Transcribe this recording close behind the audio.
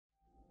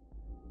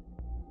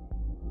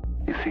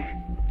see.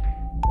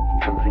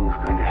 Something is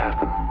going to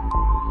happen.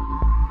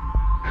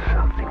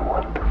 Something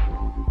wonderful.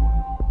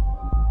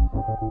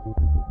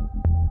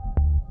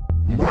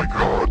 My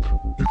God,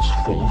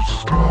 it's full of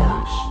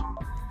stars.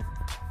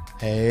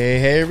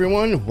 Hey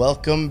everyone,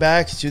 welcome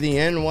back to the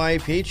NY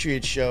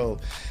Patriot Show.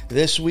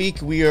 This week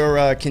we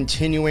are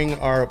continuing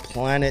our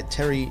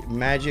Planetary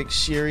Magic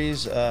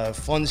series,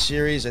 fun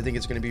series. I think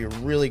it's going to be a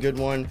really good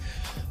one.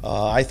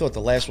 I thought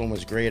the last one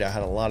was great. I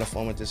had a lot of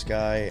fun with this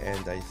guy,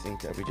 and I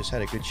think that we just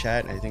had a good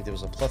chat, and I think there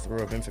was a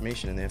plethora of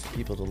information in there for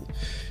people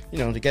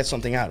to, to get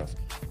something out of.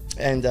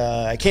 And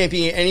I can't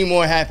be any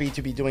more happy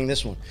to be doing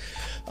this one.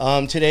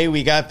 Today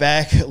we got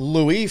back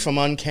Louis from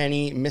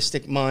Uncanny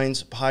Mystic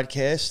Minds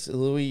podcast.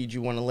 Louis, do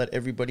you want to let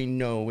everybody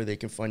know where they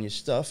can find your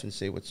stuff and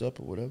say what's up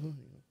or whatever?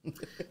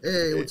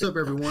 Hey, what's up,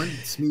 everyone?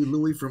 It's me,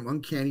 Louis from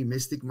Uncanny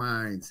Mystic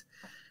Minds.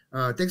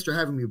 Thanks for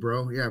having me,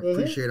 bro. Yeah, I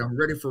appreciate it. I'm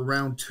ready for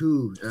round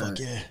two. Fuck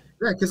yeah.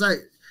 Yeah, because that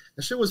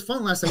shit was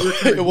fun last time. We were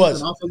kind of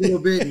off a little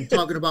bit and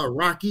talking about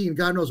Rocky and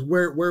God knows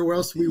where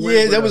else we went.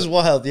 Yeah, that was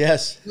wild.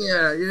 Yes.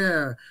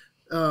 Yeah.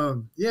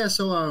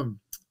 So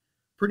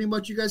pretty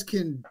much you guys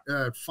can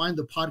find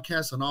the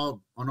podcast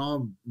on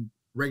all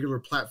regular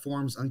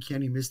platforms,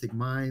 Uncanny Mystic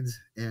Minds,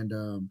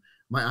 and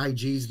my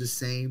IG is the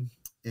same.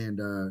 And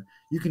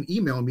you can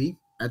email me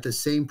at the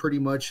same, pretty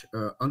much,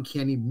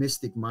 Uncanny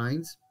Mystic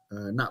Minds,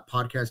 not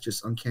podcast,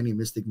 just Uncanny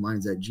Mystic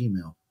Minds at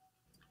Gmail.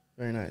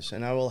 Very nice.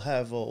 And I will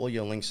have all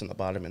your links in the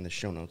bottom in the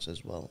show notes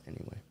as well,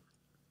 anyway.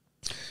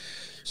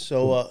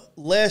 So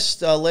last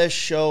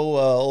show,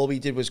 all we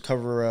did was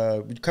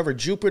cover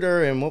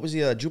Jupiter, and what was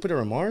the Jupiter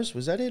and Mars?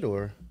 Was that it,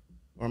 or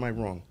am I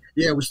wrong?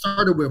 Yeah, we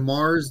started with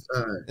Mars,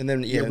 and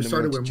then we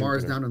started with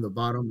Mars down on the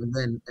bottom,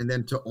 and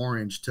then to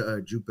orange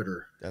to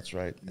Jupiter. That's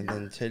right. And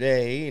then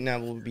today, now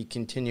we'll be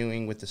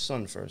continuing with the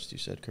sun first. You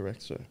said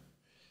correct, sir?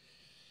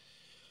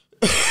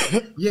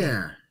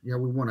 yeah, we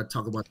want to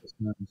talk about the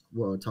sun.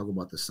 Well, talk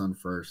about the sun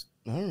first.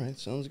 All right,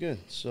 sounds good.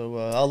 So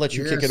I'll let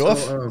you kick it off.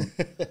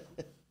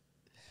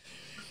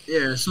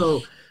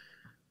 So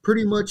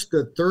pretty much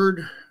the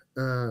third,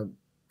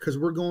 because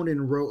we're going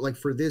in row, like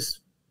for this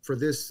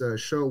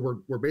show,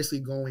 we're basically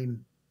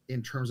going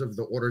in terms of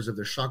the orders of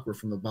the chakra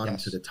from the bottom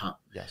to the top.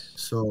 Yes.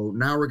 So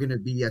now we're going to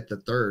be at the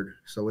third.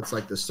 So it's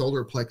like the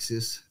solar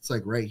plexus. It's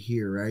like right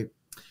here, right?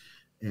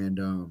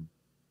 And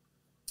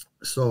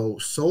so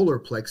solar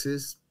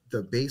plexus,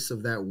 the base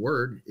of that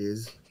word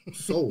is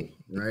soul,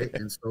 right?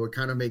 And so it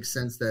kind of makes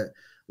sense that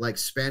like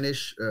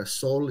Spanish,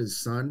 sol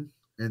is sun,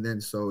 and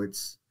then so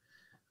it's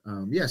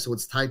so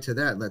it's tied to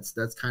that.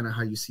 That's kind of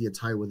how you see a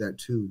tie with that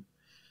too.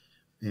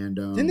 And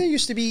didn't there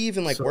used to be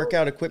even like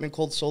workout equipment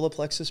called solar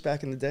plexus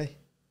back in the day?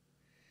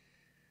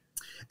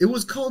 It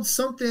was called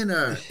something.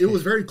 It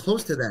was very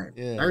close to that.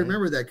 Yeah, I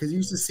remember that because you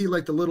used to see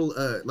like the little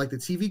like the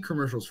TV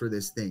commercials for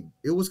this thing.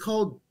 It was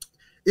called.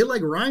 It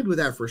like rhymed with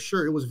that for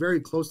sure. It was very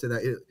close to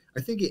that.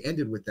 I think it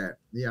ended with that.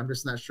 Yeah, I'm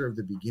just not sure of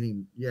the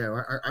beginning.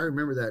 Yeah, I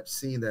remember that,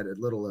 seeing that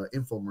little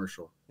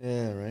infomercial.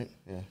 Yeah, right.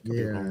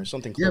 Yeah,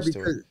 something close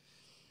to it.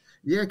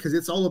 Yeah, because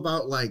it's all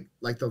about like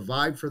the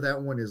vibe for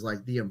that one is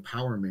like the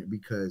empowerment,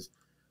 because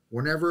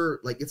whenever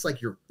like it's like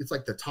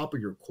the top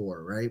of your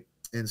core, right?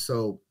 And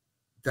so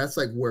that's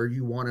like where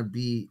you want to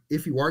be.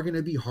 If you are going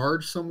to be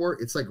hard somewhere,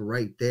 it's like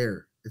right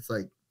there. It's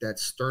like that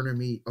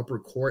sternumy upper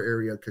core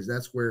area, because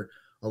that's where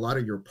a lot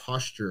of your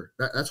posture,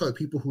 that's why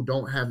people who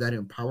don't have that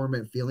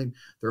empowerment feeling,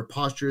 their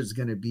posture is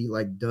going to be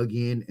like dug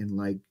in and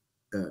like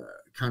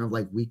kind of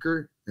like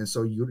weaker. And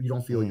so you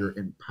don't feel your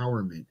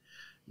empowerment.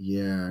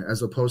 Yeah.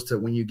 As opposed to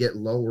when you get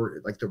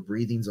lower, like the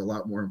breathing's a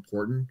lot more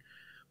important.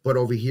 But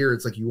over here,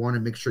 it's like you want to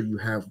make sure you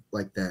have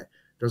like that.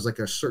 There's like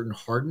a certain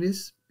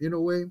hardness in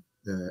a way.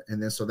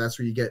 And then so that's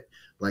where you get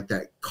like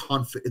that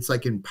it's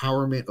like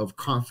empowerment of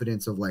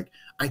confidence of like,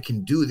 I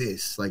can do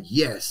this. Like,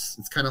 yes,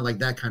 it's kind of like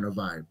that kind of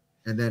vibe.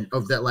 And then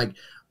of that, like,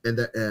 and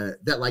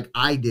that like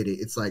I did it.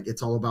 It's like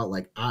it's all about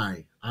like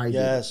I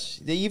yes.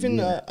 Did it. They even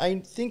I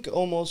think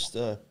almost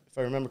if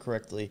I remember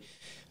correctly,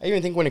 I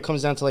even think when it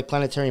comes down to like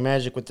planetary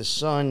magic with the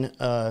sun,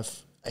 I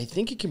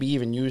think it can be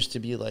even used to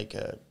be like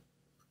a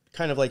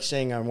kind of like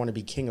saying I want to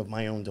be king of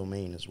my own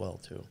domain as well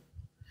too.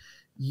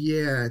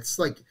 Yeah, it's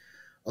like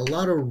a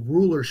lot of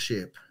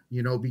rulership,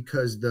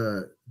 because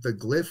the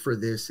glyph for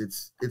this,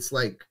 it's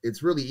like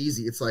it's really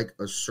easy. It's like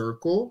a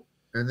circle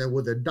and then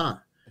with a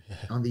dot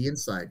on the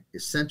inside.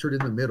 It's centered in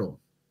the middle.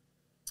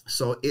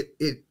 So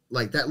it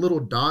like that little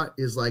dot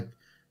is like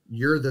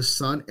you're the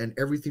sun and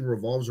everything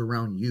revolves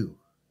around you.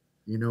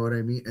 You know what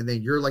I mean? And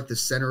then you're like the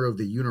center of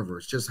the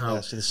universe, just how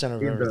so the center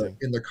of everything.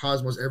 In the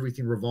cosmos,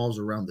 everything revolves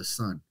around the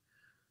sun.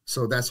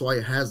 So that's why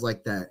it has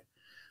like that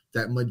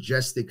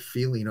majestic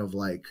feeling of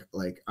like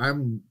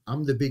I'm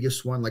the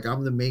biggest one, like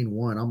I'm the main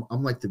one.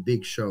 I'm like the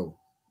big show.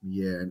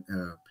 Yeah.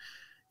 And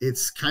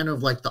it's kind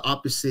of like the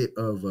opposite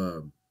of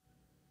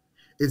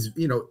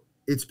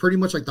it's pretty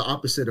much like the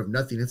opposite of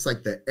nothing. It's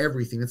like the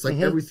everything. It's like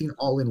everything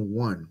all in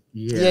one.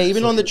 Yeah.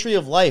 Even on the tree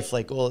of life,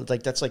 like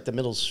that's like the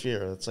middle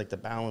sphere. It's like the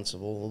balance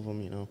of all of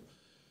them,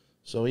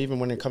 So even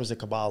when it comes to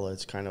Kabbalah,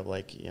 it's kind of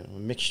like a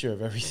mixture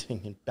of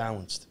everything and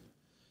balanced.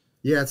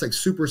 Yeah, it's like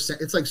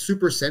it's like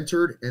super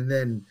centered, and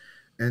then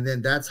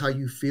that's how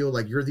you feel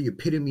like you're the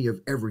epitome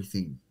of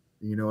everything.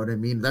 You know what I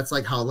mean? That's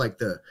like how like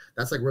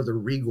that's like where the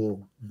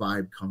regal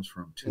vibe comes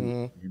from too.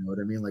 Mm-hmm. You know what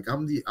I mean? Like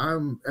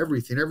I'm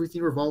everything.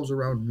 Everything revolves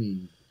around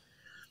me.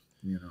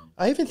 You know.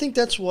 I even think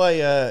that's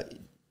why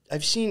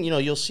I've seen,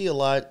 you'll see a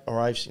lot, or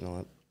I've seen a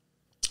lot.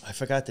 I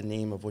forgot the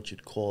name of what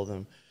you'd call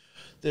them.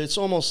 It's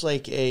almost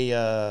like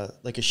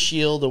a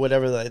shield or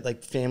whatever that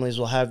like families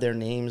will have their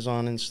names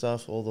on and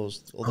stuff. All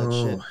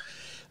that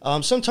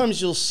shit.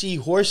 Sometimes you'll see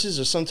horses,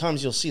 or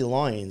sometimes you'll see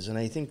lions, and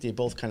I think they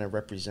both kind of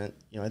represent.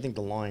 I think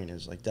the lion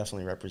is like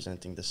definitely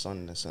representing the sun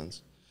in a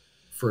sense.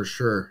 For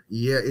sure.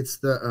 Yeah, it's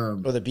the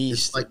or the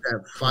beast. It's like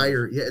that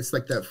fire. Yeah, it's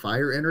like that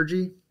fire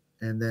energy,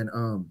 and then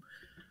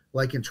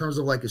like in terms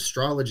of like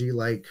astrology,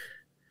 like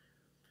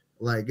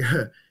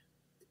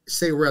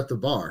say we're at the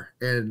bar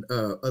and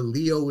a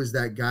Leo is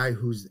that guy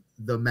who's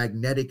the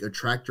magnetic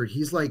attractor.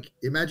 He's like,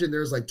 imagine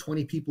there's like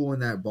 20 people in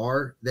that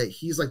bar, that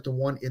he's like the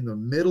one in the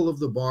middle of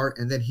the bar,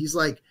 and then he's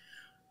like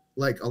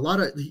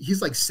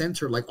he's like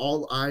centered, like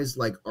all eyes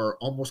like are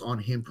almost on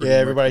him. Yeah,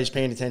 everybody's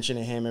paying attention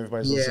to him,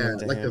 everybody's listening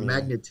to like him. The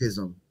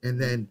magnetism.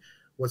 And then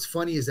what's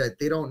funny is that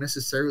they don't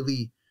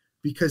necessarily,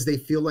 because they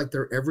feel like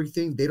they're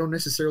everything, they don't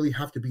necessarily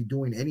have to be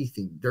doing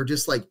anything. They're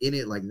just like in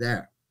it like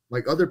that.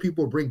 Like other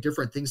people bring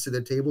different things to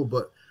the table,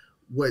 but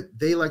what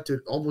they like to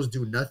almost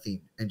do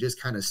nothing and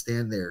just kind of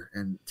stand there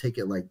and take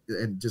it like,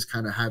 and just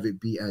kind of have it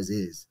be as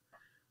is,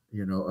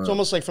 It's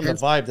almost like from the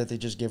vibe that they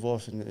just give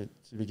off to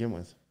begin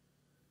with.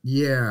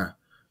 Yeah.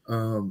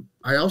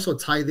 I also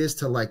tie this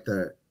to like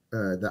the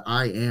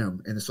I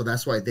am. And so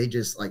that's why they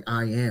just like,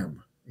 I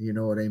am, you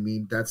know what I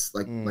mean? That's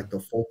like the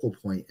focal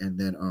point. And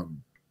then,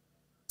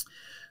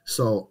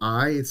 so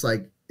it's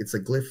a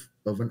glyph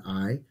of an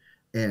I,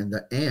 and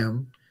the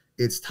am,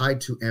 it's tied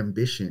to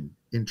ambition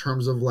in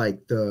terms of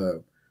like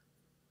the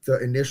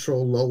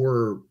initial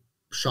lower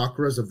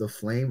chakras of the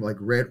flame, like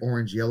red,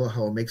 orange, yellow,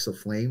 how it makes a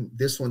flame.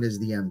 This one is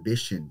the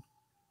ambition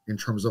in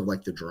terms of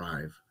like the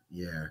drive.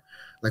 Yeah.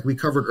 Like we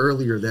covered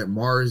earlier that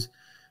Mars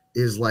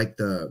is like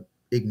the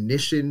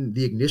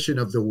ignition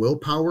of the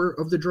willpower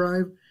of the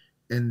drive.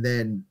 And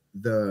then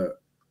the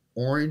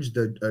orange,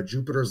 the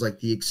Jupiter is like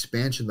the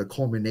expansion, the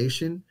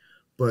culmination,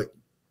 but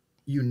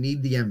you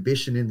need the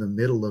ambition in the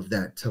middle of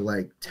that to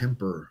like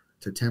temper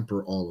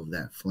all of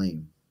that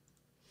flame.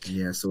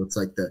 Yeah, so it's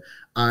like the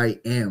I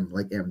am,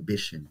 like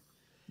ambition.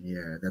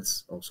 Yeah,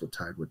 that's also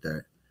tied with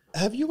that.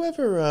 Have you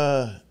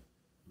ever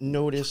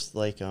noticed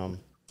like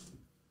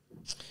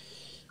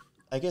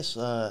I guess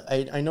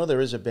I know there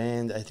is a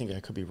band, I think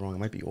I could be wrong, it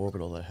might be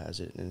Orbital that has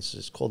it, and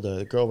it's called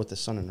The Girl with the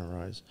Sun in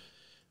Her Eyes.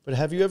 But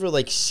have you ever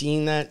like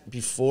seen that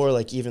before,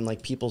 like even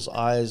like people's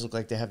eyes look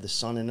like they have the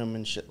sun in them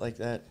and shit like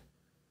that?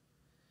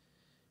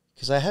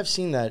 Because I have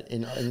seen that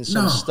in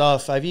some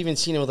stuff. I've even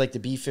seen it with like the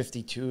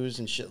B-52s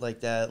and shit like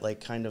that, like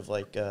kind of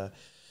like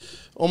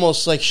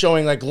almost like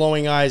showing like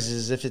glowing eyes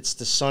as if it's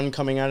the sun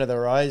coming out of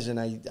their eyes. And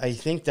I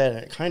think that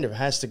it kind of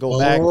has to go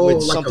back with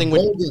like something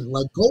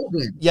like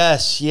golden.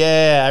 Yes,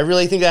 yeah. I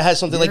really think that has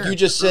something like you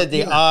just said,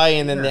 the I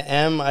and then the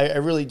M. I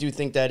really do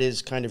think that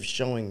is kind of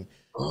showing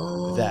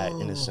that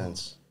in a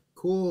sense.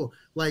 Cool.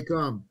 Like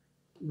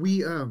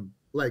we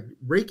like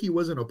Reiki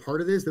wasn't a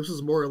part of this. This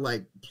was more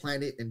like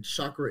planet and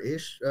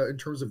chakra-ish in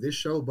terms of this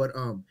show. But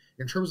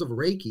in terms of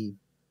Reiki,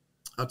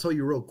 I'll tell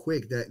you real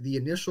quick that the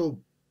initial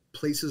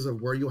places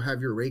of where you'll have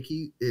your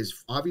Reiki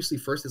is obviously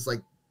first it's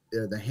like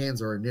the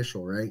hands are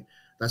initial, right?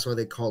 That's why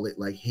they call it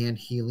like hand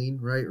healing,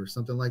 right? Or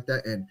something like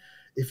that. And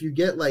if you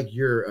get like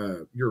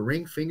your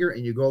ring finger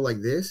and you go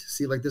like this,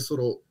 see like this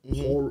little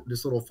hole,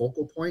 this little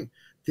focal point,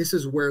 this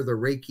is where the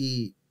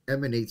Reiki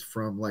emanates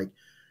from. Like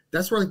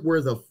that's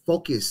where the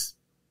focus,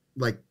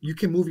 like you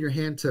can move your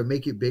hand to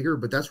make it bigger,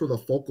 but that's where the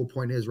focal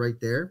point is right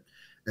there.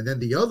 And then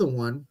the other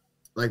one,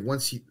 like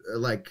once you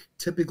like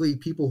typically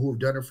people who've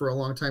done it for a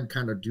long time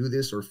kind of do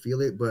this or feel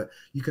it, but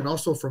you can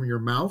also from your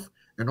mouth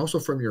and also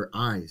from your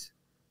eyes,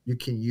 you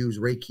can use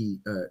Reiki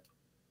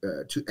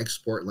to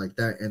export like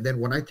that. And then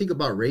when I think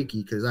about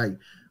Reiki, because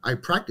I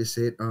practice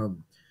it,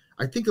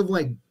 I think of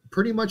like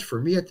pretty much for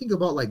me, I think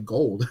about like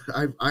gold.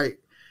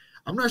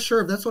 I'm not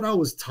sure if that's what I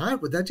was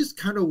taught, but that's just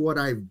kind of what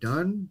I've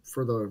done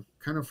for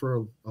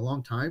a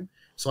long time.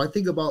 So I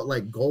think about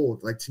like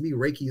gold. Like to me,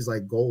 Reiki is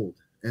like gold,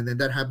 and then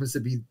that happens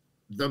to be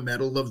the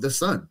metal of the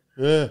sun.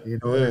 Yeah, you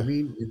know what I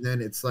mean. And then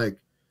it's like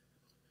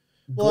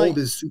gold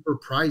is super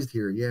prized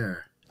here. Yeah,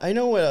 I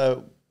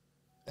know.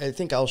 I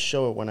think I'll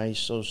show it when I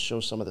show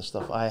some of the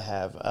stuff I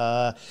have.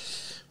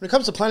 When it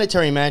comes to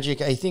planetary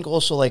magic, I think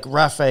also like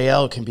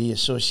Raphael can be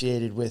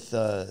associated with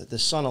the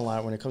sun a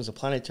lot when it comes to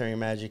planetary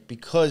magic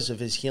because of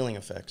his healing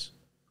effects.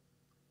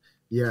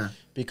 Yeah.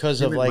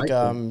 Because of like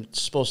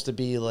supposed to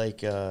be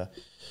like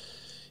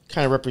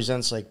kind of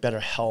represents like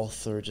better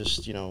health or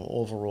just,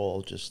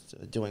 overall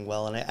just doing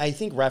well. And I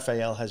think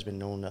Raphael has been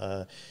known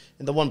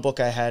in the one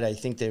book I had, I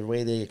think the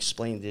way they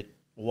explained it,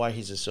 why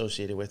he's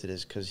associated with it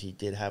is because he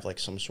did have like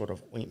some sort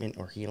of ointment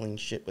or healing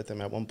shit with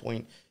him at one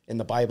point in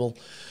the Bible.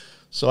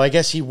 So I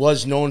guess he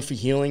was known for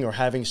healing or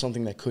having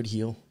something that could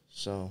heal.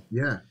 So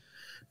Yeah.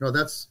 No,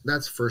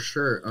 that's for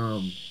sure.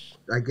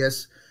 I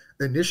guess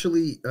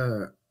initially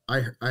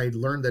I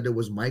learned that it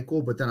was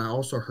Michael, but then I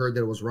also heard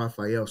that it was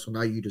Raphael. So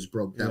now you just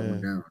broke that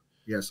one yeah. down.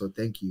 Yeah, so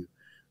thank you.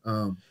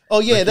 Um Oh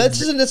yeah, like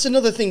in that's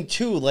another thing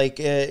too. Like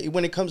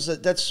when it comes to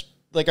that's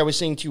like I was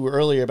saying to you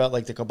earlier about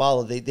like the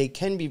Kabbalah, they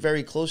can be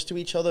very close to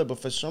each other, but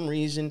for some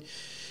reason,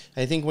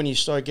 I think when you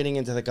start getting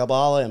into the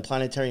Kabbalah and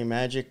planetary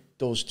magic,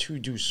 those two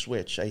do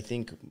switch. I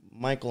think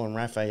Michael and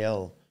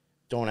Raphael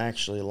don't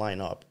actually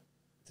line up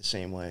the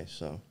same way.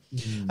 So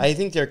Mhm. I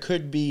think there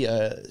could be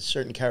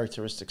certain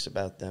characteristics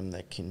about them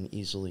that can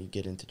easily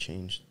get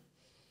interchanged.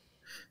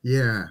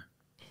 Yeah,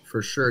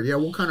 for sure. Yeah,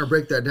 we'll kind of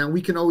break that down.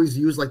 We can always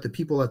use like the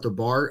people at the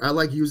bar. I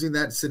like using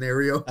that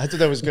scenario. I thought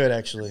that was good,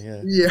 actually.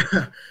 Yeah.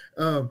 Yeah.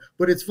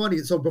 But it's funny.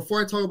 So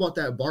before I talk about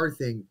that bar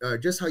thing,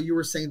 just how you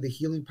were saying the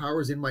healing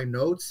powers in my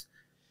notes,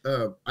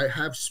 I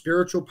have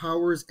spiritual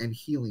powers and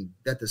healing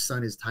that the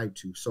sun is tied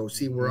to. So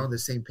see, we're Mhm. on the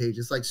same page.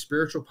 It's like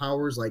spiritual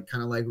powers, like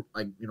kind of like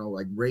like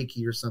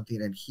Reiki or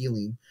something, and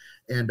healing.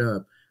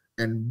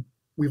 And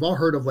we've all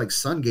heard of like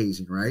sun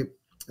gazing, right?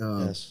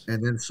 Yes.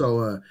 And then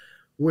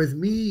with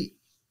me,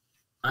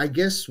 I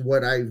guess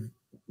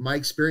my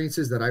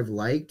experiences that I've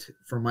liked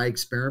from my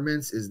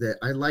experiments is that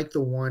I like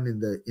the one in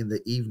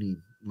the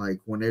evening, like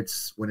when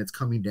it's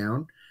coming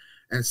down,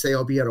 and say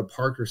I'll be at a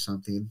park or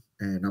something,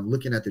 and I'm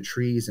looking at the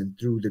trees, and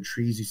through the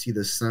trees you see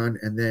the sun,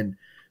 and then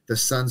the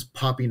sun's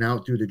popping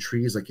out through the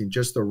trees like in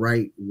just the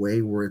right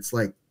way where it's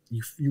like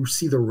you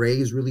see the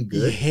rays really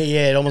good. Yeah,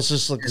 yeah, it almost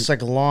just looks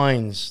like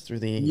lines through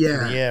the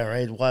Yeah, air,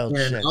 right? Wild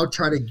and shit. I'll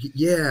try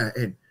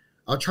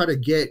to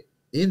get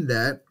in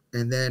that,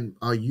 and then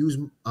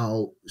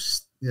I'll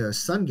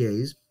sun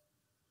gaze.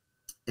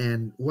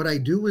 And what I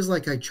do is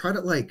like I try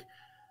to like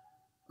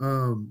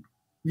um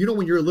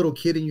when you're a little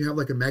kid and you have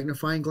like a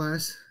magnifying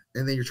glass,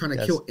 and then you're trying to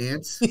Yes. kill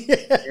ants,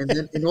 and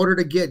then in order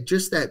to get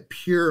just that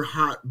pure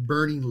hot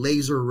burning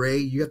laser ray,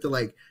 you have to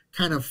like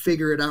kind of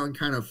figure it out and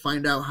kind of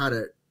find out how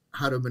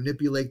to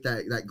manipulate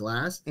that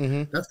glass.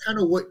 Hmm. That's kind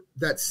of what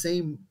that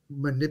same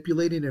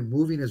manipulating and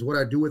moving is what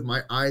I do with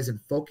my eyes and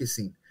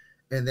focusing.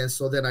 And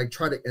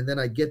then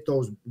I get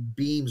those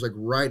beams like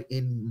right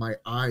in my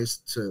eyes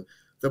to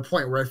the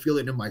point where I feel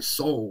it in my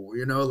soul,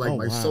 like Oh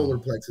my solar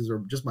wow. plexus or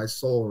just my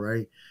soul,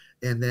 right?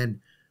 And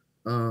then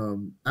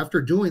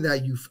after doing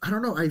that, I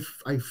don't know,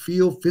 I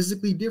feel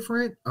physically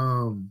different.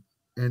 And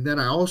then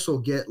I also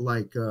get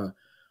like a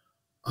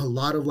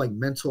lot of like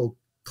mental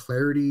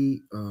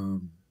clarity.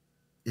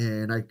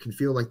 And I can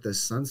feel like the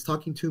sun's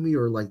talking to me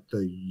or like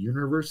the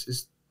universe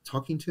is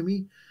talking to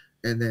me.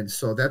 And then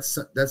so that's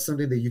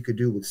something that you could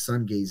do with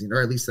sun gazing,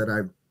 or at least that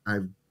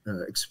I've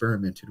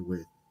experimented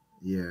with.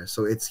 Yeah,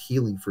 so it's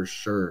healing for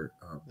sure.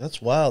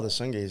 That's wild, the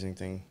sun gazing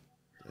thing.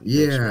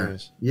 Your Yeah,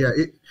 experience.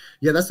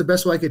 yeah, that's the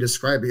best way I could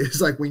describe it.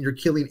 It's like when you're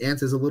killing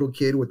ants as a little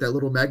kid with that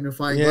little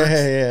magnifying glass.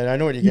 Yeah, yeah. I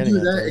know what you're You getting do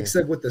at that there.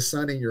 except with the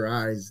sun in your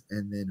eyes,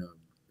 and then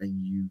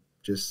and you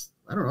just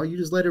I don't know, you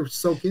just let it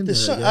soak in The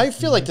there, I sun, guess. I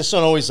feel like the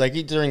sun always like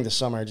during the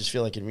summer. I just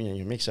feel like it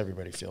makes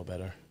everybody feel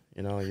better.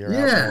 You're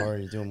out Yeah, more,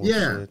 you're doing more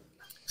yeah. shit.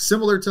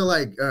 Similar to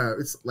like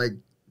it's like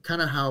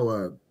kind of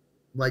how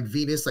like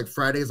Venus, like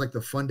Friday is like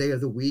the fun day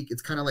of the week.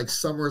 It's kind of like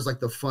summer is like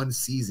the fun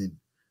season.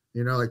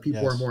 Like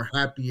people are Yes. more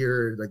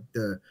happier,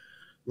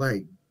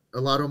 like a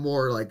lot of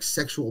more like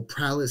sexual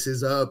prowess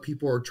is up.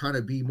 People are trying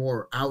to be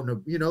more out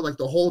and like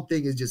the whole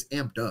thing is just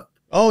amped up.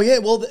 Oh yeah,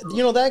 well,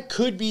 that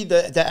could be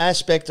the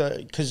aspect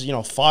because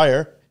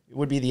fire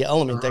would be the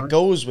element that Uh-huh.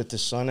 goes with the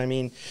sun. I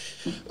mean,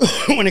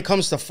 when it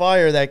comes to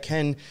fire, that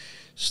can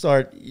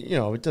start.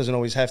 It doesn't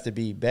always have to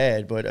be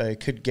bad, but it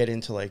could get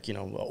into like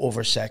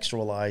over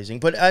sexualizing.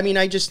 But I mean,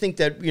 I just think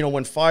that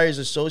when fire is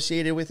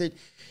associated with it,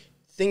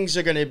 things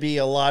are going to be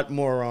a lot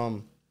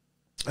more.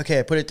 Okay,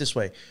 I put it this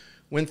way: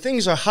 when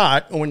things are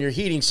hot or when you're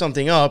heating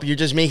something up, you're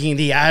just making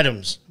the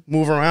atoms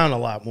move around a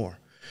lot more.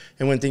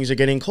 And when things are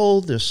getting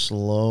cold, they're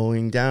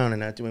slowing down and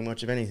not doing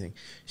much of anything.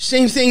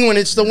 Same thing when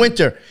it's the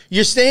winter.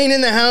 You're staying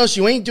in the house,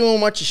 you ain't doing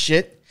much of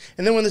shit.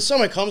 And then when the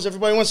summer comes,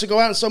 everybody wants to go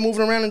out and start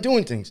moving around and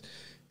doing things.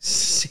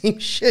 Same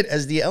shit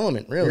as the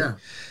element, really. Yeah.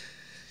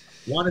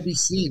 Want to be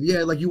seen.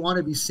 Yeah, like you want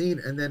to be seen.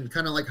 And then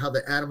kind of like how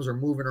the atoms are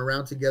moving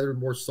around together,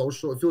 more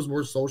social. It feels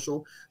more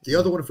social. The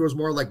other one feels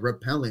more like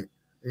repellent.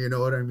 You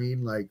know what I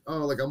mean? Like, oh,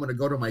 like I'm going to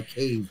go to my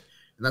cave.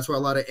 And that's why a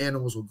lot of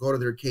animals will go to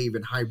their cave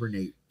and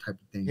hibernate type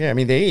of thing. Yeah, I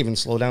mean, they even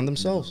slow down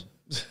themselves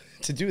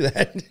to do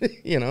that,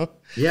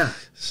 Yeah.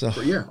 So,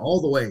 Yeah,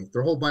 all the way.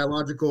 Their whole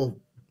biological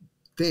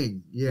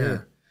thing. Yeah.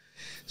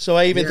 So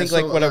I even Yeah, think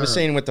like so, what I was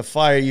saying with the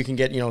fire, you can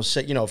get,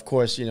 of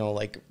course,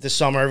 like the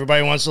summer,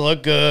 everybody wants to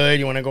look good.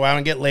 You want to go out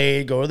and get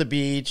laid, go to the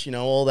beach,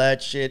 all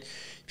that shit.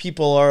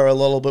 People are a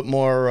little bit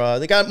more,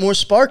 they got more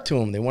spark to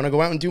them. They want to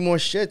go out and do more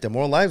shit. They're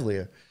more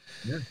livelier.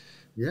 Yeah.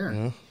 Yeah.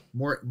 Yeah.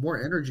 More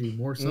energy,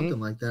 more something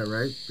like that,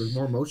 right? There's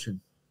more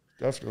motion.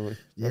 Definitely.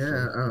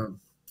 Yeah.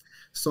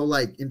 So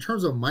like in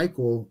terms of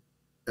Michael,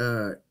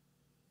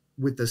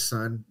 with the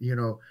sun,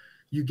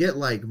 you get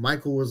like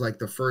Michael was like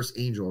the first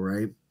angel,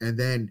 right? And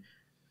then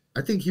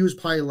I think he was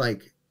probably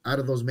like out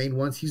of those main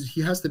ones,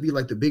 he has to be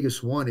like the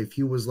biggest one. If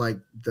he was like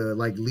the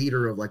like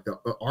leader of like the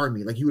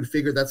army, like you would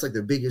figure that's like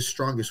the biggest,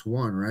 strongest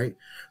one, right?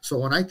 So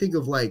when I think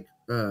of like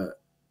a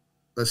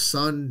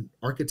sun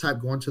archetype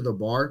going to the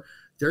bar,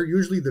 they're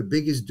usually the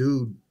biggest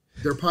dude.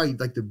 They're probably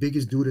like the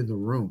biggest dude in the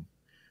room.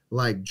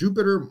 Like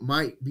Jupiter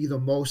might be the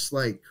most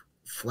like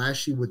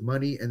flashy with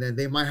money, and then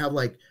they might have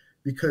like,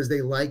 because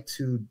they like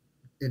to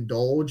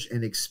indulge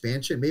in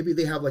expansion, maybe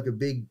they have like a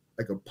big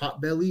like a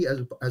pot belly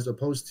as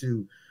opposed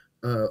to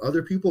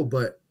other people,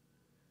 but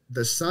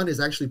the sun is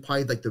actually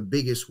probably like the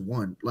biggest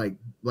one, like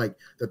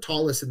the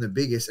tallest and the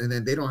biggest, and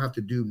then they don't have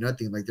to do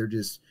nothing, like they're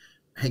just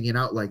hanging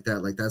out like that,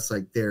 like that's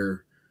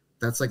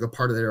like a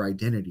part of their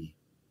identity.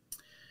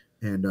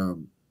 And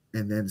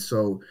then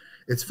so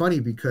it's funny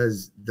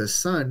because the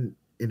sun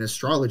in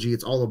astrology,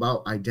 it's all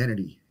about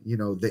identity, you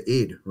know, the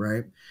id,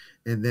 right?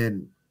 And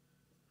then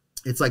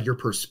it's like your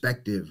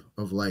perspective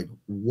of like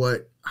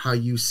how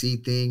you see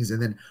things,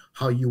 and then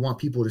how you want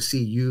people to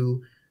see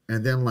you.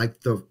 And then like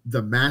the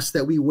mask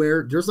that we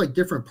wear, there's like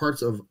different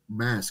parts of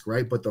mask,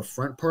 right? But the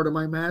front part of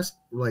my mask,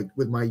 like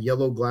with my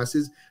yellow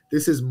glasses,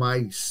 this is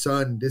my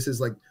sun. This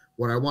is like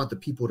what I want the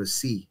people to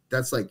see.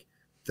 That's like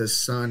the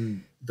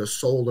sun, the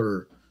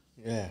solar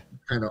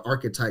kind of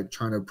archetype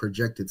trying to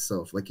project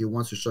itself. Like it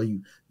wants to show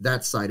you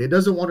that side. It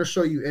doesn't want to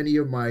show you any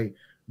of my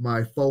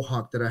faux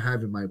hawk that I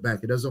have in my back.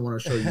 It doesn't want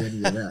to show you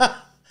any of that.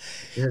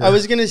 You know? I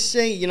was going to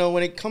say, you know,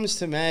 when it comes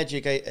to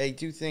magic, I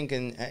do think,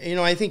 and, you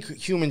know, I think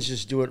humans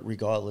just do it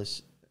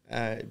regardless.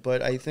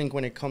 But I think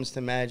when it comes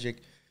to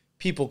magic,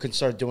 people can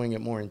start doing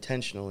it more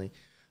intentionally.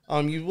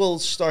 You will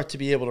start to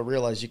be able to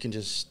realize you can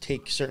just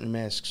take certain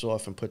masks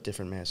off and put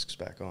different masks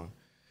back on.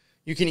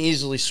 You can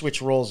easily switch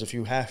roles if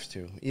you have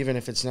to, even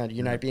if it's not,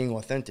 you're not being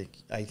authentic,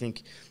 I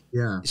think.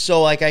 Yeah.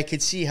 So, like, I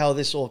could see how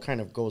this all kind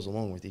of goes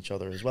along with each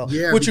other as well.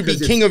 Yeah, which would be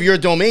king of your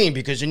domain,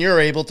 because then you're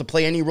able to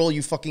play any role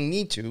you fucking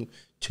need to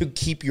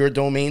keep your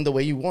domain the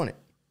way you want it.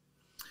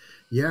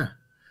 Yeah,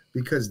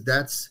 because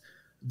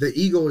the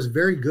ego is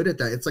very good at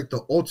that. It's like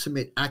the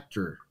ultimate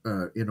actor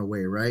in a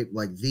way, right?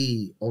 Like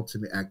the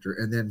ultimate actor.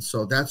 And then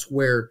so that's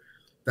why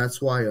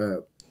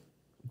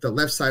the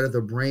left side of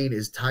the brain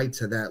is tied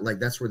to that. Like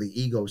that's where the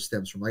ego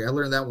stems from. Like I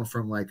learned that one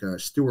from like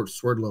Stuart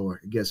Swerdlow, I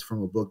guess,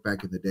 from a book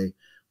back in the day.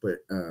 But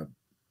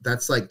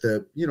that's like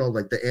the, you know,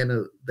 like the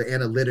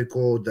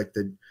analytical,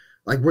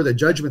 like where the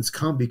judgments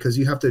come, because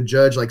you have to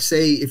judge, like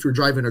say if you're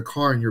driving a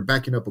car and you're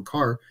backing up a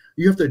car,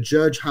 you have to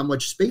judge how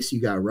much space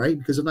you got, right?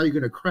 Because if not, you're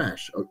going to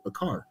crash a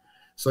car.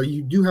 So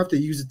you do have to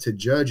use it to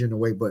judge in a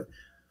way. But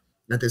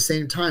at the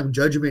same time,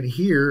 judgment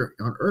here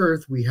on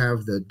Earth, we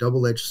have the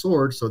double-edged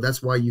sword. So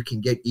that's why you can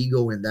get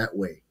ego in that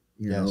way,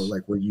 you know,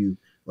 like where you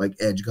like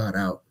edge God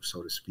out,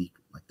 so to speak,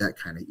 like that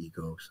kind of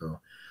ego. So,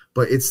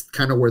 but it's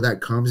kind of where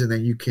that comes. And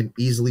then you can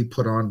easily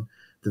put on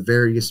the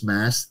various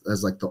masks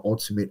as like the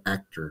ultimate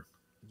actor.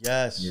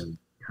 Yes. Yeah,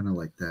 kind of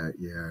like that.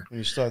 Yeah. When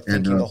you start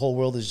thinking the whole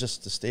world is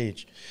just the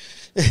stage.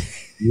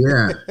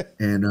 Yeah.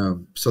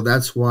 And so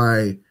that's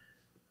why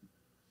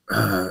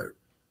I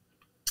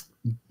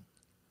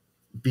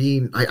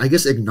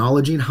guess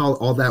acknowledging how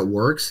all that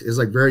works is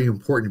like very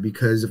important,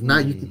 because if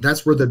not,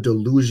 that's where the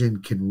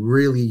delusion can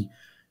really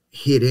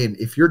hit in.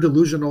 If you're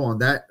delusional on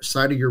that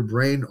side of your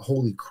brain,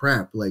 holy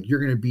crap, like you're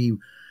going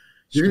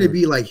to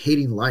be like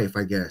hating life,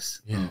 I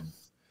guess. Yeah.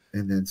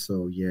 And then,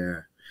 so,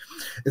 yeah.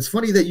 It's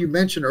funny that you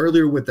mentioned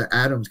earlier with the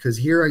atoms, because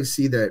here I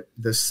see that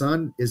the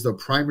sun is the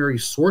primary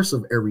source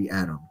of every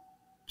atom.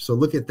 So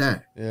look at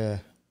that. Yeah.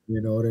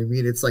 You know what I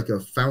mean? It's like a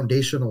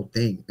foundational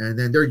thing. And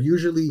then they're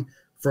usually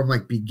from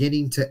like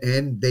beginning to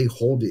end, they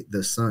hold it,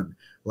 the sun.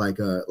 Like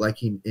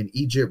in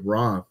Egypt,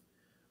 Ra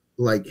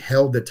like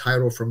held the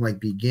title from like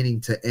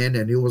beginning to end,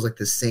 and it was like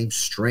the same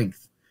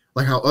strength.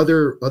 Like how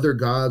other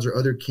gods or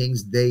other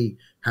kings, they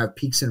have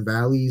peaks and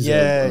valleys.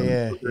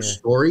 Their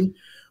story.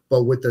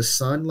 But with the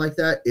sun like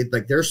that, it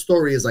like their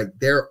story is like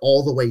they're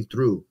all the way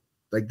through.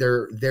 Like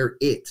they're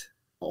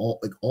all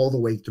the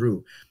way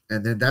through.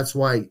 And then that's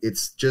why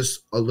it's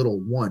just a little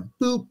one.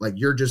 Boop, like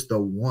you're just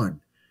the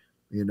one.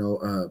 You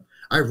know,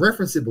 I've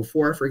referenced it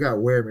before. I forgot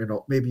where, you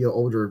know, maybe an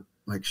older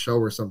like show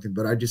or something,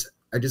 but I just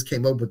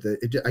came up with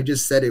I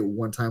just said it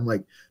one time,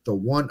 like the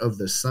one of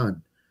the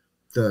sun.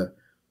 The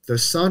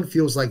sun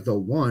feels like the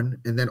one,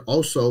 and then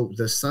also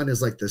the sun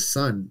is like the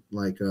sun,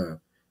 like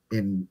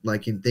in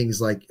things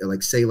like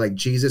say like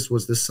Jesus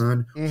was the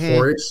sun,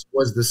 Horus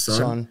was the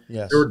sun.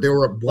 Yes. They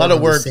were a lot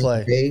of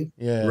wordplay,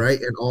 right,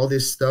 and all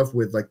this stuff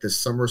with like the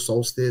summer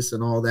solstice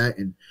and all that,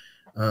 and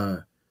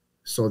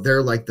so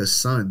they're like the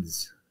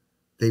suns.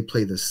 They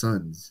play the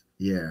suns,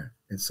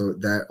 and so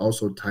that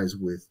also ties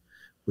with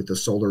the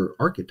solar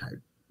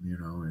archetype, you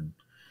know, and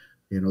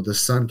you know the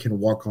sun can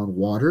walk on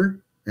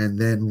water, and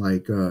then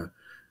like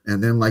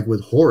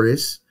with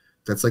Horus,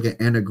 that's like an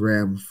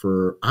anagram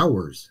for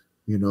hours.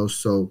 You know,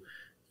 so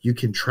you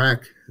can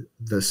track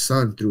the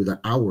sun through the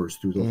hours,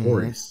 through the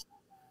Horus,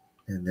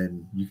 and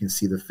then you can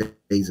see the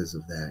phases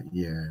of that.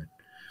 Yeah.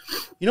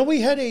 You know,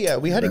 we had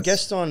a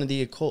guest on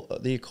the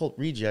occult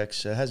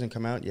rejects. It hasn't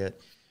come out yet.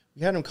 We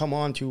we had him come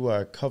on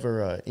to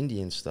cover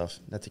Indian stuff.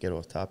 Not to get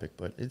off topic,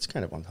 but it's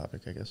kind of on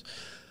topic, I guess.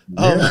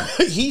 Yeah.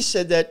 He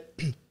said that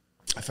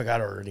I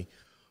forgot already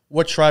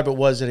what tribe it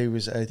was that he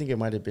was. I think it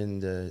might have been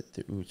the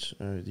Utes,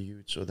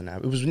 or the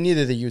Navajo. It was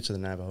neither the Utes or the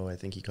Navajo. I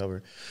think he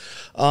covered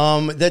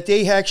that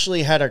they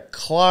actually had a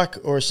clock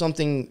or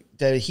something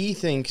that he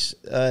thinks,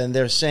 and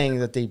they're saying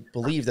that they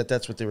believe that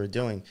that's what they were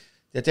doing.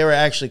 That they were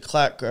actually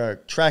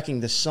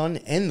tracking the sun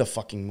and the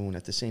fucking moon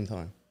at the same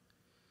time.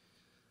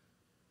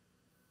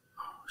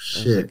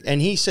 Shit.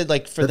 And he said,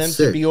 like, for That's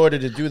them to sick. be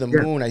ordered to do the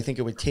moon, I think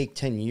it would take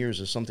 10 years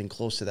or something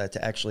close to that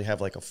to actually have,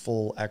 like, a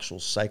full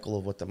actual cycle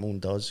of what the moon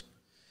does.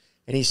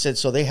 And he said,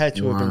 so they had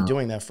to have been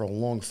doing that for a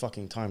long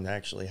fucking time to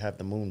actually have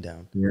the moon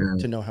down,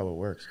 to know how it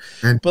works.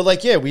 But,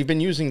 like, yeah, we've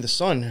been using the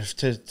sun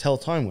to tell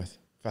time with.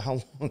 For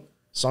how long?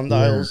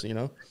 Sundials, you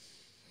know?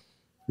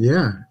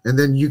 Yeah. And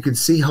then you can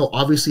see how,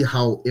 obviously,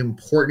 how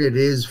important it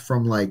is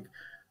from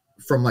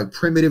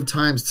primitive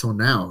times till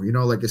now, you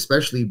know, like,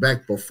 especially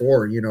back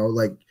before, you know,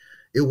 like,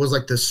 it was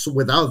like this,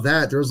 without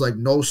that, there was like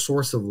no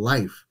source of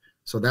life.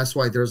 So that's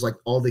why there's like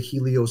all the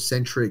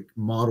heliocentric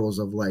models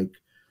of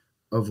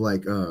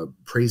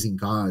praising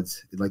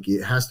gods. Like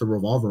it has to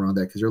revolve around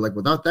that, because you're like,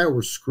 without that,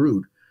 we're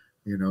screwed.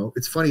 You know,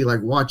 it's funny,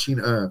 like watching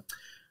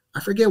I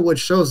forget what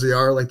shows they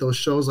are, like those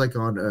shows like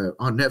on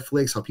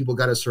Netflix, how people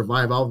got to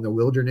survive out in the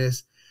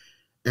wilderness,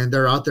 and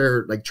they're out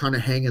there like trying to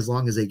hang as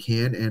long as they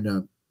can.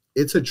 And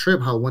it's a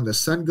trip how when the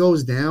sun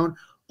goes down,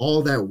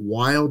 all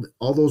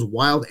those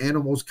wild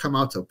animals come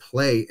out to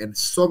play, and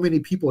so many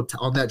people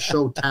on that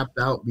show tapped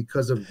out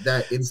because of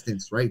that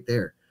instance right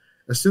there.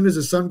 As soon as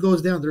the sun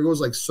goes down, there goes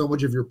like so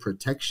much of your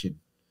protection,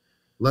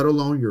 let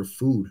alone your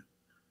food.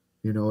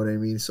 You know what I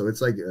mean? So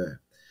it's like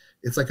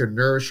a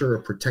nourisher,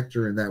 a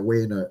protector in that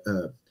way, in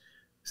a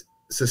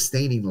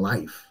sustaining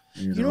life.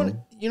 You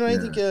know? I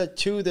think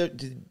too,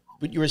 that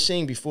what you were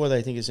saying before that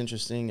I think is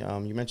interesting.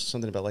 You mentioned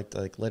something about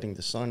like letting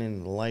the sun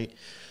in, the light.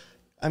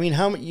 I mean,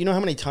 how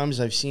many times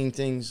I've seen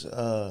things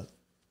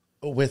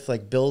with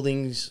like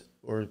buildings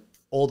or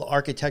old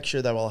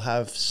architecture that will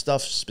have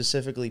stuff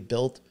specifically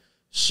built.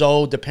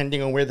 So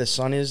depending on where the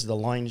sun is, the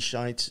line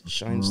shines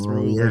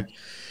through. Yeah. Like,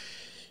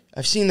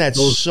 I've seen that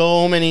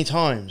so many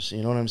times.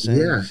 You know what I'm saying?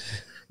 Yeah.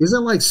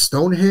 Isn't like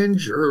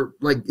Stonehenge, or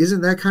like,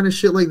 isn't that kind of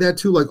shit like that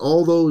too? Like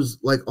all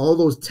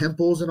those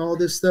temples and all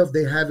this stuff,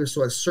 they have it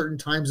so at certain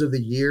times of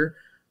the year,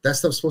 that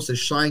stuff's supposed to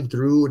shine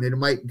through, and it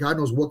might, God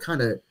knows what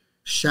kind of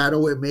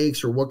shadow it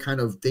makes or what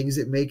kind of things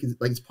it makes.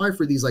 Like it's probably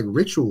for these like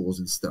rituals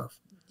and stuff.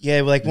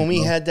 Yeah, like when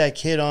we had that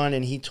kid on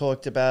and he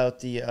talked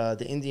about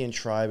the Indian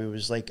tribe, it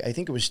was like, I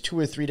think it was 2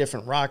 or 3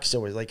 different rocks that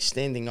were like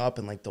standing up,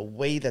 and like the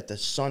way that the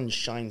sun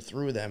shined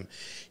through them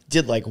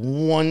did like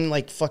one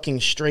like fucking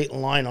straight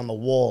line on the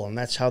wall, and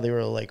that's how they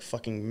were like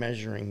fucking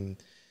measuring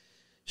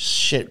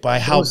shit by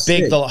how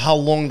big how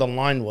long the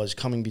line was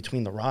coming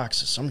between the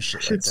rocks or some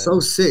shit. Shit's like that.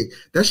 So sick.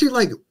 That shit,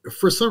 like,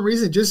 for some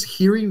reason,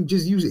 hearing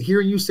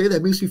you say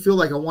that makes me feel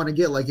like I want to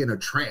get like in a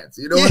trance.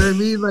 You know what I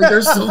mean? Like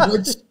there's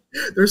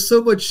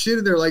so much shit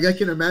in there. Like I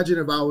can imagine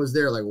if I was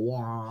there, like,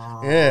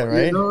 wow. Yeah,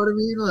 right. You know what I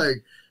mean?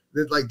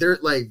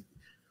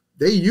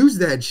 They use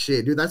that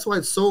shit, dude. That's why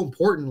it's so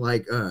important.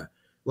 Like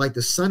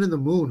the sun and the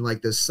moon.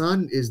 Like the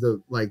sun is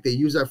they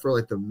use that for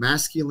like the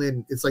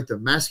masculine. It's like the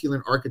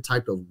masculine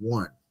archetype of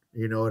one.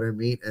 You know what I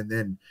mean? And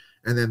then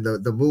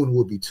the moon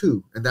will be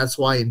 2. And that's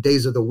why in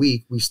days of the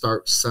week, we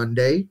start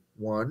Sunday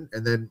 1,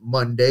 and then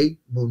Monday,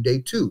 moon day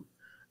 2.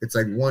 It's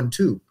like 1,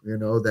 2, you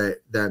know,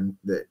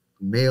 that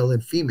male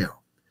and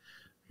female,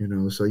 you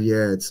know? So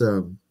yeah, it's,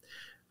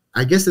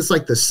 I guess it's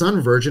like the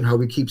sun version, how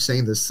we keep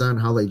saying the sun,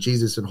 how like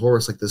Jesus and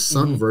Horus, like the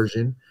sun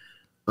version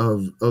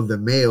of the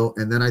male.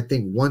 And then I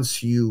think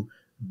once you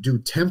do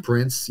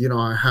temperance, you know,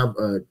 I have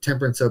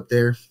temperance up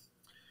there.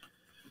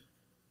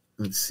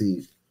 Let's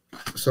see.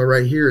 So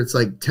right here, it's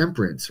like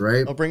temperance,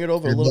 right? I'll bring it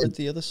over a little bit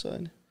to the other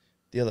side.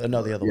 The other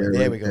way.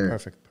 There we go. There.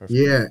 Perfect.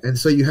 Yeah, and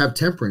so you have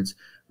temperance.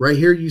 Right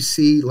here, you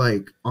see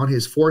like on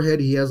his forehead,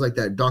 he has like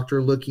that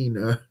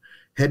doctor-looking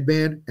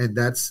headband, and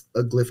that's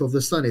a glyph of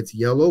the sun. It's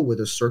yellow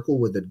with a circle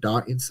with a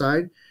dot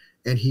inside,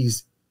 and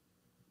he's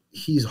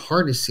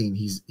harnessing,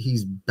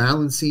 he's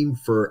balancing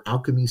for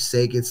alchemy's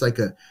sake. It's like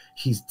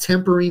he's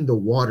tempering the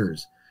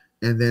waters.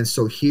 And then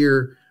so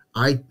here,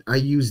 I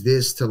use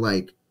this to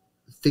like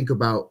think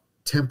about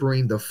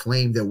tempering the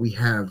flame that we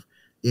have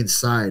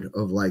inside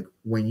of, like,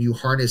 when you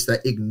harness that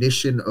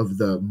ignition of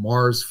the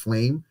Mars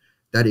flame,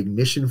 that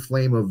ignition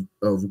flame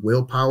of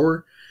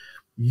willpower,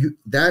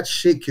 that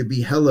shit could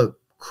be hella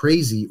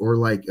crazy, or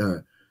like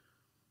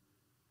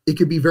it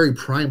could be very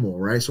primal,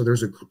 right? So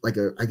there's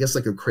I guess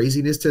a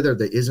craziness to there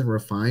that isn't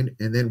refined.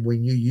 And then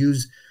when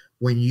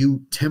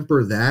you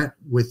temper that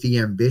with the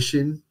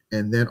ambition,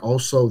 and then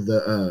also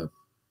the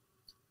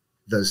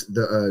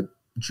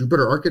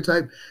Jupiter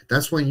archetype,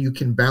 that's when you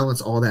can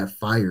balance all that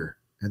fire.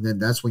 And then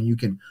that's when you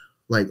can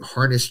like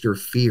harness your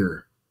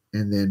fear.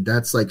 And then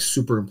that's like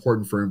super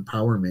important for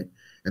empowerment.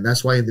 And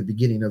that's why in the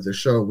beginning of the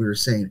show, we were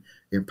saying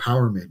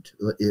empowerment,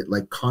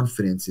 like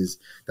confidence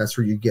that's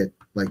where you get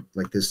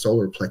like this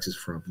solar plexus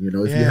from, you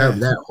know, if you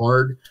have that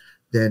hard,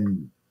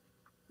 then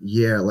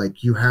yeah,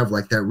 like you have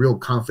like that real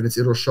confidence.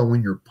 It'll show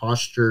in your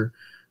posture,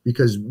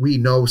 because we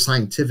know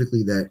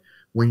scientifically that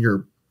when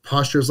your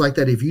posture is like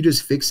that, if you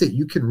just fix it,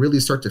 you can really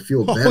start to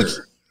feel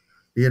better.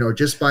 You know,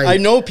 just by I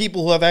know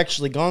people who have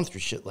actually gone through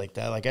shit like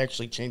that, like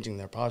actually changing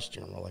their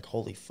posture, and we're like,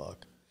 holy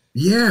fuck.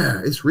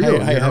 yeah, it's real.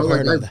 I you know? have Like,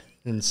 heard of that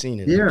and seen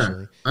it. yeah,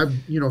 Actually. I've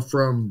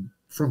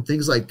from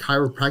things like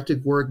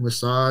chiropractic work,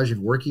 massage,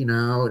 and working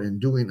out, and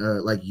doing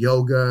like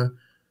yoga,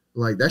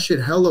 like that shit.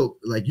 Hello,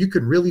 like you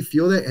can really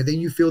feel that, and then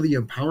you feel the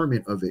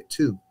empowerment of it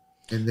too.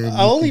 And then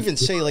I'll even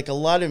say like a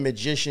lot of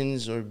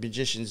magicians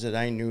that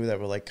I knew that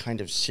were like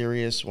kind of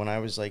serious when I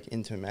was like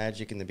into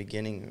magic in the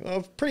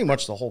beginning, pretty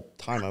much the whole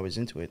time I was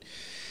into it.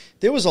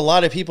 There was a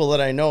lot of people that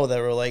I know that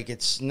were like,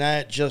 it's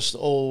not just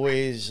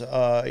always,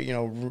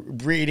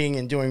 reading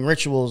and doing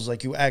rituals.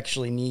 Like you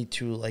actually need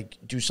to like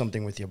do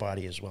something with your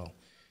body as well.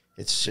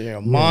 It's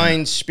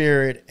mind,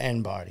 spirit,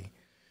 and body.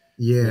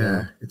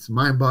 Yeah, it's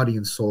mind, body,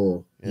 and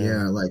soul.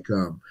 Yeah, like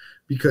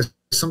because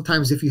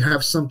sometimes if you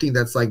have something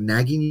that's like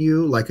nagging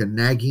you, like a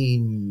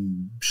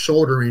nagging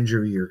shoulder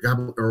injury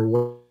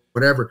or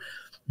whatever,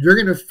 you're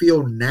gonna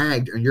feel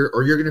nagged, and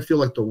you're gonna feel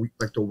like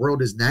the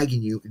world is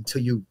nagging you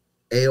until you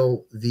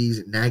ail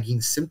these nagging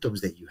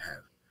symptoms that you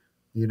have.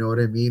 You know what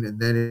I mean? And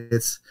then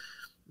it's,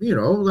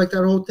 like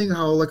that whole thing,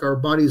 how like our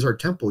bodies are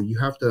temple. You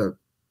have to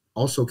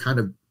also kind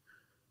of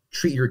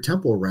treat your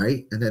temple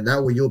right, and then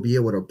that way you'll be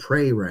able to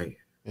pray right.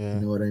 Yeah.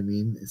 You know what I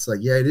mean? It's like,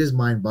 yeah, it is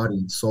mind, body,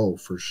 and soul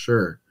for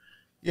sure.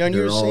 Yeah, and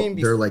you were saying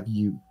they're like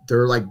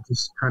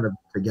just kind of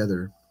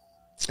together.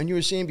 And you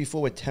were saying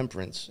before with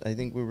temperance, I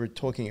think we were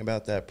talking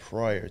about that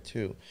prior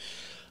too.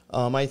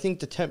 I think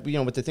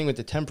with the thing with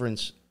the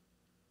temperance,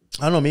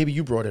 I don't know, maybe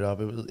you brought it up,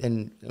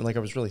 and like I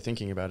was really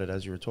thinking about it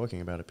as you were talking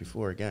about it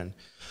before again.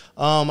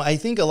 I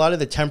think a lot of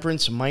the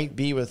temperance might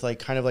be with like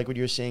kind of like what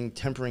you're saying,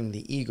 tempering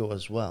the ego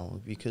as well,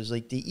 because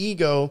like the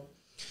ego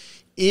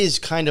is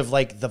kind of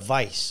like the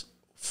vice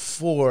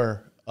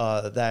for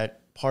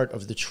that part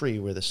of the tree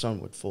where the sun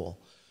would fall.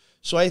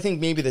 So I think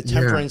maybe the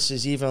temperance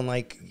is even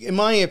like, in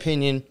my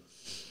opinion,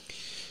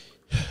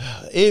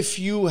 if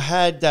you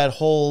had that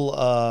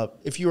whole,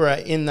 if you were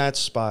in that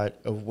spot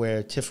of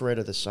where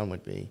Tiferet the sun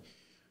would be,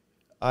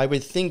 I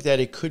would think that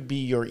it could be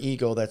your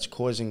ego that's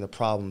causing the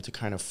problem to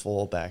kind of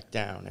fall back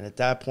down. And at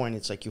that point,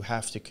 it's like you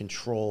have to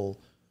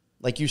control,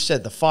 like you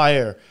said, the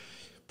fire.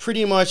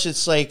 Pretty much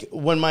it's like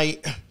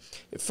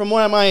from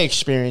what my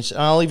experience,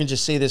 and I'll even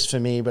just say this for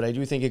me, but I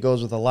do think it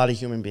goes with a lot of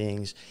human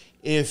beings.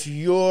 If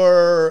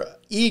your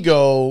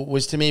ego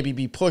was to maybe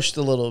be pushed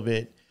a little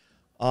bit,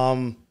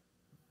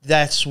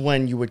 that's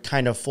when you would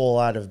kind of fall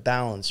out of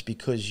balance,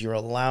 because you're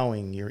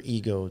allowing your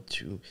ego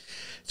to.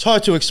 It's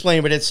hard to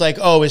explain, but it's like,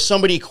 oh, is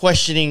somebody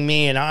questioning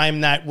me and I'm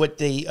not what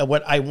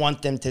I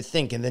want them to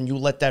think, and then you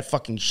let that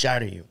fucking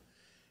shatter you,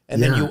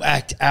 and then you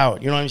act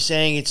out. You know what I'm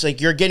saying? It's like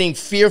you're getting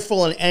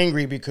fearful and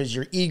angry because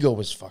your ego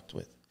was fucked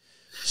with.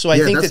 So I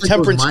think the like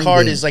temperance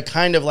card is like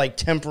kind of like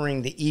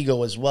tempering the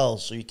ego as well,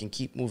 so you can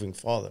keep moving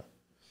farther.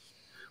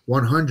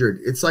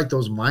 100. It's like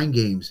those mind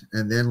games.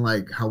 And then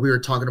like how we were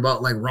talking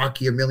about like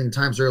Rocky a million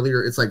times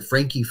earlier, it's like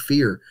Frankie,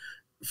 fear.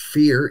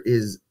 Fear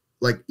is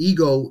like,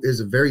 ego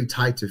is very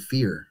tied to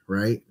fear,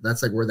 right?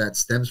 That's like where that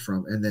stems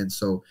from. And then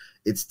so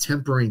it's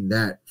tempering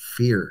that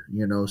fear,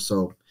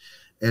 so.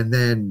 And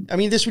then, I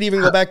mean, this would even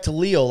go back to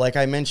Leo, like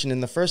I mentioned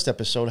in the first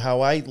episode,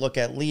 how I look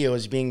at Leo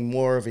as being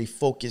more of a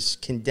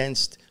focused,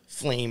 condensed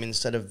flame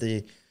instead of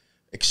the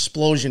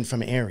explosion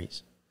from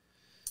Aries.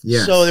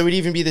 Yeah. So there would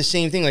even be the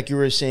same thing, like you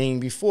were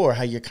saying before,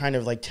 how you're kind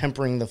of like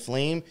tempering the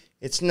flame.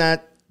 It's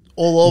not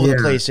all over the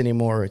place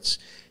anymore. It's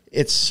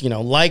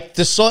like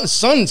the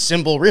sun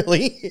symbol,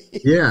 really.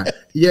 yeah,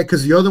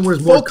 because the other one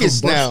is more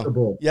focused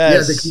combustible. Now.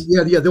 Yes.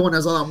 The other one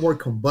has a lot more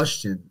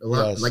combustion. A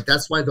lot, like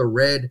that's why the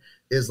red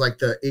is like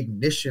the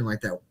ignition,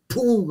 like that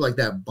boom, like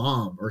that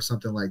bomb or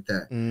something like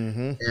that.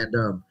 Mm-hmm.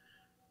 And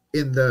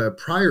in the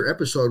prior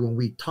episode when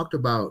we talked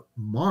about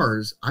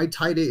Mars, I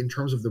tied it in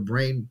terms of the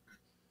brain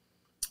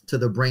to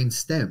the brain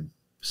stem.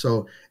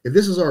 So if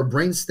this is our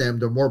brain stem,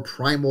 the more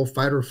primal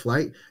fight or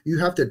flight, you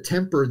have to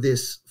temper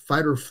this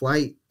fight or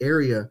flight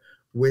area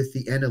with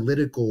the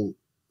analytical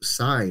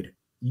side.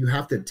 You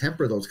have to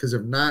temper those, because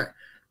if not,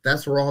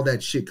 that's where all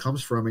that shit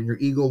comes from, and your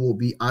ego will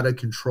be out of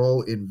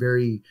control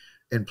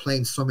and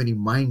playing so many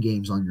mind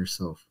games on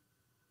yourself.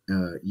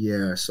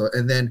 So,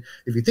 and then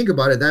if you think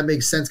about it, that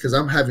makes sense, because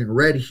I'm having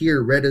red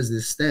here, red as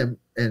this stem,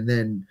 and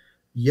then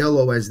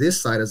yellow as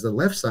this side, as the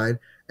left side,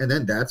 and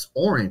then that's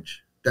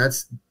orange.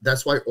 That's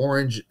why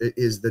orange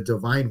is the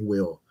divine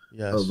will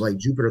of like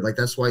Jupiter. Like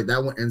that's why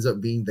that one ends up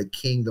being the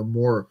king, the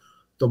more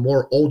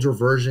older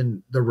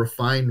version, the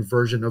refined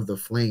version of the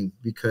flame,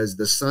 because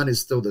the sun is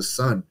still the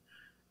sun.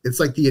 It's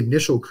like the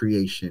initial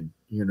creation,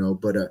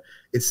 but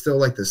it's still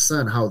like the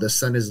sun, how the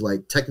sun is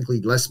like technically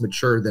less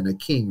mature than a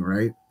king,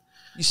 right?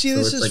 You see,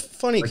 this is like,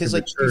 funny, because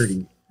like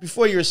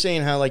before you were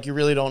saying how like you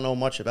really don't know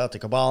much about the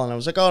Kabbalah, and I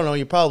was like, oh no,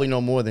 you probably know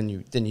more than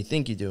you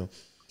think you do.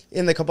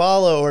 In the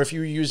Kabbalah, or if you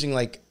were using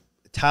like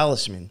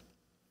talisman,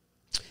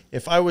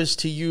 if I was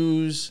to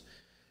use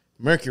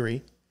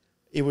Mercury,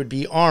 it would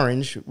be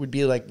orange. It would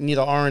be like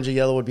neither orange or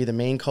yellow would be the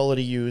main color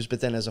to use,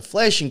 but then as a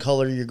flashing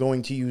color, you're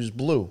going to use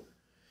blue.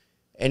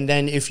 And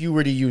then if you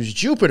were to use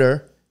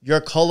Jupiter,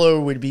 your color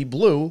would be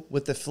blue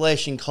with the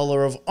flashing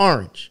color of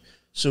orange.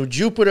 So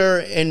Jupiter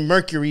and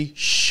Mercury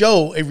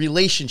show a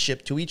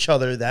relationship to each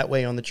other that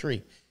way on the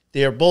tree.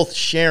 They are both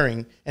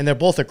sharing, and they're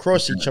both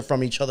across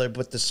from each other,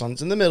 but the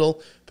sun's in the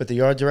middle, but they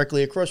are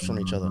directly across from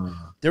each other.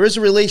 There is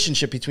a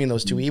relationship between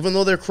those two, even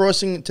though they're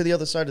crossing to the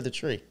other side of the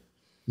tree.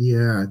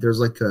 Yeah, there's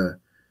like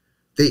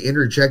they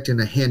interject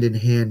in a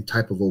hand-in-hand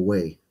type of a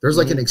way. There's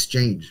like an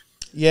exchange.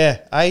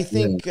 Yeah, I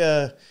think,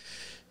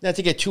 not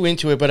to get too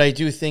into it, but I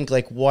do think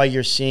like why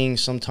you're seeing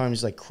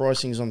sometimes like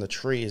crossings on the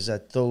tree is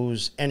that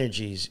those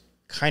energies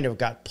kind of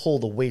got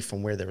pulled away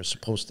from where they were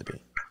supposed to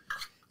be.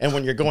 And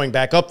when you're going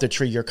back up the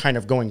tree, you're kind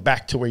of going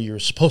back to where you were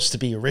supposed to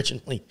be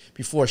originally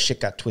before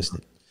shit got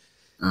twisted.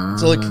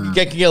 So it can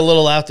get a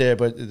little out there,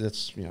 but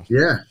that's, you know,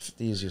 the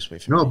easiest way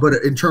for me. No, but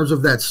in terms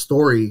of that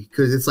story,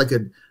 because it's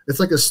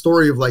like a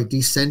story of like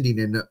descending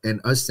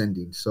and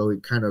ascending. So I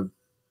kind of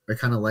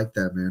like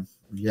that, man.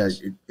 Yeah,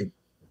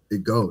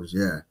 it goes.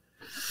 Yeah.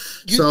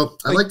 So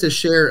I'd like to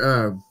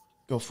share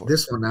go for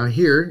this one now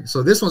here.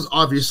 So this one's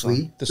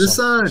obviously the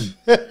sun.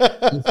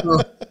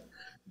 So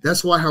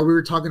that's why how we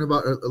were talking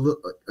about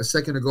a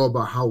second ago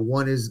about how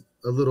one is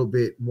a little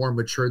bit more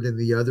mature than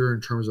the other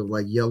in terms of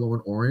like yellow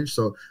and orange.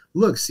 So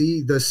look,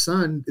 see the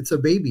sun, it's a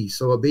baby.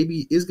 So a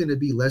baby is going to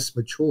be less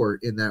mature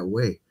in that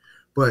way.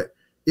 But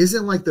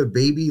isn't like the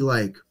baby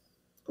like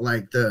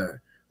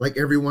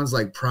everyone's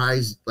like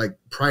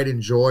pride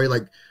and joy.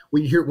 Like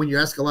when you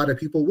ask a lot of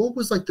people, what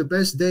was like the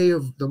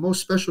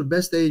most special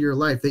best day of your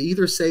life? They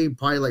either say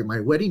probably like my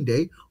wedding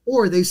day,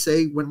 or they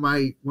say when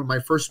my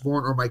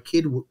firstborn or my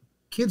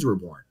kids were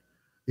born,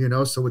 you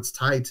know, so it's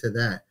tied to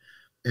that.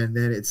 And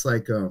then it's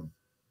like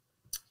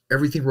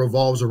everything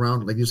revolves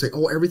around, like you say,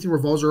 oh, everything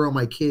revolves around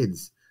my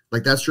kids.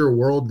 Like that's your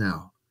world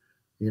now.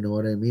 You know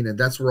what I mean? And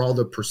that's where all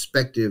the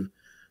perspective,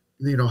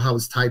 you know, how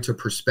it's tied to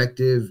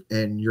perspective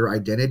and your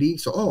identity.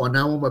 So, oh,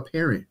 now I'm a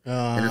parent,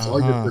 and it's all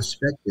your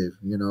perspective,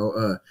 you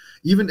know.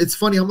 Even it's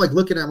funny, I'm like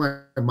looking at my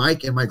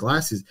mic and my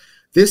glasses.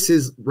 This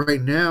is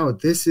right now,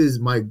 this is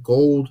my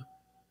gold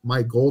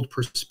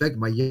perspective,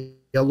 my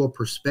yellow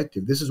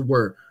perspective. This is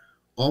where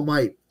all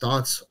my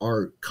thoughts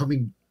are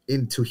coming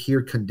into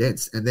here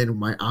condensed, and then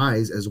my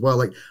eyes as well.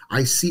 Like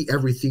I see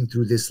everything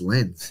through this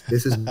lens.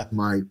 This is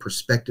my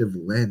perspective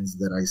lens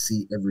that I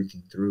see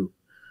everything through.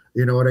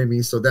 You know what I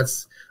mean? So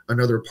that's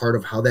another part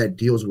of how that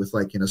deals with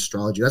like in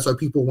astrology. That's why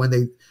people, when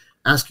they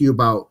ask you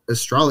about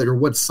astrology or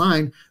what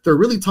sign, they're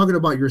really talking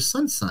about your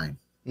sun sign.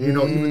 You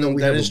know, even though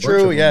we that have is a bunch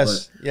true. of them,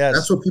 Yes.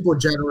 that's what people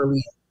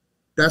generally.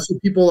 That's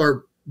what people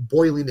are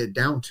boiling it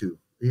down to.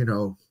 You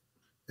know,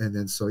 and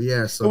then so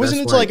yeah. So it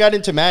wasn't until I got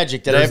into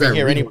magic that I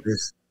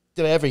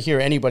ever hear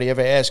anybody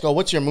ever ask, "Oh,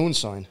 what's your moon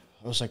sign?"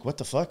 I was like, "What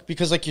the fuck?"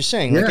 Because like you're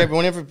saying, like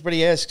when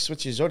everybody asks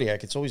what's your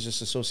zodiac, it's always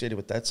just associated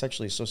with that's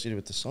actually associated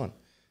with the sun.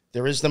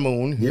 There is the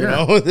moon, you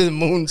know, the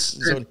moon's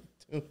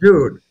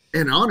dude.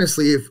 And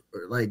honestly, if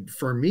like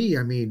for me,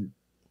 I mean,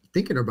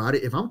 thinking about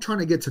it, if I'm trying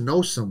to get to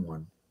know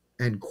someone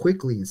and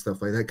quickly and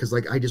stuff like that, because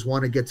like I just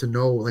want to get to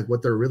know like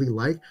what they're really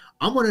like,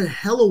 I'm gonna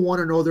hella want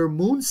to know their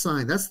moon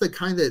sign. That's the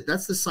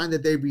sign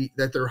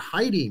that they're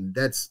hiding.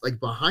 That's like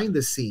behind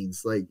the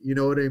scenes, like you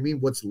know what I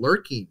mean. What's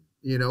lurking,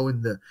 you know,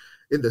 in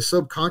the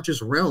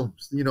subconscious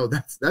realms, you know,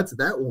 that's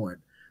that one.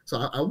 So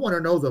I want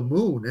to know the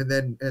moon, and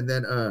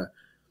then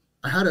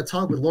I had a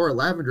talk with Laura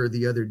Lavender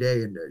the other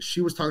day, and she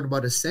was talking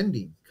about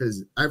ascending,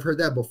 because I've heard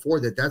that before,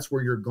 that's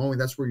where you're going.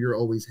 That's where you're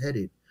always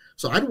headed.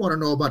 So I'd want to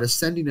know about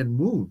ascending and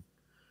moon,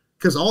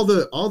 because all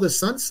the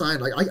sun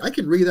sign, like I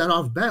can read that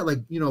off bat. Like,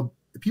 you know,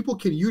 people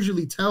can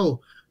usually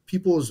tell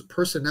people's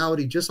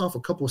personality just off a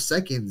couple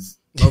seconds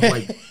of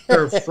like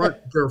their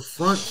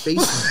front facing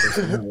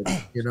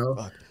personality, you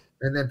know?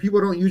 And then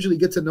people don't usually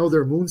get to know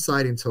their moon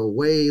sign until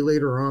way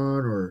later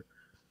on, or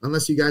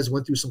unless you guys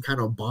went through some kind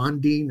of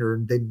bonding, or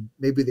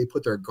maybe they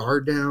put their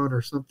guard down or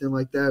something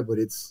like that. But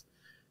it's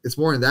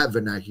more in that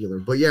vernacular.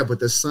 But yeah, but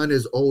the sun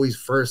is always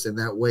first in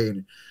that way,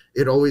 and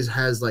it always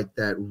has like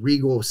that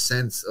regal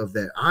sense of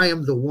that I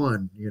am the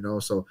one, you know.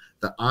 So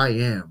the I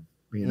am,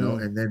 you know.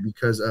 And then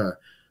because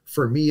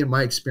for me, in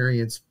my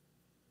experience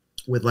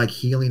with like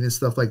healing and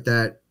stuff like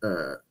that,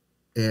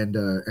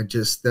 and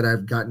just that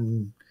I've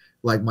gotten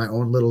like my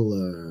own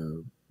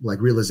little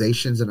like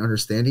realizations and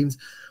understandings.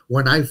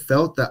 When I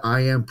felt that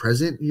I am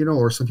present, you know,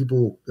 or some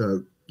people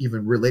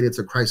even related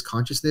to Christ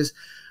consciousness,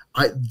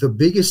 the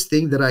biggest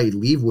thing that I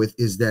leave with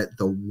is that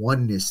the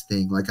oneness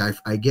thing. Like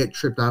I get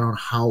tripped out on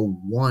how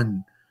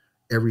one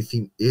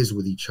everything is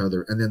with each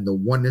other, and then the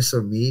oneness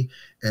of me,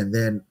 and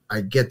then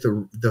I get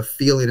the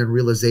feeling and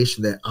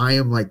realization that I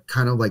am like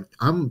kind of like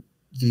I'm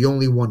the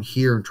only one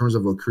here in terms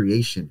of a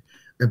creation,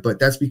 but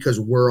that's because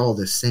we're all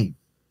the same,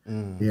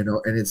 you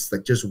know, and it's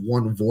like just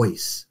one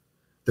voice.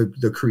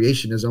 The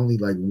creation is only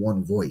like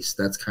one voice.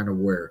 That's kind of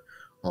where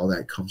all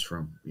that comes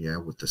from. Yeah,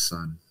 with the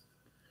sun.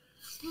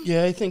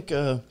 Yeah, I think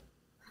the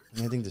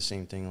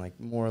same thing. Like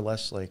more or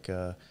less, like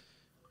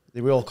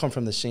we all come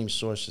from the same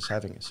source as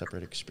having a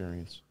separate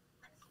experience.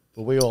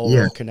 But we all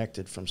Yeah. are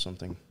connected from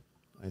something.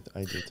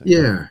 I do think.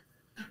 Yeah.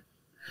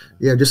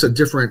 Yeah, just a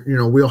different,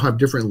 we all have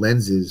different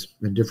lenses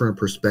and different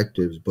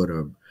perspectives, but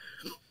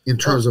in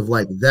terms of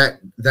like that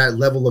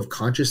level of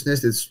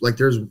consciousness, it's like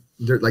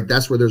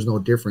that's where there's no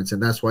difference,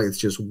 and that's why it's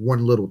just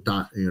one little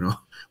dot,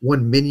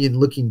 one minion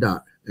looking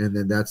dot, and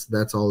then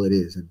that's all it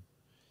is,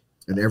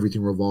 and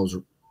everything revolves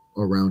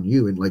around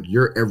you, and like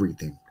you're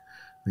everything,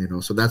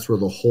 so that's where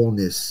the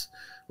wholeness,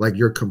 like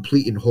you're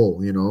complete and whole,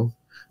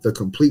 the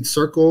complete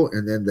circle,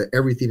 and then the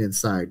everything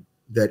inside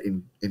that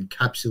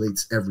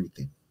encapsulates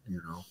everything.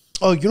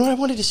 Oh, you know what I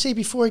wanted to say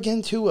before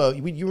again too?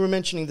 You were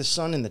mentioning the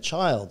sun and the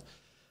child.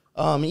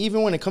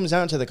 Even when it comes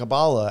down to the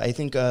Kabbalah, I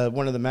think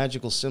one of the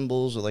magical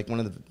symbols, or like one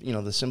of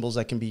the the symbols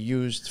that can be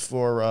used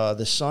for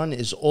the sun,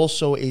 is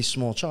also a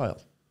small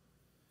child.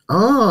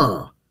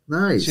 Oh,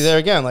 nice. See there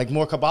again, like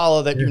more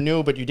Kabbalah that you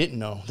knew, but you didn't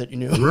know that you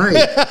knew.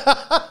 Right.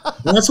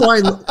 That's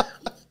why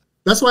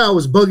I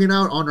was bugging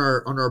out on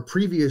our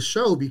previous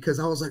show, because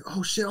I was like,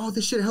 oh shit, all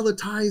this shit hella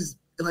ties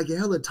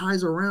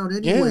around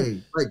anyway.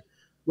 Yeah. Like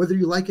whether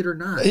you like it or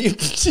not.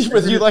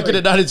 Whether you like it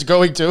or not, it's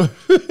going to.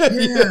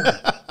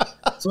 Yeah.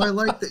 So I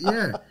like that.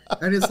 Yeah.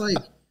 And it's like,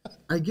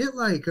 I get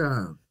like,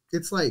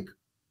 it's like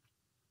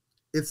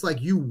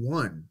you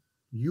won.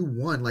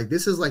 Like,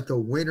 this is like the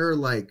winner.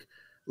 Like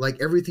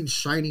everything's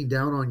shining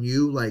down on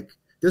you. Like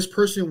this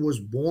person was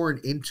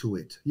born into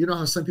it. You know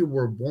how some people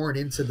were born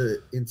into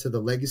the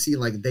legacy.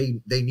 Like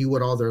they knew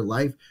it all their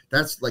life.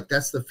 That's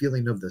the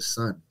feeling of the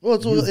sun. Well,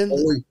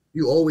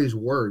 You always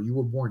were. You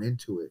were born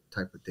into it,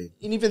 type of thing.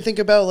 And even think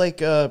about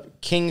like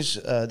kings,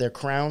 their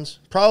crowns.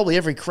 Probably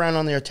every crown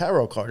on their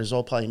tarot card is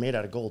all probably made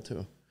out of gold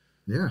too.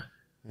 Yeah.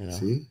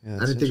 See, yeah,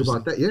 I didn't think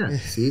about that. Yeah.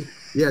 See,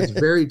 yeah, it's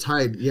very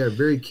tied. Yeah,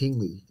 very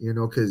kingly.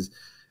 Because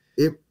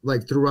it,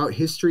 like, throughout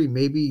history,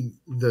 maybe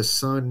the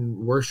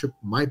sun worship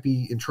might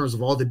be, in terms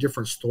of all the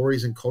different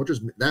stories and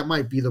cultures, that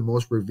might be the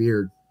most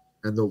revered,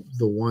 and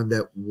the one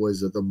that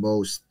was the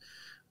most,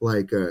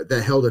 like,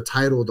 that held a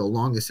title the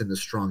longest and the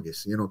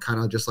strongest, kind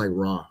of just like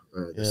Ra,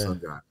 the sun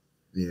god.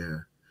 Yeah.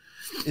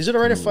 Is it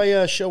all right if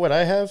I show what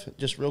I have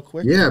just real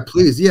quick? Yeah,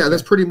 please. Yeah,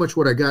 that's pretty much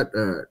what I got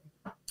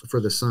for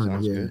the sun.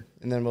 Sounds yeah. good.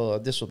 And then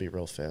this will be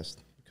real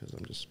fast because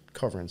I'm just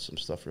covering some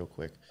stuff real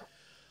quick.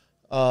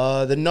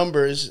 The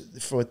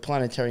numbers for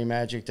planetary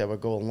magic that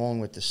would go along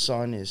with the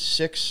sun is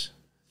 6,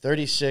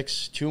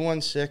 36,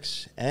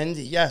 216, and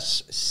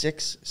yes,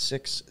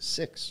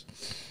 666.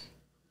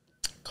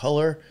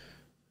 Color: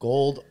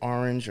 gold,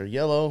 orange, or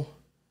yellow.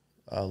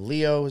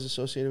 Leo is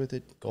associated with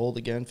it. Gold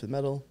again for the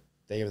metal.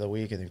 Day of the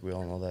week, I think we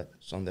all know that.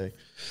 Sunday.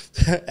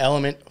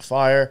 Element: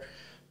 fire.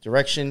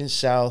 Direction: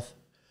 south.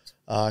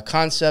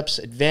 Concepts: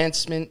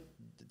 advancement,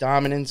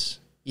 dominance,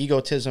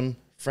 egotism,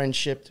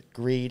 friendship,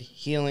 greed,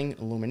 healing,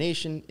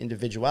 illumination,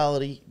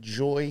 individuality,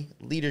 joy,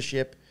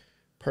 leadership,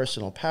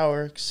 personal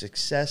power,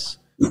 success,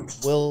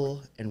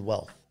 will, and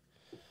wealth.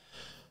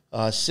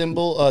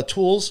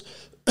 Tools: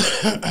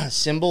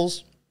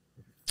 symbols: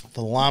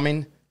 the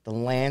lamen, the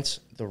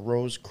lance, the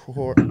rose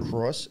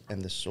cross,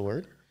 and the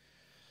sword.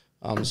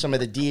 Some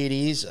of the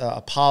deities: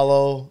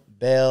 Apollo,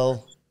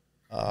 Baal,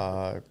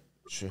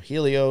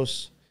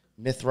 Helios,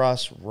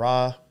 Mithras,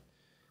 Ra,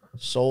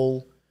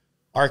 Sol,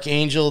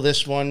 Archangel.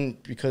 This one,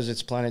 because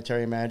it's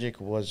planetary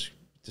magic, was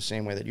the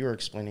same way that you were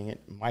explaining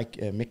it.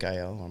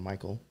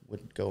 Michael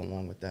would go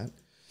along with that.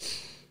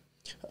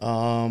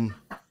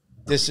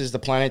 This is the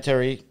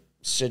planetary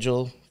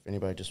sigil. If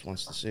anybody just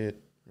wants to see it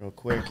real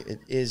quick, it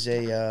is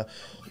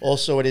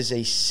also it is a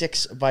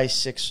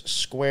 6x6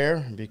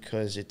 square,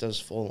 because it does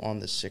fall on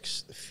the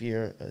sixth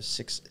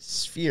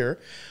sphere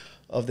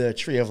of the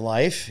Tree of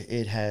Life.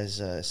 It has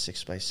a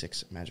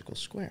 6x6 magical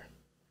square.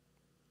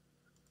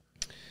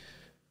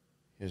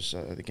 Here's,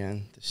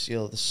 again, the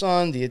seal of the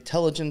sun, the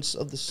intelligence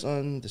of the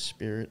sun, the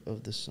spirit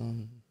of the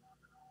sun.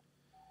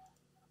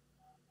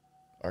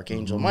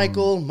 Archangel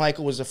Michael.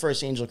 Michael was the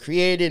first angel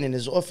created and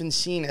is often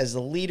seen as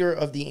the leader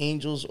of the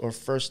angels, or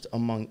first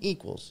among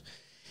equals.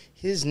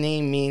 His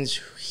name means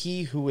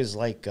he who is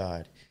like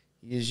God.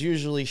 He is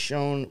usually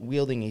shown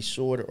wielding a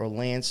sword or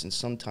lance, and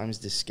sometimes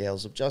the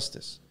scales of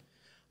justice.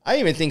 I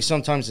even think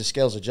sometimes the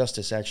scales of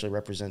justice actually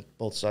represent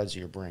both sides of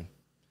your brain.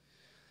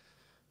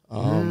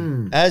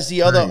 As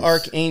the other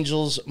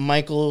archangels,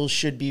 Michael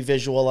should be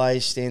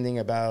visualized standing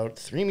about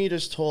 3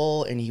 meters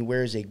tall, and he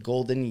wears a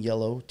golden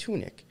yellow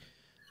tunic.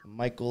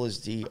 Michael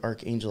is the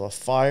archangel of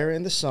fire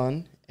and the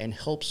sun, and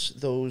helps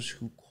those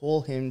who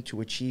call him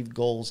to achieve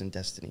goals and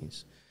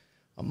destinies.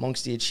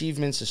 Amongst the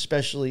achievements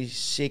especially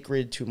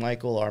sacred to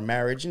Michael are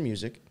marriage and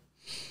music.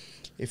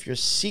 If you're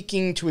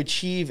seeking to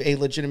achieve a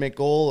legitimate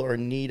goal or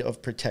need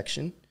of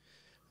protection,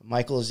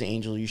 Michael is the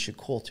angel you should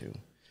call to,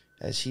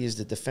 as he is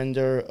the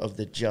defender of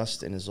the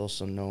just and is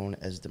also known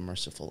as the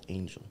merciful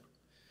angel.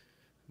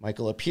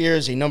 Michael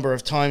appears a number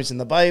of times in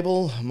the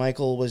Bible.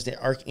 Michael was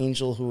the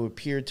archangel who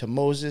appeared to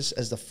Moses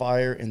as the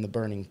fire in the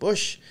burning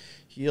bush.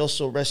 He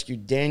also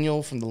rescued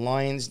Daniel from the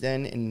lion's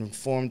den and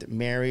informed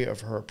Mary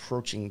of her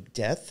approaching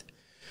death.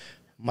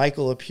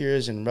 Michael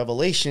appears in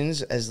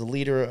Revelations as the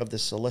leader of the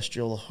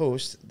celestial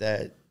host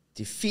that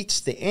defeats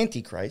the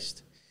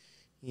Antichrist.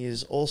 He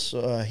is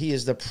also he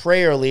is the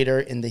prayer leader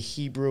in the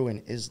Hebrew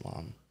and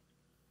Islam.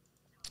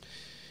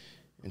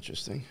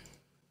 Interesting.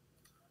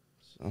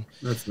 So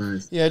That's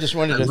nice. yeah, I just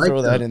wanted to like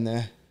throw that that. in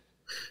there.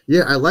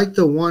 Yeah, I like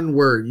the one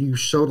where you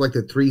showed like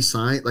the 3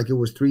 signs, like it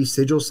was 3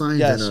 sigil signs,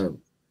 Yes. and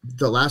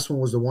the last one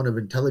was the one of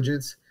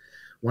intelligence.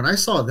 When I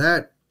saw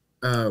that,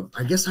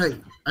 I guess I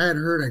had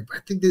heard. I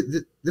think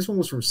this one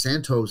was from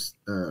Santos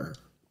Bonacci.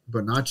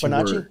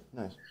 Bonacci? where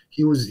Nice.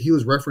 He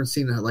was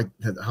referencing like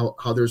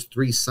how there's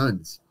 3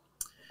 suns,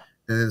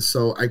 and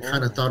so I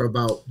kind of thought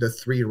about the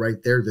 3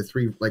 right there, the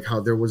 3 like how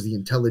there was the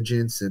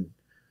intelligence, and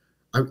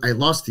I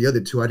lost the other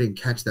 2. I didn't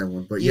catch that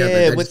one, but Yeah,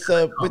 that with just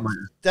kinda caught with my-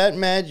 that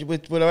magic,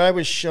 with what I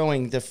was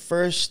showing, the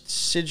first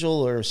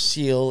sigil or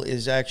seal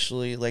is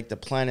actually like the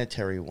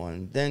planetary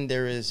one. Then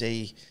there is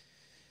a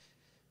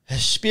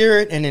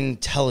spirit and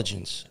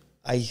intelligence.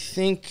 I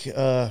think shit,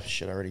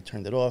 I already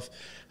turned it off.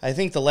 I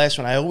think the last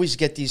one, I always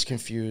get these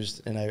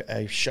confused, and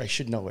I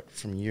should know it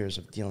from years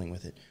of dealing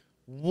with it.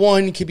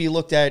 One could be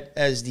looked at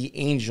as the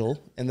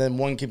angel, and then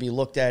one could be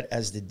looked at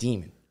as the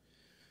demon.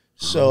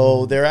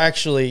 So they're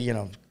actually,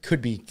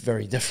 could be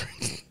very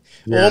different.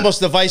 Yeah. Almost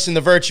the vice and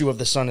the virtue of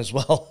the sun as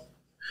well.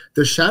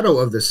 the shadow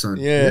of the sun.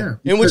 Yeah.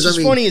 And which because, is I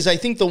mean, funny is I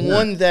think the yeah.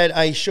 one that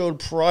I showed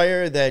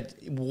prior that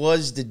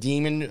was the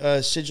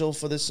demon sigil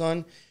for the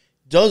sun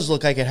does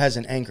look like it has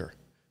an anchor.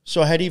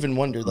 So I had even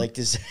wondered, like,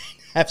 does that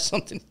have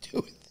something to do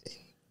with it?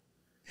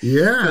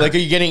 Yeah, Like, are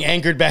you getting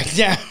anchored back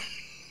down?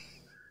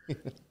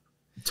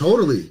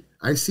 totally.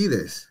 I see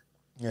this.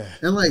 Yeah.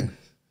 And like,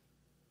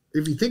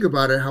 if you think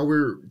about it, how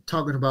we're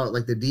talking about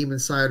like the demon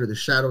side or the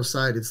shadow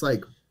side, it's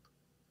like,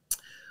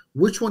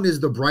 which one is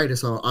the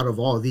brightest out of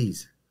all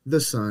these? The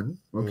sun,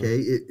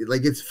 okay?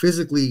 Like it's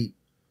physically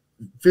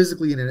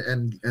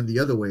and the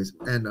other ways.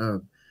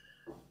 And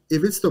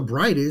if it's the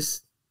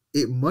brightest,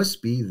 it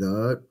must be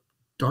the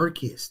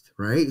darkest,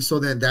 right? So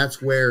then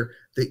that's where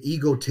the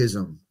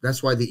egotism.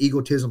 That's why the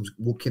egotism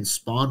can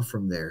spawn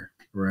from there,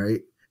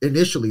 right?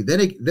 Initially, then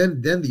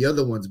the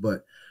other ones,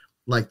 but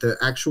like the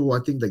actual, I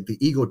think like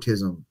the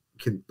egotism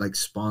can like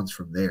spawns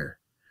from there,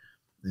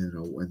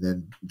 and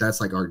then that's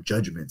like our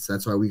judgments.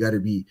 That's why we got to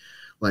be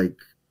like,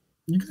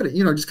 you got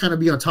to, just kind of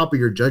be on top of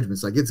your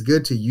judgments. Like it's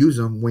good to use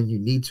them when you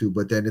need to,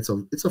 but then it's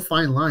a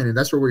fine line, and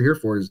that's what we're here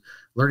for, is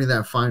learning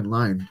that fine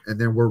line. And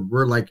then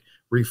we're like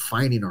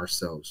refining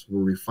ourselves.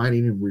 We're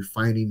refining,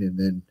 and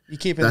then You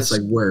keeping that's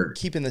like where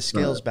keeping the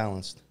scales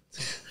balanced.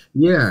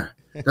 yeah,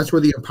 that's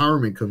where the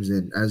empowerment comes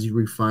in. As you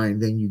refine,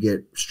 then you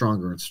get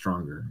stronger and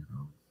stronger.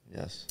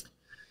 Yes.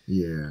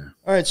 Yeah.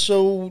 All right.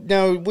 So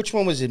now, which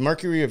one was it?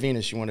 Mercury or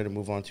Venus? You wanted to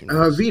move on to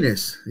next?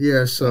 Venus. Yeah.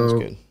 Sounds So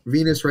good.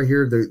 Venus right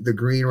here, the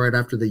green right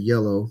after the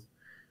yellow,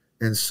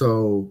 and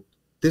so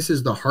this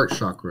is the heart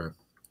chakra,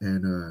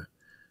 and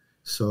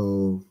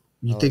so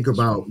you think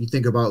about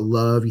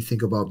love, you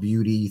think about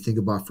beauty, you think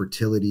about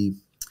fertility,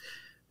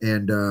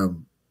 and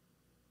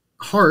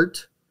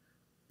heart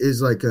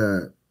is like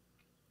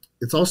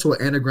it's also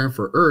an anagram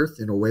for earth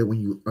in a way when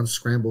you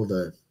unscramble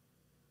the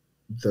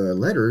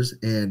letters.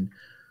 And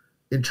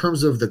in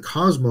terms of the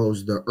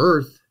cosmos, the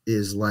earth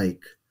is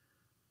like,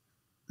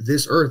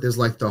 this earth is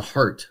like the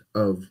heart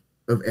of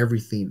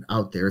everything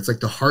out there. It's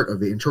like the heart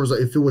of it. In terms of,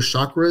 if it was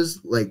chakras,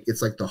 like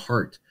it's like the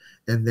heart.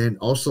 And then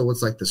also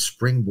it's like the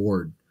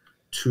springboard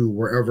to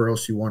wherever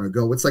else you want to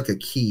go. It's like a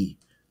key.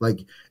 Like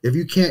if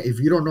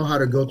you don't know how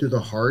to go through the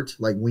heart,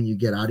 like when you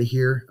get out of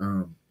here,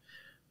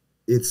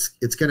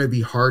 it's going to be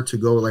hard to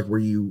go like where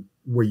you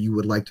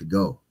would like to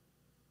go,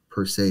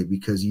 per se,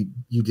 because you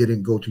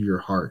didn't go through your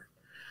heart.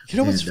 You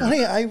know what's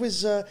funny?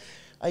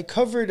 I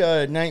covered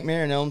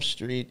Nightmare on Elm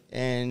Street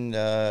and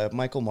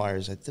Michael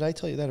Myers. Did I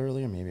tell you that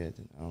earlier? Maybe I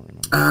didn't. I don't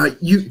remember.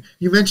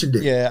 You mentioned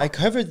it. Yeah, I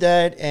covered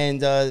that,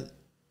 and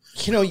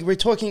you were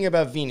talking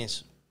about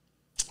Venus,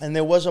 and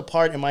there was a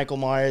part in Michael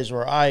Myers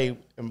where I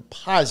am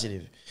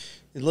positive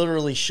it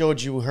literally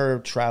showed you her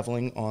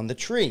traveling on the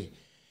tree.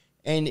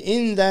 And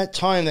in that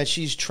time that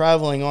she's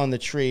traveling on the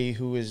tree,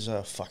 who is,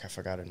 I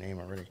forgot her name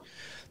already.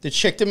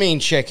 The main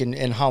chick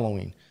in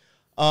Halloween.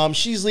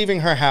 She's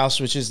leaving her house,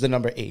 which is the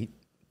number 8.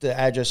 The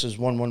address is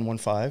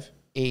 1115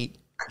 8.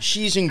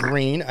 She's in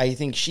green. I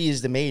think she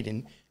is the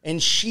maiden.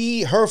 And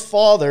her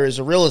father is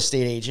a real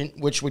estate agent,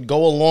 which would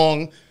go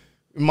along,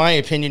 in my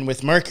opinion,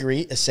 with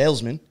Mercury, a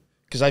salesman.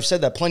 Because I've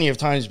said that plenty of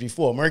times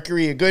before.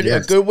 Mercury, a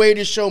good way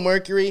to show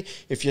Mercury.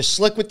 If you're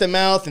slick with the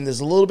mouth and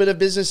there's a little bit of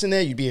business in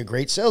there, you'd be a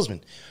great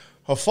salesman.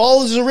 Her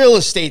father is a real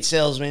estate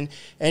salesman,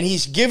 and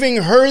he's giving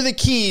her the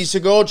keys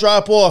to go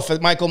drop off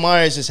at Michael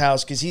Myers'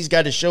 house because he's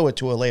got to show it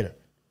to her later.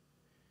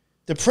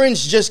 The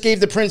prince just gave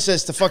the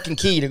princess the fucking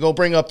key to go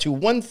bring up to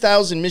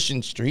 1000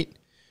 Mission Street,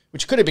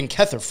 which could have been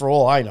Kether for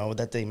all I know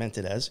that they meant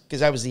it as,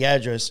 because that was the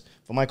address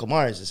for Michael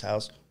Myers'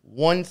 house,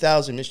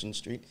 1000 Mission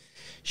Street.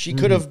 She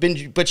could have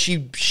been, but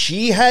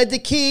she had the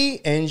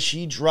key, and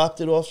she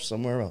dropped it off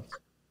somewhere else.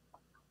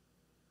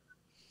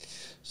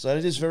 So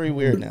that is very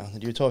weird now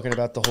that you're talking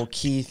about the whole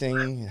key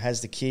thing. It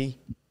has the key.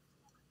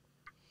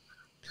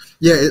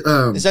 Yeah.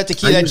 Is that the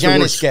key I that use the word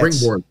Janice gets?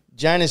 springboard.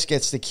 Janice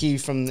gets the key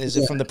from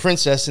from the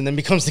princess and then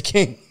becomes the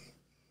king.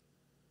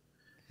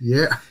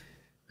 Yeah.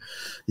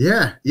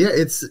 Yeah.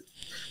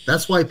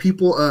 That's why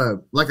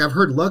people, like I've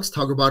heard Lux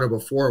talk about it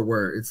before,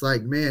 where it's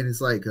like, man,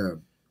 it's like,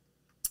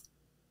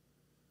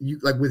 you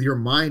like with your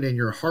mind and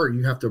your heart,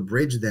 you have to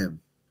bridge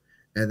them.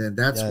 And then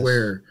that's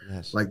where,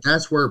 that's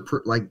where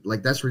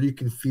that's where you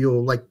can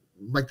feel like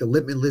the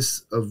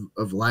limitless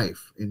of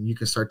life, and you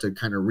can start to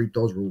kind of reap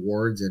those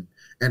rewards, and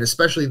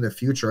especially in the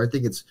future. I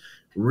think it's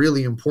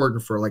really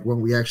important for like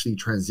when we actually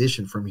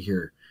transition from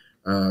here,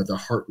 the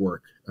heart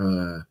work,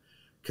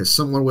 because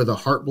someone with a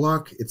heart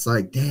block, it's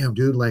like, damn,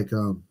 dude, like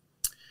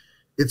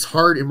it's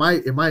hard in my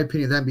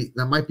opinion.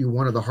 That might be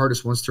one of the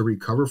hardest ones to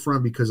recover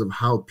from, because of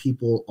how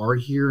people are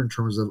here in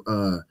terms of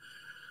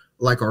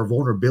like our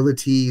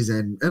vulnerabilities,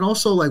 and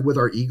also like with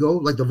our ego,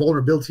 like the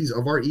vulnerabilities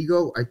of our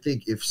ego. I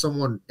think if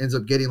someone ends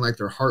up getting like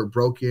their heart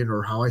broken,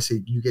 or how I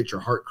say, you get your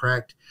heart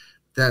cracked,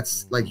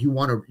 that's like, you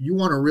want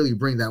to really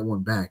bring that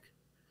one back.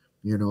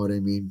 You know what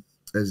I mean?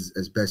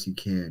 As best you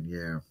can.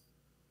 Yeah.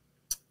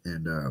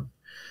 And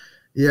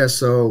yeah,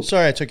 so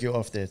sorry I took you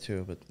off there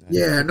too, but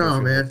yeah, no,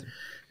 man.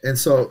 And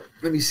so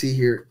let me see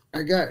here.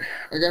 I got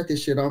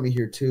this shit on me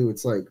here too.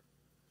 It's like,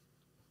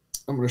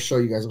 I'm gonna show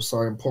you guys. I'm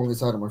sorry, I'm pulling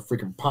this out of my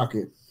freaking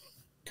pocket,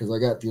 because I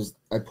got this,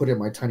 I put it in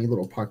my tiny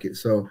little pocket.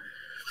 So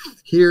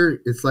here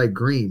it's like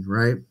green,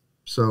 right?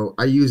 So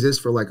I use this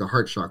for like a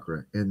heart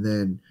chakra. And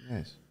then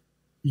nice.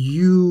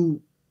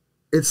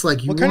 It's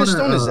like, what kind of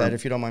stone is that,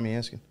 if you don't mind me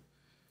asking?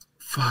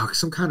 Fuck,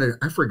 some kind of,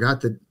 I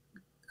forgot that,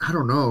 I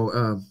don't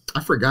know.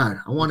 I forgot.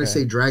 I want to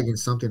say dragon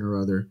something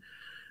or other.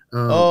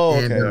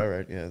 Okay, all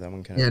right. Yeah, that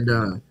one kind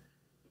of.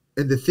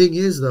 And the thing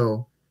is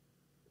though,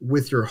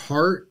 with your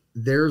heart,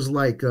 there's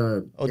like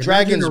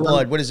dragon's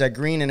blood. What is that,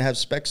 green and have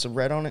specks of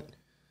red on it?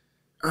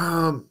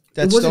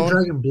 It wasn't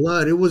dragon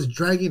blood. It was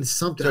dragon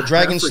something. So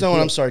dragon stone.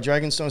 I'm sorry,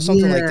 dragon stone.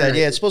 Something like that.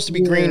 Yeah, it's supposed to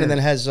be green, and then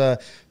has the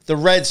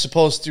red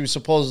supposed to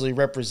supposedly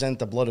represent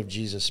the blood of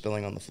Jesus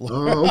spilling on the floor.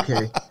 Oh,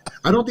 okay.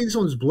 I don't think this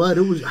one's blood.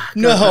 It was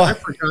I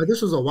forgot.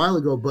 This was a while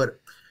ago, but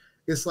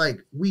it's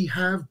like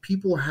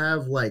people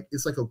have like,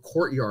 it's like a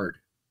courtyard,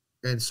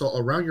 and so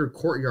around your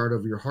courtyard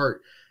of your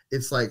heart,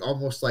 it's like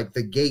almost like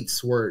the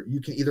gates where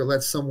you can either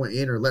let someone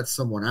in or let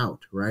someone out,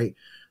 right?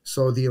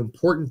 So the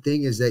important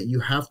thing is that you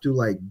have to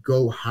like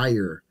go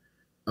higher.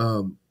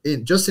 In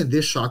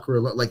this chakra,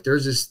 like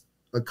there's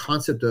a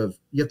concept of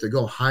you have to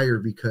go higher,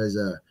 because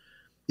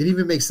it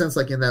even makes sense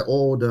like in that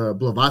old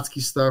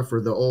Blavatsky stuff,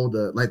 or the old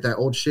like that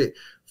old shit.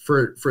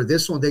 For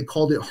this one, they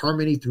called it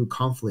harmony through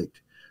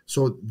conflict.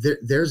 So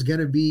there's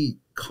gonna be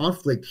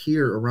conflict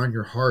here around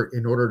your heart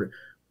in order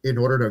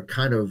to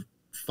kind of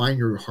find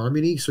your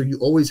harmony. So you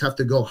always have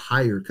to go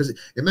higher, because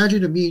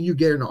imagine me and you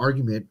get in an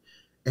argument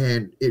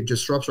and it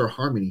disrupts our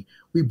harmony.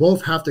 We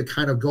both have to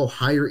kind of go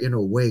higher in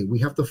a way. We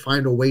have to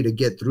find a way to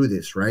get through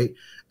this, right?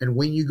 And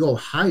when you go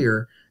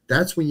higher,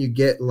 that's when you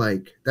get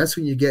like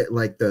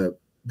the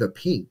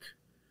pink.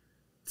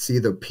 See,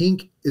 the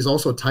pink is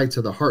also tied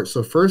to the heart.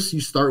 So first you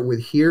start with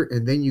here,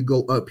 and then you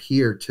go up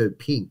here to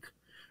pink.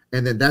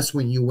 And then that's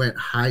when you went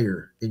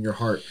higher in your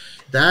heart.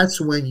 That's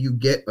when you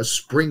get a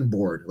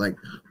springboard, like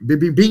bing,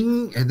 bing,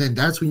 bing. And then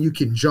that's when you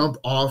can jump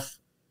off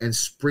and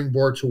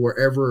springboard to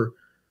wherever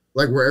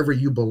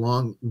you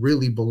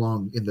really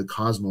belong in the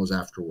cosmos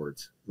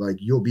afterwards. Like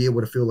you'll be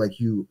able to feel like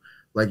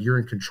you're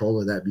in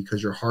control of that,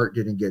 because your heart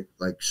didn't get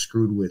like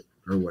screwed with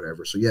or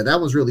whatever. So yeah, that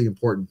was really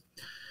important.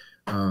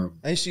 I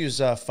used to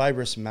use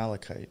fibrous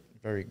malachite,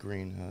 very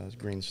green,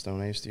 green stone.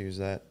 I used to use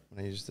that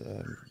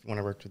when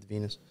I worked with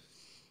Venus.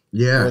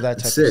 Yeah, or that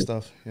type of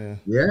stuff.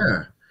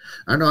 Yeah.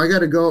 I know. I got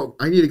to go.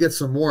 I need to get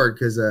some more,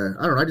 because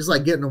I don't know. I just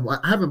like getting them. I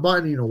haven't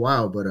bought any in a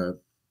while, but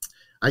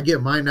I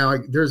get mine now.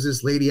 There's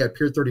this lady at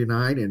Pier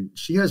 39, and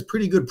she has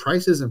pretty good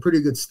prices and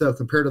pretty good stuff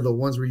compared to the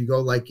ones where you go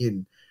like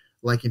in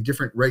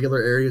different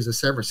regular areas of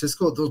San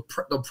Francisco.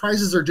 The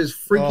prices are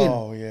just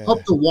freaking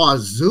up the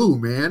wazoo,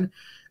 man.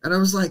 And I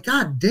was like,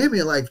 God damn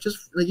it! Like,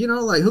 just like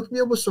hook me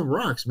up with some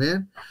rocks,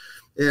 man.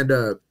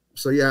 And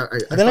so yeah.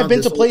 And then I've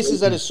been to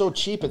places that is so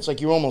cheap, it's like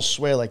you almost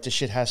swear like this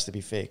shit has to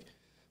be fake.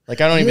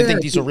 Like I don't even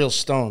think these are real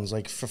stones.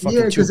 Like for fucking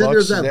 $2. Because then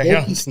there's that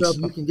bulky stuff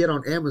you can get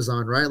on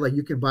Amazon, right? Like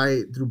you can buy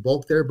it through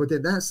bulk there. But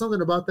then that's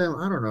something about them.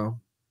 I don't know.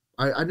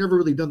 I never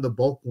really done the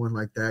bulk one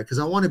like that, because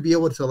I want to be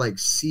able to like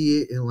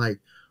see it and like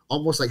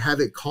almost like have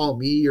it call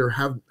me, or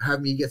have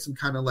me get some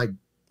kind of like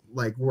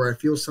where I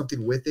feel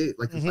something with it,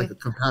 like it's like a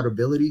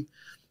compatibility.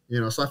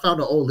 So I found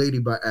an old lady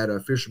at a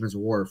Fisherman's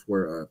Wharf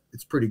where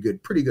it's pretty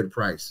good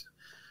price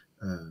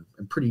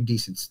and pretty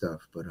decent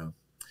stuff. But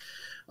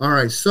all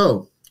right,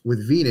 so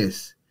with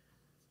Venus,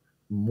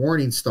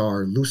 Morning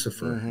Star,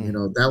 Lucifer,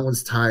 that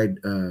one's tied.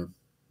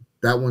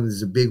 That one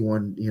is a big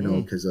one,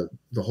 because of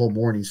the whole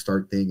Morning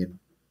Star thing. And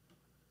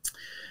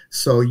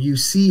so you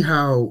see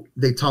how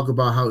they talk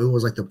about how it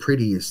was like the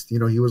prettiest,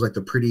 he was like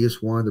the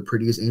prettiest one, the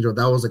prettiest angel.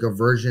 That was like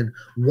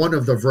one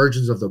of the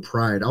versions of the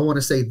pride. I want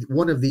to say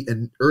one of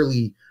the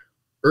early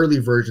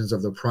versions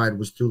of the pride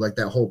was through like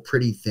that whole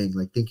pretty thing,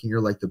 like thinking you're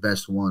like the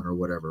best one or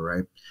whatever,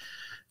 right?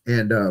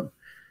 And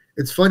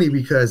it's funny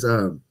because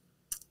I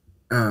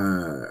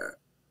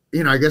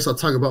guess I'll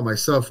talk about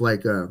myself.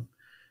 Like,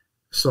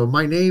 so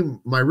my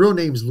real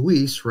name's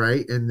Luis,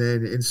 right? And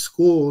then in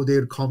school they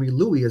would call me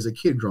Louis as a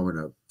kid growing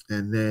up.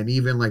 And then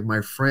even like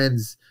my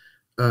friends,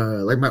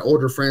 like my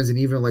older friends, and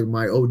even like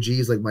my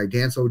OGs, like my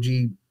dance OG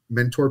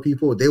mentor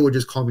people, they would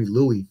just call me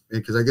Louis,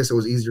 because I guess it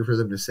was easier for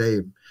them to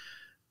say.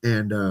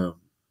 And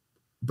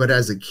but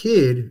as a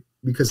kid,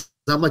 because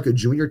I'm like a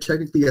junior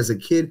technically, as a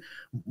kid,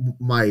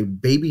 my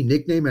baby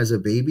nickname as a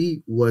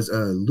baby was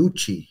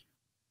Lucci.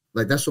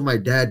 Like that's what my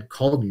dad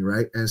called me,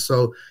 right? And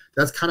so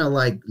that's kind of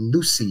like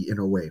Lucy in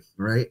a way,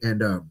 right?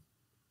 And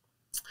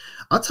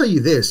I'll tell you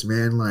this,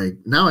 man, like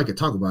now I can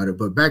talk about it,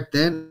 but back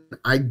then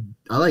I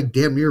like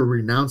damn near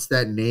renounced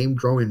that name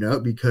growing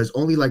up, because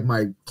only like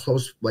my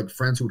close like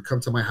friends who would come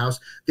to my house,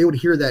 they would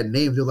hear that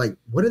name. They're like,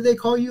 what did they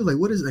call you? Like,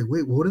 what is like,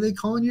 wait, what are they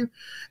calling you?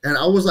 And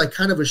I was like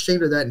kind of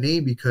ashamed of that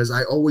name, because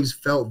I always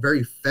felt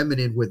very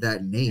feminine with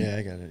that name. Yeah,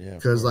 I got it. Yeah.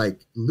 Because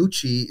like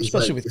Lucci,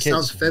 especially like, with it kids,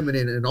 sounds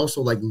feminine, and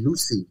also like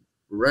Lucy,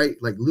 right?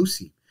 Like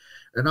Lucy.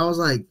 And I was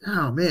like,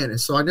 oh man. And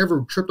so I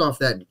never tripped off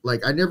that.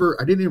 Like I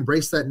didn't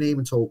embrace that name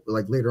until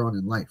like later on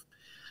in life.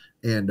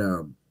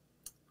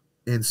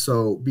 And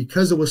so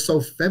because it was so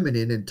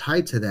feminine and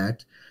tied to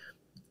that,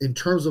 in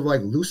terms of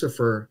like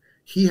Lucifer,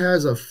 he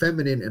has a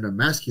feminine and a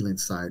masculine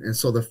side. And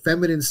so the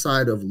feminine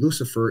side of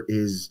Lucifer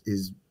is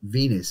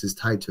Venus, is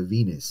tied to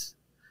Venus.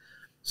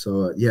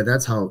 So yeah,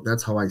 that's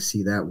how I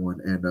see that one.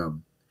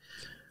 And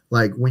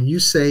like when you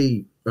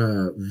say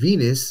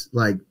Venus,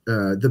 like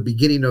the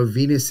beginning of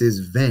Venus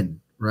is Ven,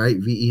 right?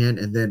 VEN.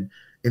 And then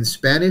in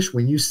Spanish,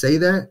 when you say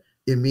that,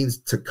 it means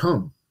to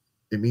come.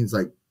 It means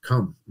like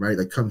come, right?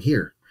 Like come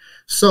here.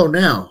 So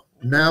now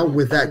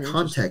with that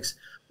context,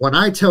 when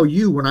I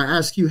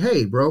ask you,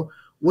 hey, bro,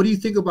 what do you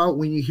think about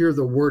when you hear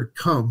the word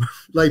come?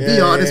 Like, be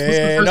honest.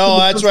 No,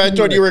 that's where I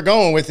thought you were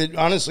going with it.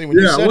 Honestly, when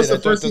you said what's it, the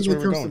first thing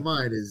that comes going. to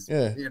mind is,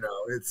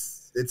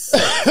 it's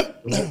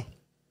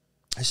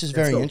this is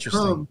very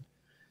interesting.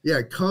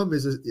 Come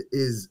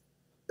is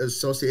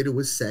associated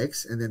with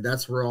sex, and then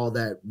that's where all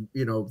that,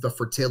 the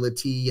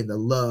fertility and the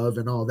love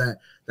and all that,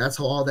 that's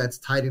how all that's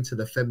tied into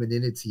the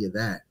femininity of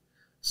that.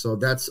 So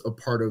that's a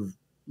part of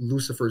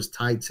Lucifer's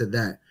tied to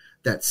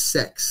that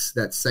sex,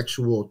 that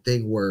sexual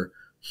thing where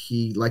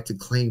he liked to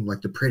claim like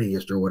the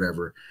prettiest or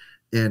whatever.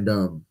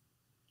 And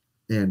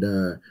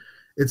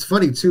it's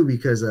funny too,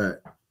 because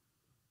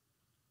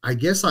I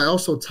guess I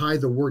also tie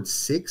the word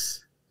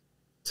six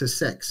to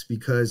sex,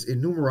 because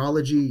in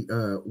numerology,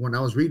 when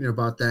I was reading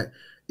about that,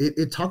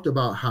 it talked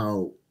about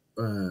how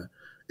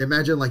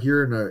imagine like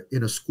you're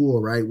in a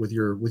school, right, with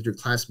your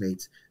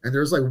classmates, and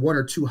there's like one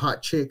or two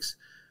hot chicks.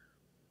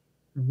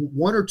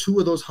 One or two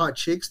of those hot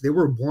chicks, they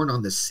were born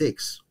on the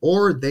 6,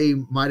 or they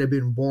might have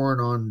been born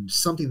on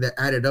something that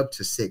added up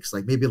to 6,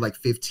 like maybe like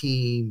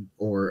 15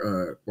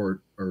 or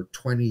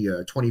 20,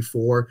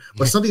 24,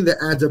 but something that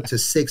adds up to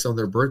 6 on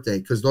their birthday,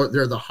 because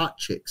they're the hot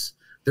chicks,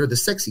 they're the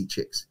sexy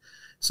chicks.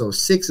 So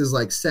 6 is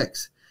like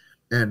sex.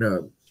 And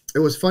it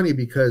was funny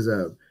because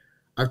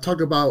I've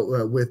talked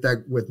about with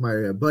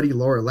my buddy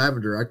Laura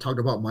Lavender, I talked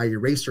about my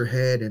eraser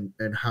head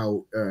and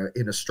how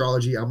in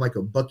astrology I'm like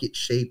a bucket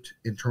shaped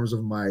in terms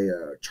of my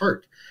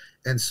chart.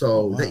 And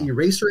so the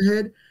eraser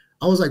head,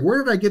 I was like,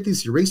 where did I get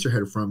this eraser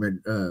head from?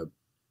 And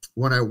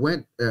when I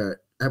went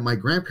at my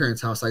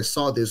grandparents' house, I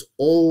saw this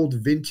old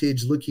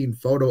vintage looking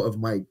photo of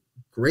my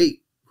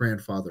great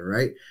grandfather,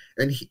 right?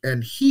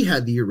 And he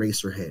had the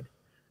eraser head.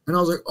 And I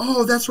was like,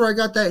 oh, that's where I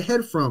got that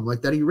head from,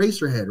 like that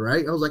eraser head,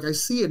 right? I was like, I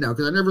see it now,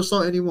 because I never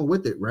saw anyone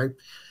with it, right?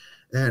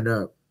 And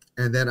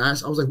then I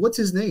was like, what's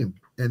his name?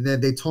 And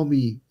then they told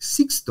me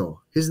Sixto.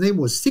 His name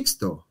was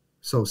Sixto,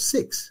 so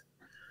 6,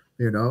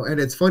 And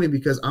it's funny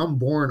because I'm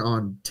born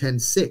on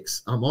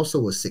 10/6. I'm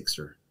also a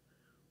sixer.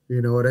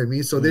 You know what I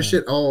mean? So this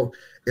shit all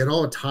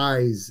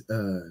ties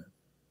to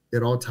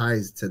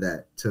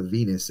that, to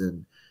Venus.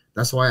 And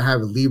that's why I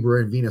have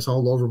Libra and Venus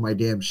all over my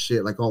damn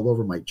shit, like all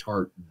over my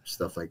chart and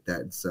stuff like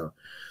that. And so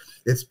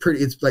it's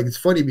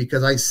funny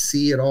because I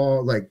see it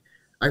all, like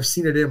I've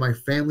seen it in my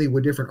family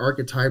with different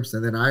archetypes,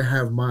 and then I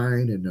have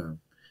mine. And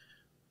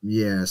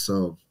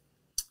so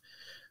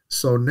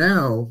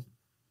now.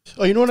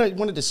 Oh, you know what I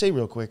wanted to say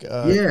real quick?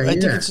 I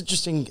think it's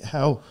interesting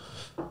how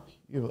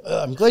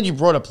I'm glad you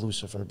brought up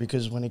Lucifer,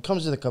 because when it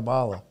comes to the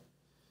Kabbalah,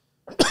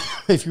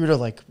 if you were to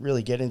like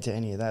really get into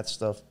any of that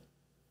stuff,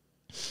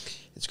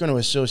 it's going to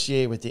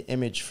associate with the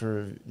image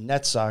for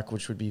Netzach,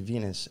 which would be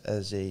Venus,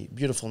 as a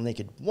beautiful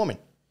naked woman.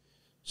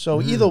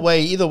 So either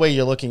way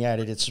you're looking at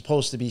it, it's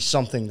supposed to be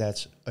something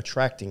that's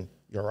attracting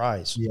your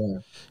eyes.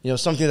 Yeah.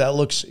 Something that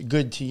looks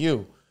good to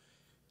you.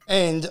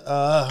 And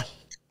I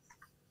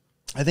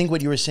think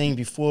what you were saying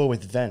before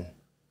with Ven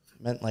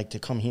meant like to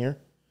come here.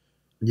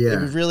 Yeah.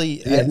 It would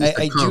really,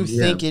 I do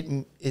think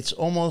it's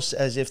almost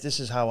as if, this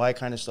is how I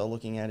kind of start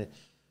looking at it.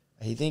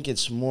 I think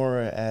it's more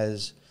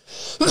as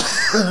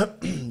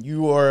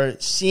you are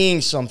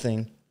seeing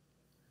something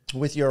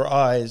with your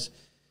eyes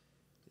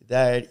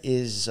that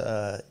is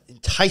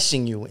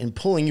enticing you and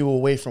pulling you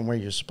away from where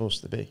you're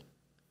supposed to be.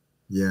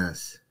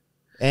 Yes.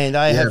 And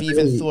I have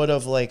even very- thought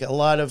of like a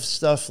lot of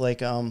stuff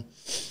like, all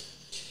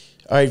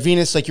right,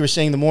 Venus, like you were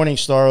saying, the morning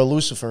star, or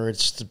Lucifer,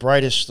 it's the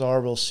brightest star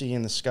we'll see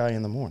in the sky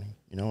in the morning.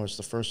 You know, it's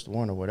the first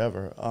one or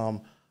whatever.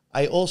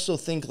 I also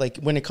think like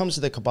when it comes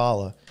to the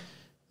Kabbalah,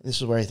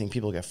 this is where I think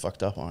people get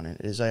fucked up on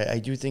it, is I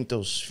do think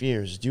those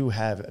spheres do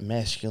have a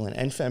masculine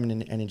and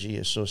feminine energy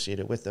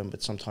associated with them,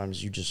 but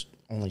sometimes you just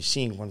only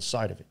seeing one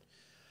side of it.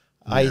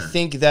 Yeah. I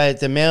think that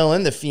the male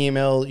and the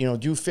female, you know,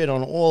 do fit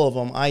on all of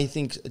them. I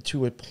think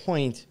to a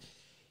point,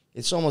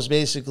 it's almost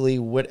basically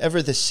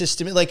whatever the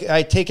system, like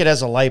I take it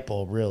as a light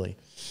bulb, really.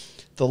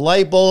 The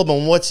light bulb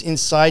and what's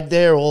inside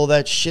there, all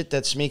that shit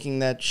that's making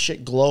that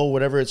shit glow,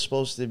 whatever it's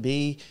supposed to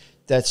be,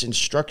 that's in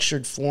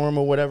structured form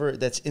or whatever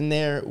that's in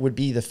there would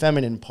be the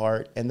feminine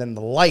part. And then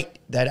the light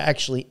that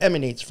actually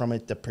emanates from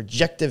it, the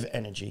projective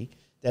energy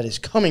that is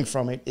coming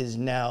from it, is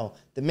now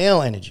the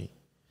male energy.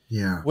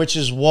 Yeah. Which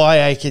is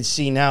why I could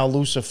see now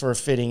Lucifer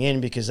fitting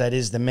in, because that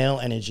is the male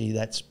energy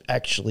that's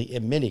actually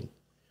emitting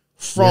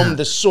from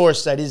the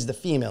source that is the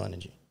female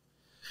energy.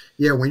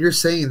 Yeah, when you're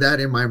saying that,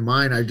 in my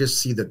mind, I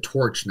just see the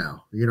torch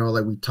now. You know,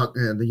 like we talk,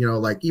 you know,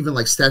 like even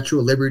like Statue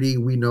of Liberty,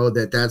 we know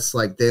that that's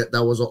like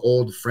that was an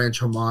old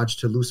French homage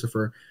to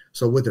Lucifer.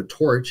 So with a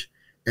torch,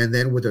 and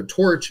then with a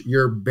torch,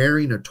 you're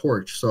bearing a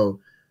torch. So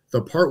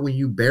the part when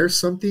you bear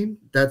something,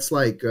 that's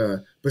like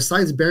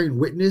besides bearing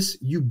witness,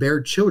 you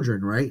bear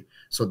children, right?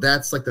 So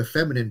that's like the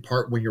feminine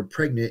part when you're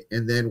pregnant.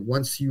 And then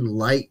once you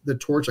light the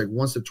torch, like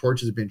once the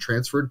torch has been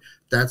transferred,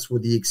 that's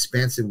with the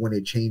expansive, when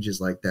it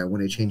changes like that,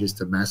 when it changes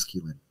to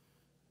masculine.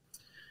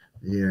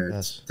 Yeah,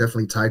 it's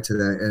definitely tied to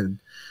that. And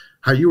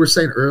how you were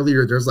saying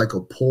earlier, there's like a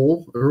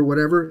pull or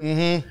whatever.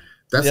 Mm-hmm.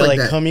 That's like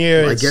that, come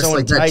here. I guess so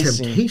like enticing.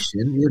 that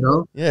temptation, you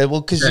know? Yeah,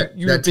 well, because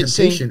you've that been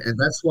temptation, saying, and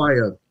that's why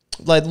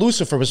like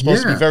Lucifer was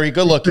supposed to be very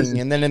good looking, because,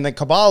 and then in the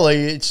Kabbalah,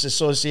 it's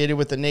associated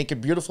with a naked,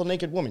 beautiful,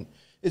 naked woman.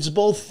 It's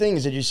both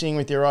things that you're seeing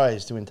with your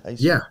eyes to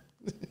entice you.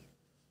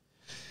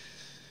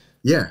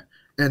 Yeah,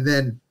 and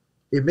then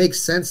it makes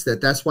sense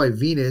that's why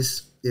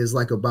Venus is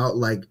like about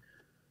like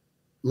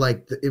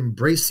the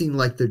embracing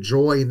like the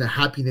joy and the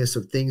happiness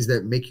of things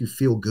that make you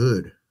feel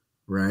good,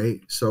 right?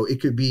 So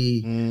it could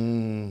be,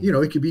 you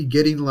know, it could be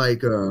getting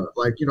like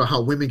you know,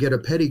 how women get a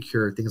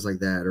pedicure, things like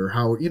that, or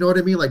how, you know what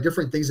I mean, like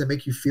different things that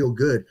make you feel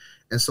good.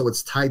 And so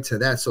it's tied to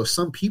that. So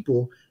some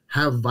people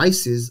have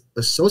vices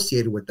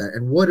associated with that.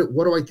 And what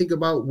do I think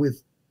about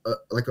with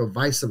like a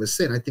vice of a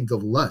sin? I think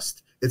of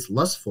lust. It's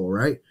lustful,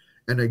 right?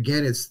 And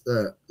again, it's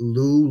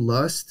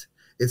lust.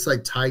 It's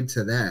like tied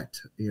to that,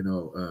 you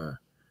know,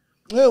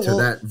 to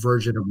that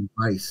version of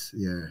vice.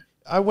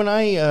 Yeah. When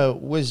I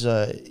was,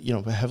 you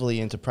know, heavily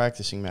into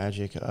practicing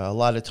magic, a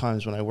lot of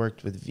times when I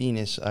worked with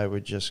Venus, I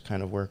would just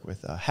kind of work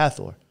with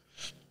Hathor.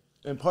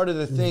 And part of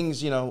the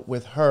things, you know,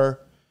 with her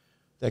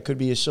that could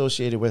be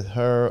associated with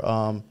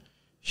her,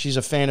 she's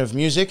a fan of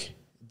music,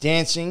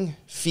 dancing,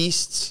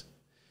 feasts.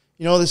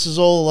 You know, this is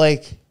all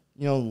like,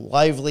 you know,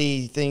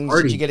 lively things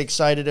that you get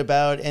excited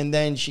about. And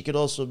then she could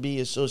also be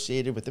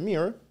associated with the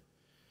mirror,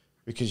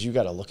 because you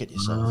got to look at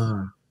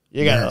yourself.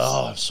 You got to,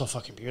 oh, I'm so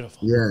fucking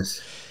beautiful.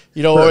 Yes.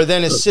 You know, or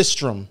then a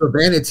sistrum. For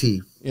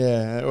vanity.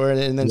 Yeah,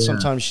 and then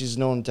sometimes she's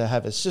known to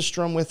have a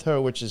sistrum with her,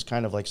 which is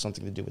kind of like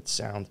something to do with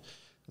sound.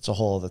 It's a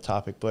whole other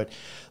topic. But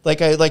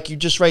like you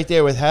just right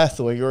there with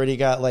Hathor, you already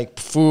got like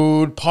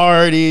food,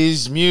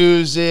 parties,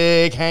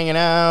 music, hanging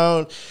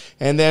out,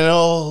 and then,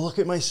 oh, look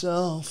at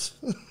myself.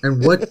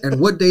 And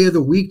what day of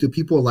the week do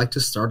people like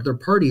to start their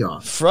party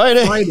off?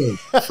 Friday.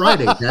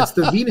 That's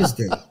the Venus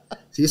day.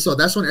 See, so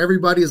that's when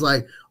everybody's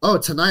like, oh,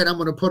 tonight I'm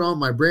going to put on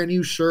my brand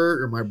new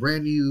shirt or my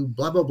brand new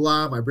blah, blah,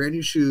 blah, my brand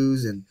new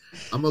shoes. And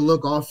I'm going to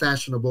look all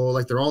fashionable.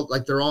 Like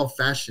they're all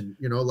fashion,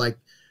 you know, like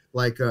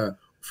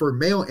for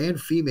male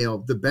and female,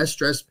 the best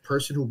dressed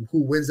person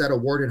who wins that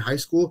award in high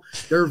school,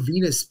 they're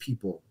Venus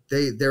people.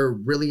 They're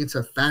really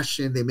into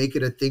fashion. They make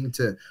it a thing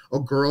a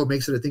girl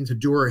makes it a thing to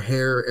do her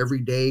hair every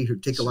day, to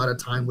take a lot of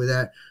time with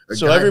that.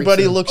 So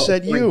everybody looks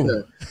at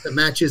you. To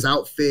match his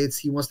outfits.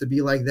 He wants to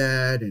be like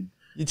that. And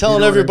you're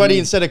telling everybody,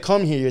 instead of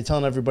come here, you're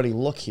telling everybody,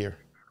 look here.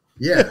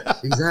 Yeah,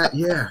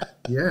 exactly.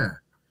 Yeah.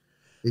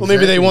 Well,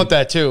 maybe they want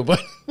that too, but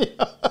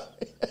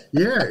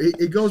yeah,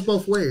 it goes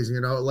both ways,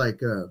 you know,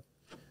 like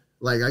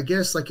I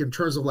guess like in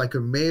terms of like a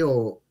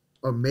male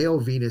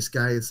Venus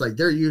guy, it's like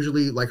they're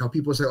usually like how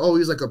people say, oh,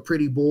 he's like a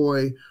pretty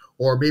boy,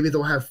 or maybe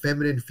they'll have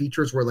feminine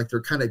features where like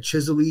they're kind of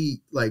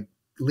chiselly, like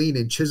lean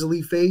and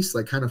chiselly face,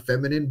 like kind of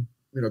feminine,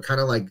 you know, kind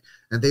of like,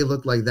 and they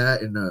look like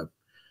that. And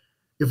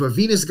if a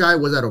Venus guy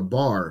was at a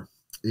bar,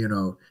 you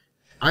know,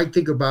 I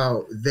think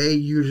about they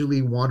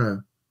usually want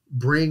to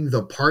bring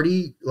the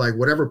party, like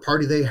whatever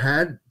party they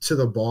had, to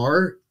the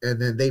bar, and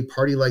then they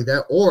party like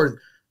that, or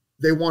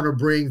they want to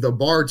bring the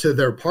bar to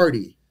their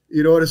party.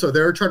 You know what? So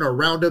they're trying to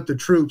round up the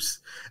troops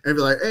and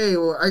be like, hey,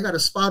 well, I got a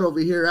spot over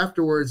here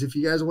afterwards if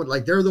you guys want.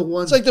 Like, they're the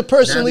ones. It's like the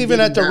person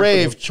leaving at the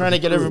rave trying to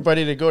get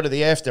everybody to go to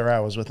the after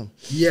hours with them.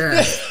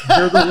 Yeah.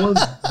 They're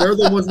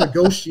the ones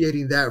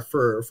negotiating that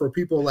for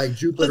people like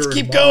Jupiter. Let's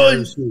keep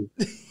going.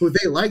 Who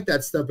they like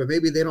that stuff, but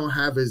maybe they don't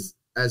have as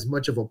as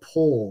much of a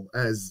pull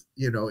as,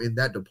 in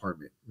that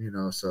department,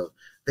 so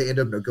they end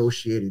up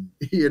negotiating,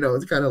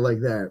 it's kind of like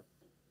that.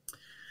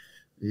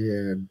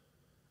 Yeah.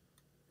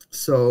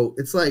 So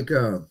it's like,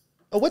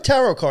 what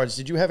tarot cards?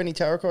 Did you have any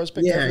tarot cards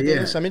picked out for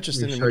this? I'm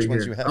interested in which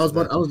ones you have. I was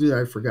doing that.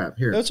 I forgot.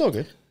 Here. That's all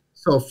good.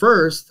 So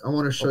first, I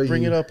want to show you.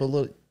 Bring it up a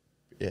little.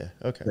 Yeah.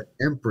 Okay. The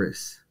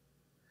Empress.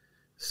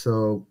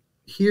 So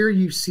here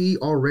you see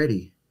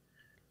already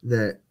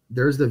that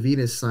there's the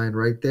Venus sign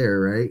right there,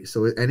 right?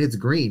 So, and it's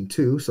green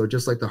too. So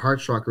just like the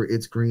heart chakra,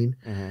 it's green.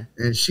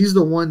 And she's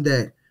the one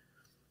that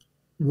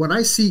when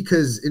I see,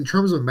 because in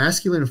terms of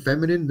masculine and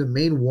feminine, the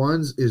main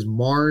ones is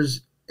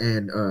Mars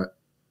and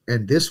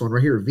this one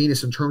right here,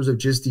 Venus, in terms of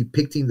just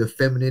depicting the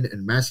feminine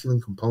and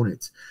masculine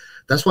components.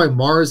 That's why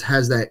Mars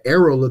has that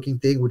arrow looking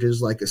thing, which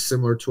is like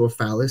similar to a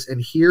phallus.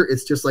 And here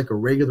it's just like a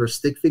regular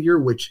stick figure,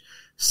 which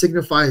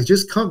signifies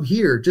just come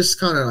here, just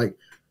kind of like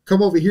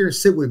come over here and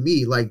sit with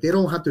me. Like they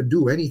don't have to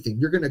do anything.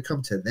 You're going to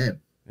come to them.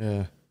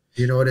 Yeah.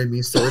 You know what I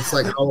mean? So it's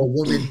like how a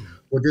woman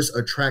will just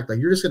attract, like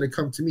you're just going to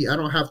come to me. I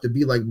don't have to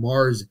be like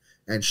Mars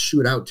and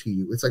shoot out to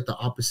you. It's like the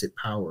opposite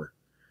power.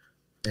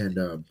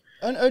 And,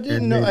 I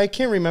didn't know. I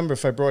can't remember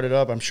if I brought it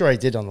up. I'm sure I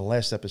did on the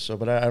last episode,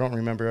 but I don't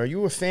remember. Are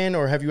you a fan,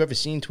 or have you ever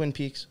seen Twin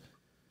Peaks?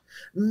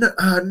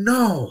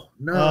 No.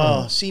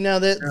 Oh, see, now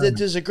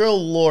there's a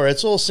girl, Laura.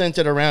 It's all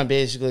centered around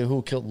basically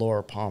who killed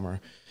Laura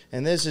Palmer.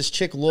 And there's this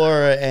chick,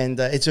 Laura, and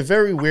it's a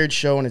very weird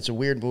show, and it's a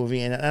weird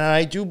movie. And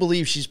I do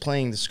believe she's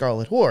playing the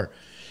Scarlet Whore.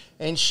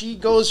 And she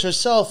goes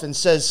herself and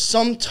says,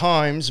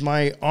 "Sometimes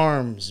my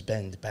arms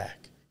bend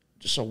back."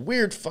 Just a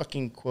weird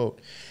fucking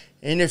quote.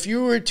 And if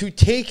you were to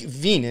take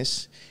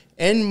Venus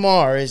and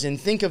Mars and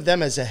think of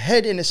them as a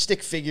head and a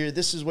stick figure,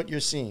 this is what you're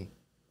seeing.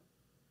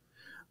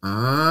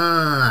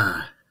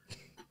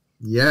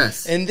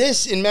 Yes. And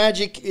this, in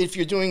magic, if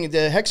you're doing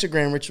the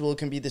hexagram ritual,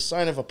 can be the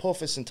sign of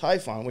Apophis and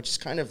Typhon, which is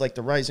kind of like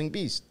the rising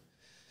beast.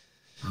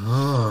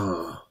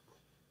 Oh.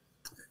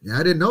 Yeah,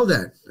 I didn't know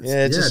that.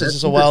 It's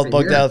just a wild,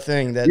 bugged out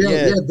thing.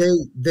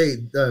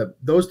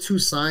 Those two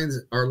signs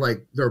are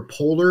like, they're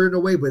polar in a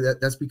way, but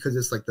that's because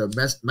it's like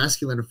the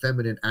masculine and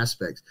feminine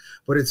aspects.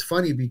 But it's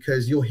funny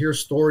because you'll hear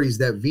stories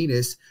that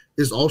Venus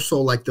is also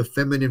like the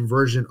feminine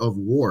version of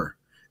war.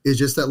 It's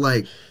just that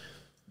like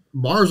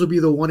Mars will be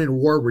the one in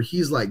war where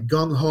he's like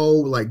gung ho,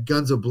 like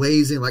guns a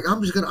blazing, like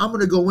I'm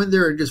gonna go in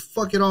there and just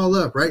fuck it all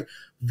up, right?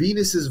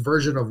 Venus's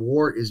version of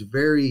war is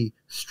very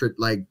strict,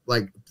 like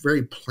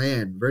very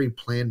plan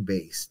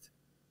based.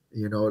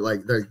 Like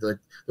they're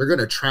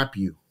gonna trap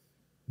you.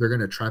 They're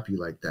gonna trap you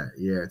like that.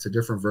 Yeah, it's a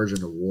different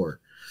version of war.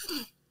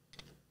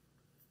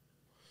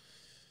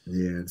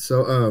 Yeah.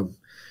 So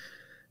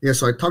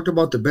so I talked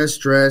about the best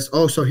dress.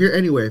 Oh, so here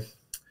anyway.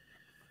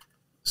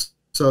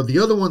 So the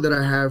other one that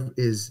I have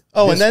is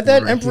and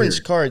that Empress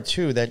card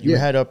too that you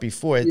had up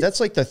before. That's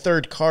like the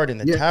third card in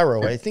the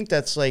tarot. I think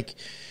that's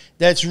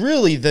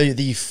really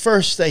the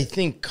first, I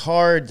think,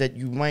 card that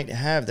you might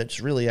have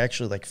that's really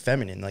actually like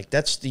feminine. Like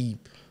that's the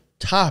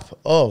top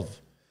of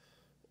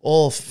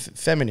all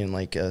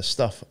feminine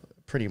stuff,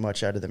 pretty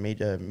much out of the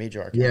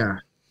major arcana. Yeah,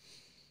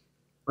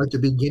 like the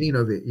beginning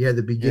of it. Yeah,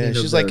 the beginning.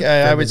 Yeah, she's like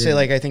I would say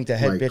I think the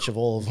head bitch of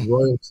all of them.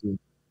 Royalty.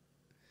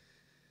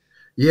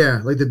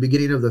 Yeah, like the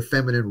beginning of the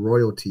feminine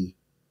royalty.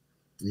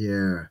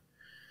 Yeah.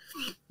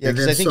 Yeah,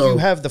 because I think you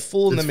have the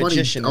Fool and the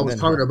Magician. I was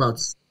talking about.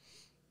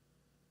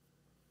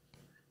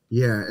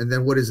 Yeah, and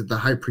then what is it? The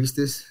High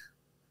Priestess.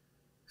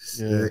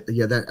 Yeah,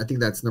 I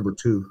think that's number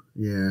 2.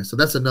 Yeah, so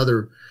that's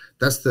another.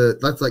 That's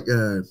like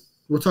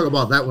we'll talk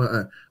about that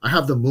one. I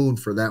have the Moon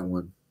for that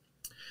one,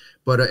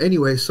 but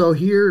anyway, so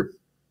here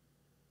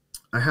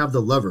I have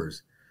the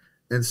Lovers,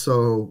 and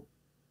so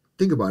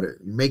think about it.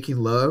 You're making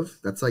love.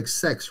 That's like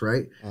sex,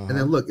 right? And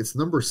then look, it's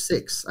number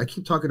 6. I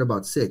keep talking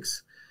about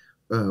 6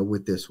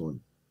 with this one,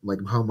 like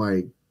how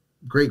my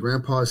great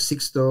grandpa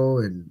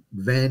Sixto and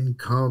Ven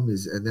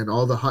and then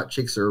all the hot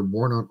chicks are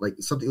born on like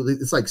something.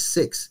 It's like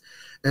 6.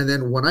 And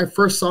then when I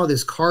first saw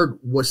this card,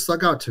 what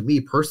stuck out to me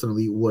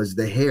personally was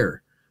the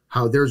hair,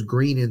 how there's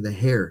green in the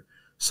hair.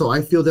 So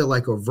I feel that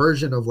like a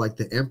version of like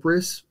the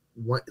Empress,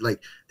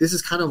 this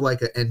is kind of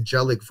like an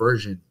angelic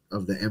version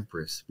of the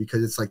Empress,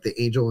 because it's like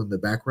the angel in the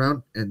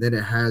background, and then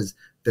it has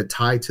the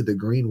tie to the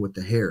green with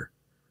the hair.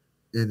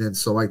 And then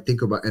so I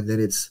think about, and then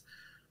it's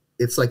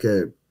like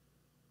a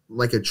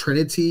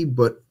trinity,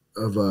 but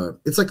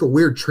it's like a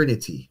weird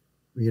trinity,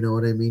 you know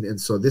what I mean? And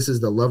so this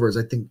is the Lovers,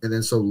 I think, and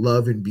then so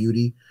love and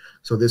beauty.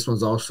 So this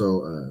one's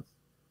also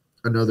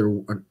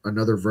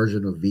another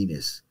version of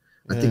Venus.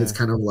 I think it's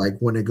kind of like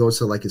when it goes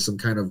to like some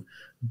kind of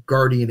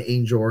guardian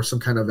angel or some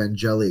kind of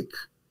angelic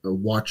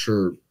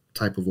watcher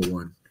type of a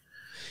one.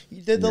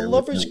 The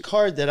Lovers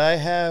card that I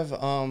have,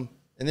 and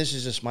this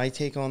is just my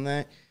take on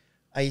that,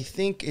 I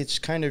think it's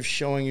kind of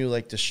showing you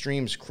like the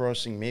streams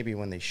crossing maybe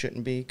when they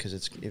shouldn't be, because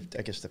it's,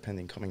 I guess,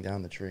 depending, coming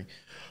down the tree.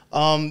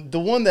 The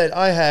one that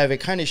I have, it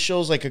kind of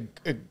shows like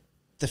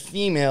the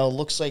female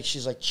looks like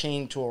she's like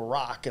chained to a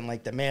rock, and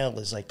like the male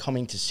is like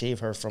coming to save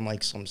her from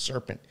like some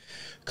serpent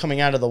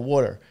coming out of the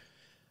water.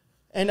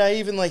 And I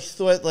even like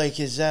thought like,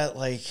 is that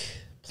like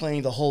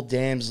playing the whole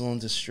damsel in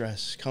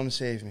distress. Come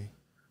save me.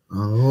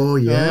 Oh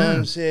yeah.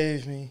 Come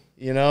save me.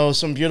 You know,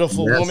 some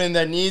beautiful Yes. woman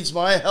that needs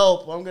my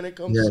help. I'm gonna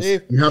come Yes.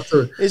 save. You have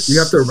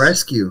to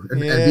rescue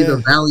and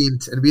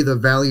be the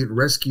valiant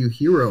rescue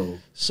hero.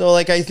 So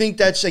like I think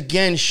that's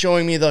again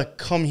showing me the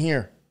come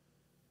here.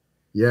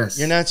 Yes.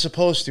 You're not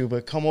supposed to,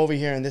 but come over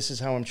here and this is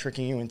how I'm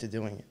tricking you into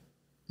doing it.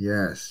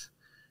 Yes.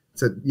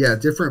 So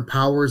different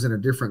powers and a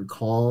different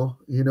call.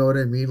 You know what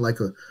I mean?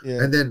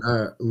 And then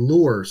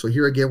lure. So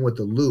here again with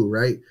the lure,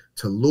 right?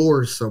 To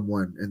lure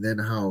someone, and then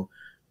how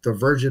the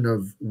Virgin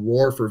of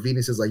War for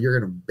Venus is like you're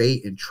gonna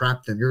bait and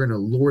trap them. You're gonna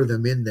lure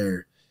them in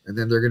there, and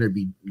then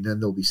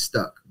they'll be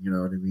stuck. You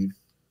know what I mean?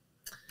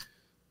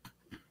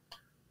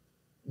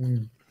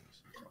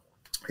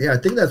 Yeah, I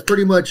think that's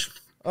pretty much.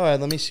 All right,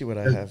 let me see what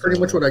I have. Pretty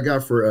much what I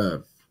got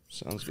for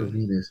sounds for good.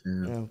 Venus.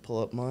 Yeah. Yeah, I'll pull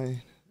up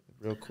mine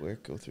real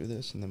quick, go through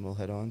this, and then we'll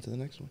head on to the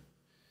next one.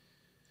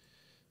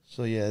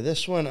 So yeah,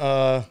 this one,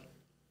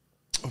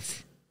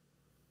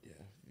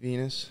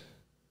 Venus.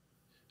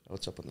 Oh,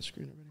 it's up on the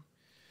screen already.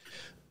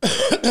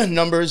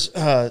 Numbers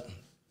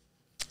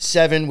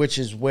 7, which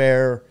is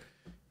where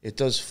it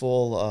does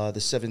fall, the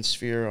 7th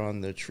sphere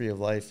on the Tree of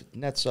Life,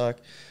 Netzach,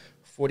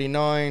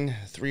 49,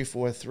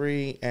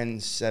 343,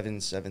 and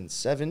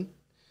 777.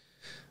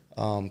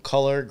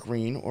 Color,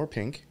 green or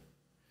pink.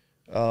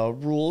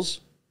 Rules,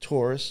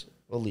 Taurus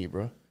or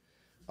Libra.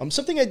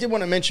 Something I did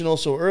want to mention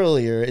also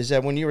earlier is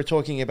that when you were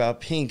talking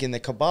about pink, in the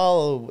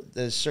Kabbalah,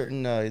 there's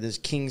certain, there's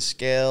king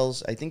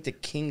scales. I think the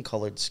king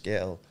colored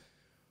scale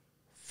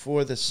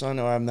for the sun,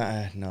 or I'm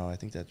not, no, I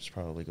think that's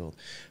probably gold.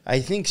 I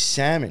think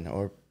salmon,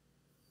 or,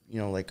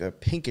 like a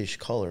pinkish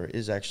color,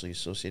 is actually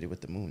associated with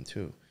the moon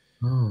too.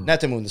 Oh.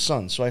 Not the moon, the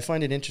sun. So I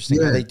find it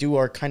interesting how they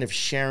are kind of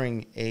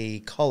sharing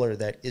a color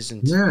that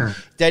isn't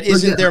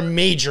their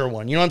major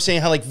one. You know what I'm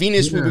saying? How like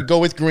Venus we would go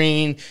with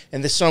green,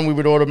 and the sun we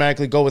would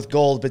automatically go with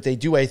gold, but they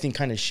do, I think,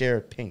 kind of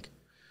share pink.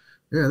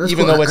 Yeah, that's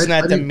even cool. though it's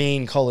not the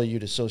main color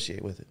you'd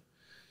associate with it.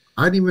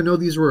 I didn't even know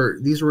these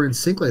were in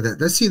sync like that.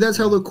 That's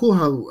how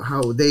cool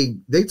how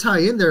they tie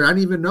in there. I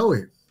didn't even know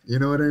it. You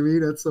know what I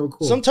mean? That's so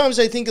cool. Sometimes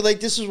I think like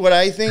this is what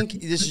I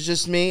think. This is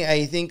just me.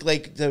 I think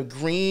like the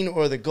green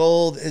or the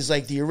gold is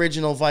like the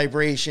original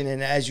vibration,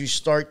 and as you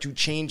start to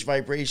change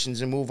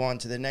vibrations and move on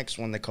to the next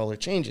one, the color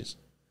changes.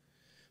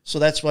 So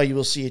that's why you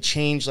will see a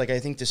change. Like I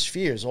think the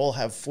spheres all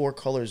have 4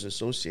 colors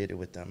associated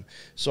with them.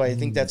 So I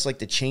think that's like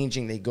the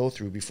changing they go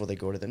through before they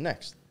go to the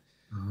next.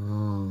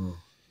 Oh.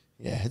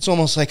 Yeah, it's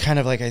almost like kind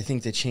of like I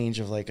think the change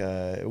of like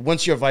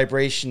once your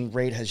vibration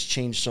rate has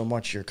changed so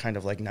much, you're kind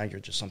of like now you're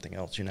just something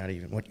else. You're not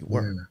even what you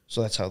were. Yeah.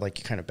 So that's how like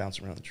you kind of bounce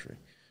around the tree,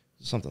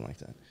 something like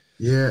that.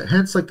 Yeah,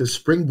 hence like the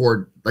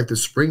springboard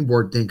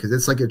thing, because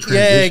it's like a transition.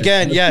 Yeah,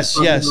 again, yes,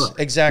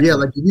 exactly. Yeah,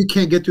 like if you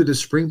can't get through the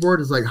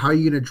springboard, it's like how are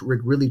you gonna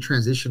really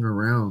transition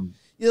around?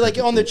 Yeah, like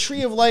on the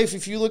Tree of Life,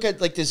 if you look at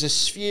like there's a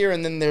sphere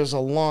and then there's a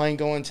line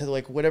going to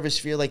like whatever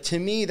sphere, like to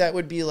me that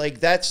would be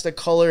like that's the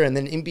color, and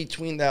then in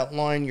between that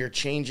line you're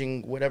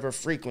changing whatever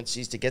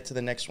frequencies to get to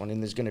the next one,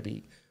 and there's going to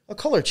be a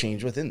color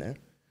change within there.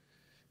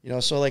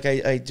 So like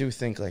I do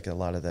think like a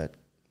lot of that.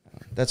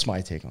 That's my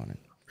take on it.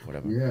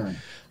 Whatever. Yeah.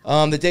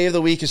 The day of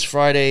the week is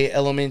Friday.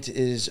 Element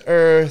is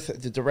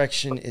Earth. The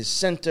direction is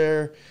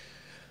center.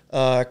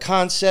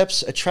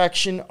 Concepts: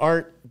 attraction,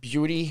 art,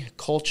 beauty,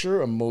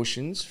 culture,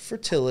 emotions,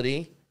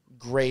 fertility,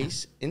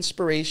 grace,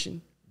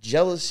 inspiration,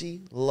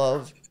 jealousy,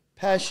 love,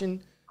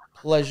 passion,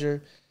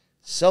 pleasure,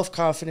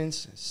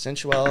 self-confidence,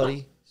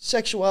 sensuality,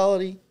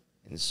 sexuality,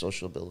 and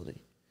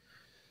sociability.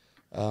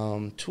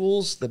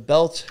 Tools: the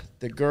belt,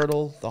 the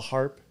girdle, the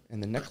harp,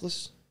 and the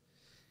necklace.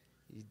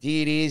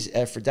 Deities: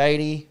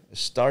 Aphrodite,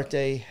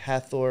 Astarte,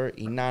 Hathor,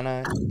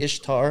 Inanna,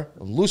 Ishtar,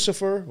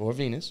 Lucifer, or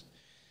Venus.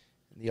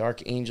 The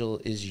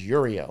archangel is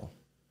Uriel.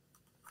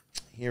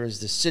 Here is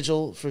the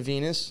sigil for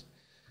Venus.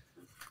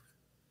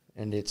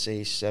 And it's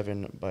a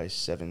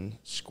 7x7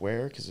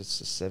 square because it's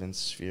the 7th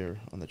sphere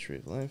on the Tree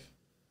of Life.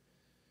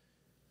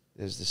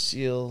 There's the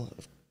seal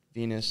of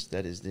Venus.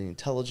 That is the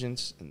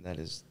intelligence, and that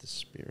is the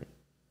spirit.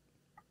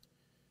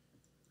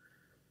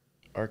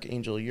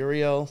 Archangel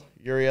Uriel.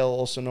 Uriel,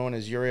 also known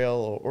as Uriel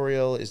or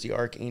Oriel, is the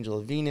archangel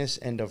of Venus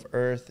and of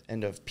Earth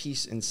and of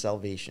peace and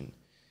salvation.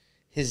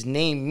 His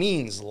name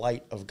means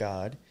light of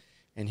God,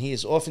 and he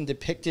is often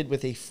depicted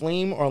with a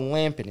flame or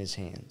lamp in his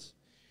hands.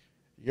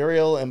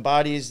 Uriel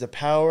embodies the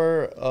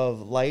power of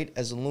light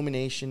as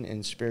illumination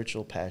and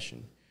spiritual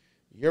passion.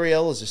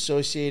 Uriel is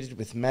associated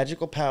with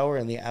magical power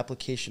and the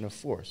application of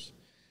force.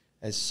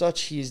 As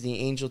such, he is the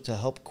angel to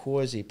help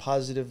cause a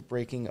positive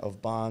breaking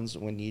of bonds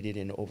when needed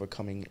in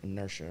overcoming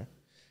inertia,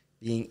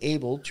 being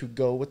able to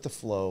go with the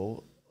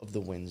flow of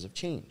the winds of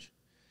change.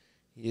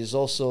 He is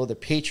also the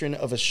patron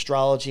of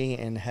astrology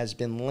and has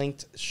been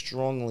linked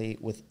strongly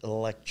with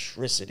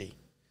electricity.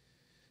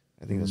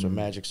 I think that's what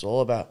magic's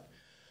all about.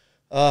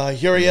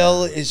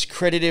 Uriel is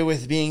credited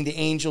with being the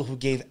angel who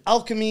gave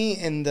alchemy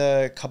and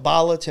the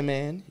Kabbalah to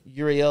man.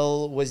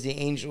 Uriel was the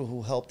angel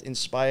who helped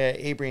inspire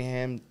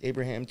Abraham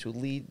to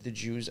lead the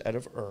Jews out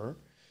of Ur.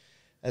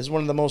 As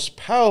one of the most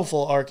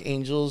powerful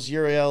archangels,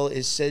 Uriel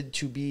is said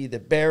to be the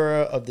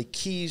bearer of the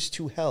keys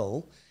to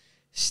hell,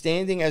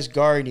 standing as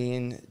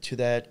guardian to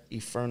that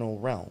infernal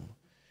realm.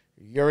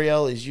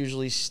 Uriel is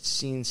usually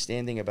seen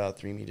standing about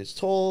 3 meters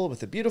tall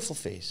with a beautiful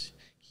face.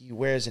 He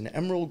wears an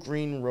emerald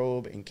green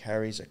robe and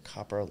carries a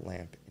copper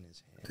lamp in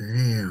his hand.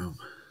 Damn.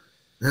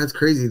 That's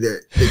crazy.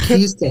 The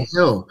keys to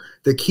hell.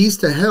 The keys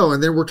to hell.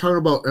 And then we're talking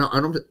about,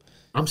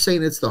 I'm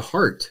saying it's the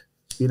heart.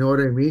 You know what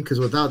I mean? Because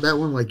without that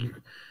one,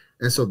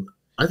 and so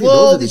I think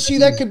Well, those are see,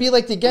 keys. that could be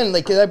again,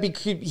 that'd be,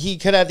 he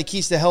could have the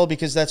keys to hell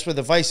because that's where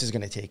the vice is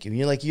going to take you.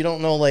 You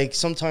don't know,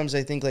 sometimes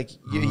I think,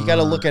 you got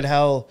to look at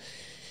how,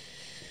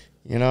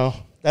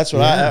 that's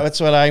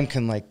what I'm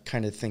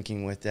kind of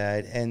thinking with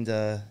that. And,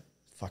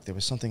 there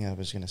was something I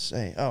was going to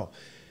say. Oh,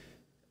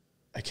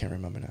 I can't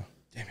remember now.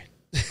 Damn it.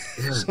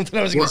 Yeah. Something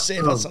I was going to say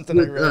about something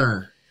I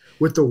read.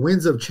 With the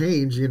winds of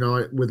change,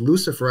 with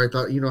Lucifer, I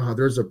thought, how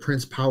there's a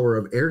prince power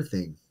of air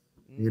thing.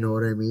 You know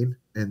what I mean?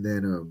 And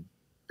then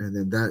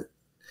that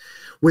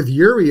with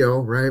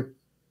Uriel, right?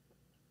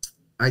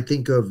 I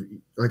think of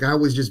I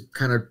always just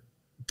kind of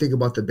think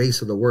about the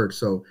base of the word.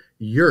 So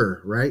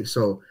right?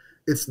 So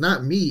it's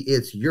not me,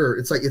 it's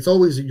it's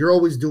you're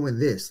always doing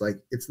this.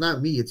 It's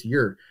not me, it's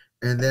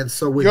and then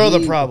so with you're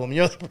the problem.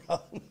 You're the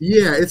problem.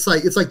 Yeah, it's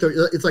like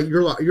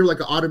you're like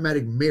an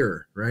automatic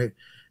mirror, right?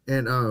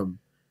 And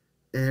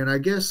I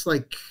guess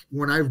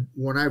when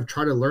I've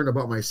tried to learn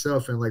about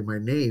myself and my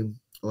name,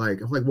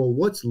 I'm well,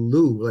 what's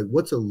Lu?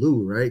 What's a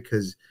Lu, right?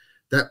 Because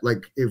that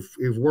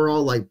if we're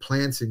all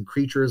plants and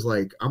creatures,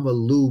 I'm a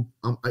Lu.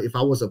 If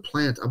I was a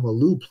plant, I'm a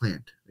Lu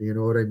plant. You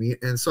know what I mean?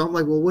 And so I'm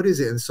well, what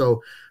is it? And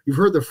so you've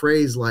heard the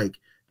phrase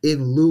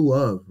in lieu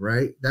of,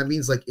 right? That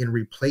means in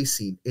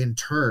replacing, in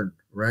turn,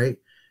 right?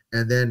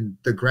 And then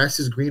the grass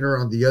is greener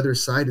on the other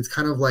side. It's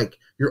kind of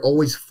you're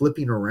always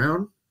flipping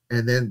around.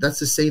 And then that's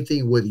the same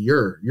thing with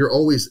you're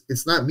always,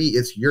 it's not me,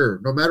 it's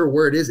no matter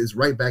where it is, it's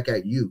right back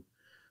at you.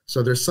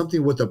 So there's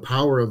something with the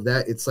power of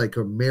that. It's a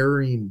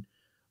mirroring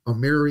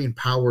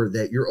power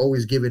that you're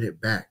always giving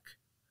it back.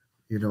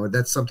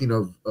 That's something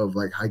of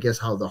I guess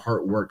how the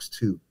heart works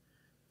too.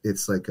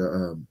 It's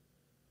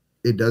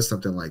it does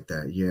something like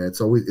that. Yeah.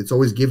 It's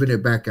always giving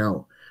it back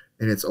out.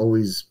 And it's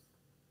always,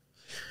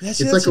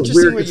 it's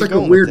like a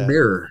weird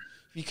mirror.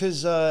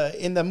 Because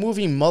in the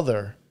movie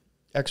Mother,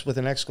 with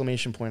an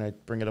exclamation point, I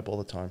bring it up all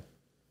the time.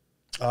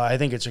 I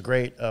think it's a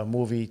great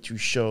movie to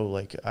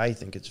show, I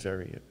think it's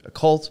very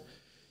occult.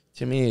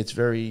 To me, it's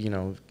very,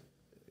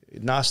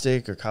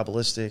 Gnostic or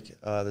Kabbalistic.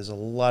 There's a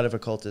lot of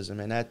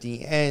occultism. And at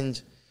the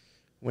end,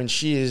 when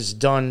she is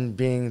done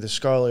being the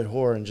Scarlet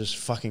Whore and just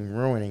fucking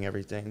ruining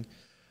everything,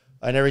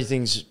 and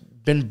everything's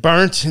been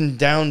burnt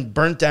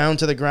down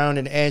to the ground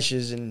in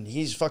ashes, and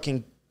he's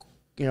fucking,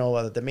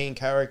 the main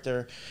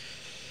character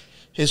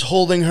is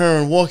holding her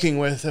and walking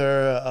with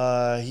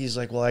her. He's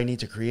well, I need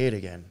to create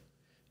again.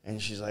 And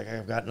she's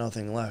I've got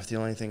nothing left. The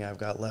only thing I've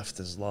got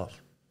left is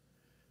love.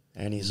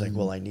 And he's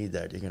well, I need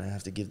that. You're going to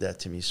have to give that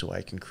to me so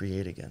I can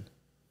create again.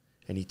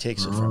 And he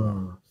takes it from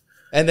her.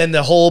 And then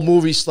the whole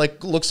movie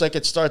looks like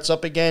it starts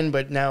up again,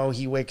 but now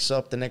he wakes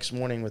up the next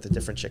morning with a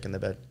different chick in the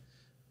bed.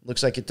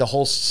 Looks like the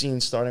whole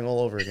scene starting all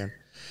over again.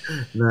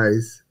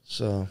 Nice.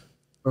 So.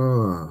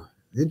 Oh,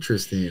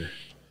 interesting.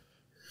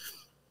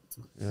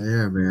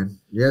 Yeah, man.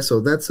 Yeah, so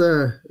that's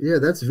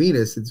that's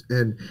Venus.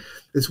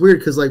 It's weird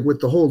because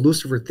with the whole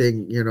Lucifer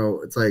thing,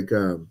 it's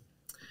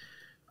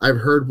I've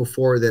heard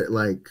before that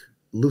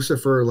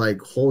Lucifer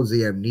holds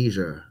the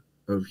amnesia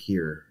of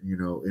here,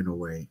 in a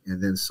way.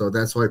 And then so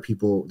that's why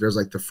there's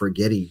the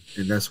forgetting,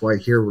 and that's why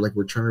here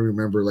we're trying to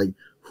remember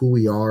who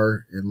we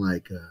are and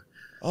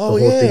oh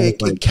yeah,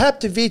 it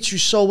captivates you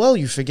so well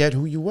you forget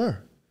who you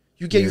were.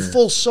 You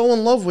fall so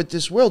in love with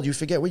this world you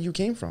forget where you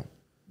came from.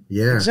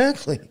 Yeah,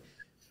 exactly.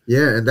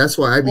 Yeah, and that's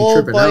why I be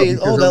tripping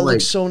out. That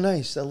looks so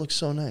nice. That looks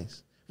so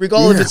nice.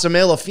 Regardless if it's a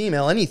male or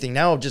female, anything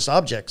now, just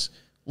objects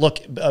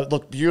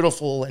look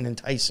beautiful and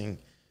enticing,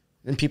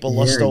 and people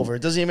lust over.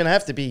 It doesn't even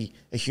have to be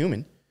a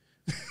human.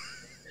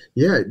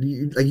 Yeah,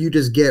 you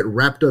just get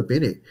wrapped up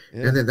in it,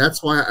 and then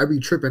that's why I be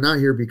tripping out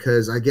here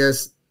because I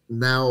guess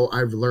now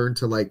I've learned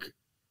to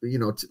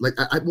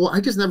I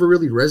just never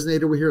really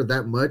resonated with her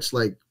that much.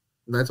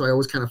 That's why I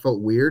always kind of felt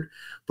weird,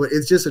 but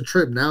it's just a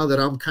trip now that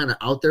I'm kind of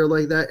out there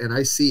like that, and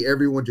I see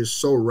everyone just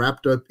so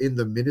wrapped up in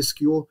the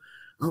minuscule.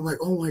 I'm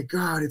oh my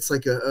god, it's a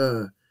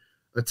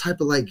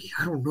type of I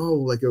don't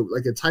know,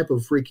 a type of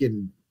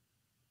freaking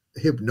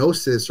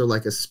hypnosis or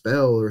a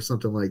spell or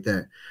something like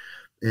that,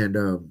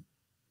 and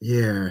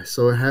yeah,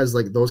 so it has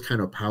those kind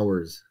of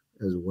powers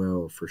as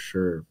well for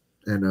sure.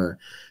 And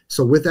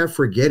so with that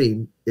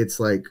forgetting, it's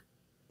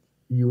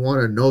you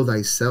want to know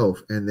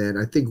thyself, and then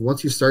I think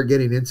once you start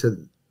getting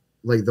into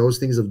those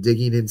things of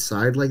digging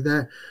inside like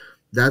that,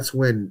 that's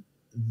when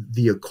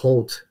the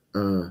occult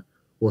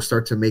will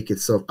start to make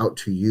itself out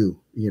to you.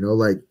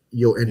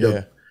 You'll end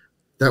up,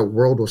 that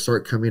world will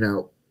start coming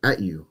out at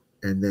you,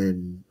 and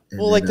then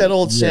that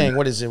old saying,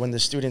 what is it? When the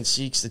student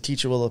seeks, the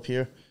teacher will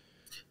appear.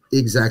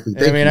 Exactly.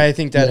 I mean, I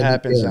think that Yeah,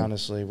 happens, yeah.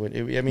 honestly.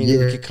 I mean,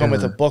 it could come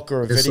with a book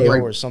or a And so, video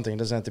like, or something. It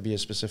doesn't have to be a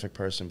specific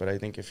person. But I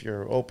think if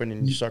you're open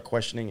and you start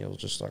questioning, it'll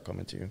just start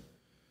coming to you.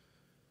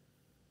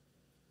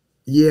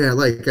 yeah,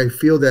 like I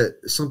feel that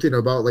something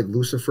about like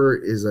Lucifer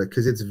is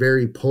because it's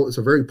it's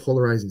a very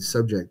polarizing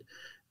subject,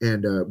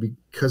 and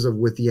because of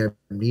with the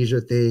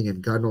amnesia thing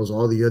and God knows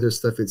all the other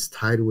stuff it's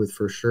tied with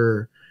for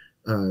sure,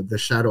 the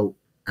shadow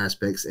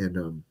aspects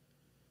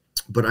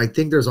but I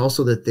think there's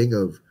also the thing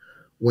of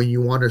when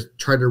you want to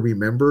try to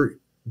remember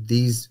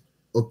these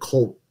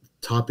occult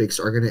topics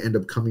are going to end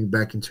up coming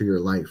back into your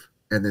life,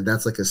 and then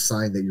that's like a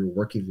sign that you're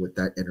working with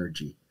that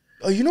energy.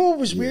 Oh, you know what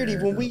was weird?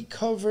 Yeah. When we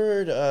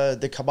covered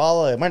the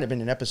Kabbalah, it might have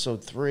been in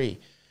episode 3.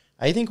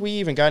 I think we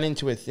even got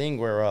into a thing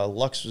where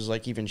Lux was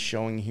like even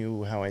showing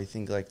you how I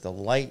think like the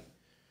light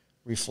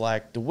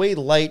the way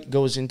light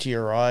goes into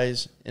your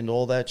eyes and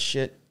all that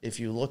shit. If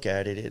you look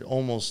at it, it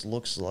almost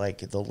looks like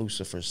the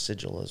Lucifer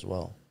sigil as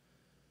well.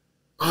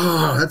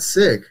 Oh, that's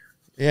sick.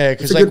 Yeah,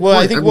 because That's a like, good well,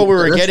 I point. think I what mean, we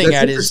were that's getting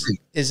at interesting.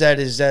 is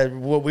that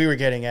what we were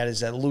getting at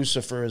is that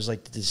Lucifer is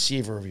like the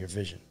deceiver of your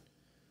vision.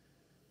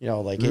 You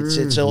know, like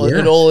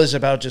it all is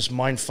about just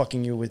mind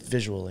fucking you with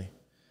visually.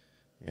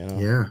 You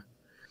know?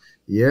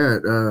 Yeah.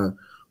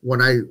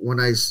 When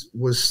I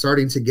was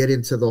starting to get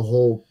into the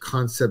whole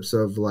concepts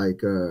of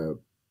like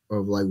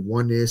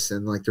oneness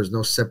and like there's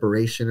no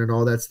separation and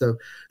all that stuff,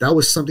 that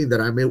was something that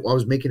I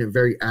was making it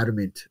very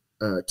adamant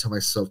to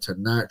myself to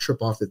not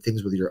trip off the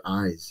things with your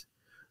eyes.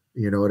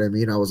 You know what I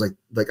mean? I was like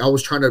I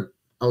was trying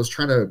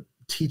to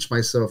teach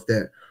myself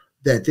that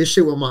this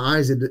shit with my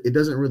eyes, it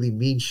doesn't really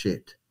mean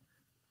shit.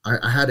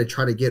 I had to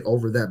try to get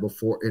over that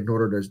before in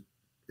order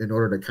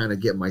to kind of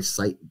get my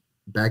sight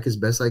back as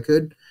best I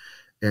could.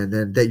 And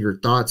then that your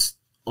thoughts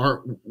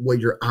aren't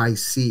what your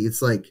eyes see.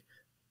 It's like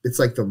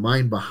the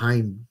mind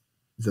behind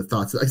the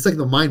thoughts. It's like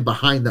the mind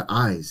behind the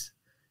eyes.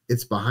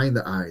 It's behind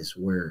the eyes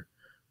where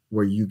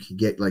you can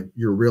get like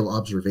your real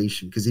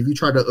observation. Because if you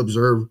try to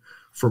observe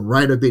from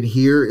right up in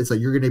here, it's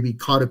like you're going to be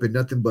caught up in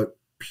nothing but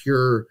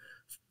pure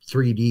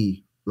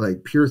 3D,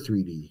 like pure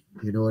 3D.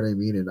 You know what I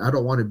mean? And I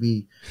don't want to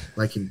be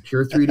like in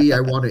pure 3D.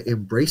 I want to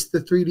embrace the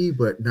 3D,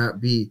 but not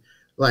be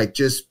like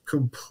just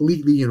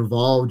completely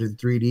involved in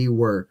 3D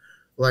where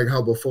like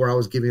how before I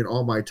was giving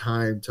all my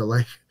time to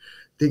like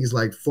things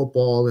like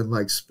football and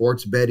like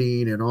sports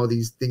betting and all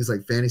these things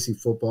like fantasy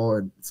football.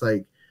 And it's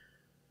like,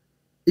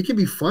 it can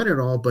be fun and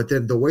all, but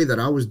then the way that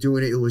I was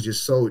doing it, it was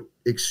just so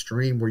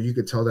extreme where you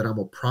could tell that I'm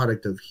a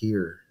product of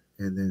here.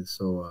 And then,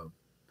 so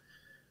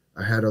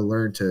I had to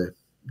learn to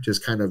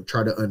just kind of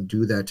try to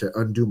undo that, to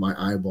undo my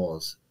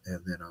eyeballs.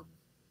 And then,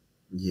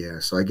 yeah,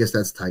 so I guess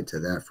that's tied to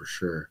that for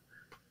sure.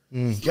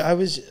 I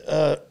was,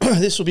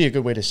 this will be a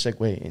good way to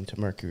segue into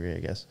Mercury, I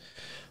guess.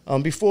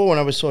 Before when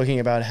I was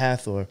talking about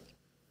Hathor,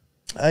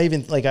 I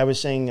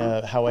was saying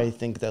how I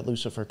think that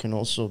Lucifer can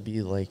also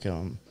be like,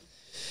 you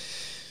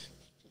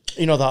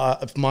know,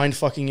 the mind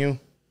fucking you,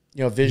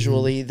 you know,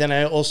 visually. Mm-hmm. Then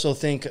I also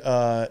think,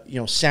 you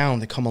know,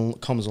 sound that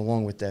comes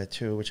along with that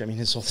too, which I mean,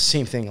 it's all the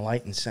same thing,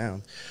 light and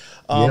sound.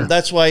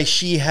 That's why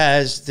she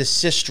has the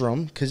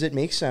sistrum, because it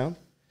makes sound.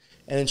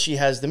 And then she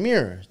has the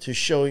mirror to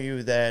show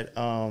you that,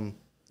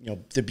 you know,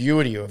 the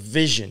beauty or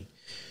vision.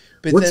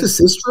 But what's the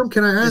sistrum?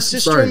 Can I ask? The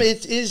sistrum,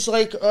 it is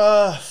like,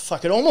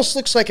 it almost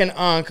looks like an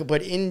ankh,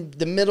 but in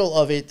the middle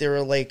of it, there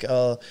are like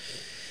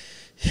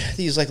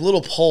these like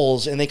little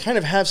poles, and they kind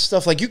of have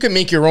stuff like you can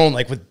make your own,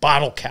 like with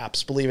bottle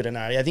caps, believe it or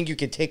not. I think you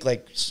could take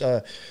like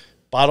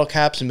bottle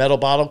caps and metal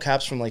bottle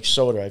caps from like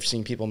soda. I've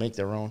seen people make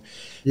their own.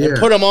 Yeah. And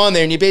put them on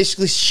there, and you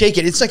basically shake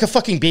it. It's like a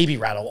fucking baby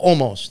rattle,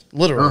 almost,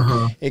 literally.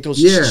 Uh-huh. It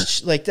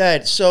goes like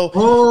that. So,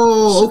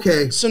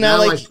 okay. So now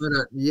like,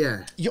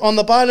 yeah. On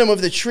the bottom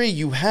of the tree,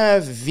 you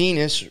have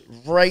Venus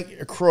right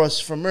across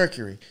from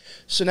Mercury.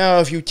 So now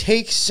if you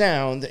take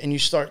sound and you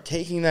start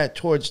taking that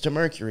towards to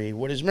Mercury,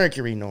 what is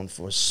Mercury known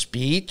for?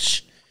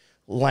 Speech,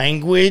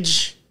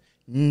 language,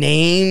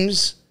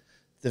 names,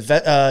 the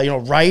you know,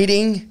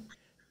 writing,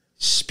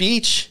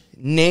 speech,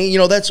 name, you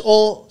know, that's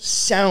all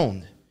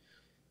sound.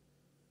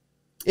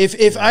 If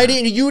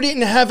you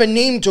didn't have a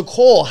name to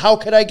call, how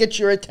could I get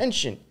your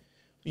attention?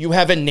 You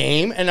have a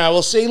name, and I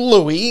will say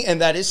Louis, and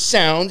that is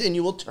sound, and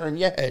you will turn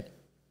your head.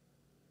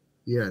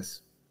 Yes.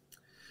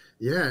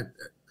 Yeah.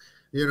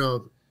 You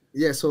know,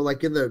 yeah, so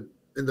like in the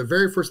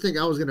very first thing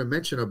I was going to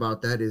mention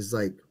about that is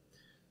like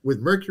with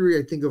Mercury,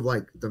 I think of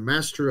like the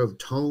master of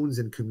tones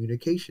and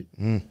communication.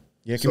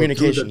 Yeah, so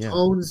communication. The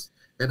tones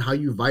and how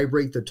you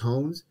vibrate the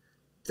tones,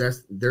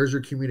 there's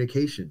your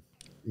communication.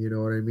 You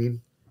know what I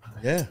mean?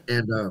 Yeah.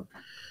 And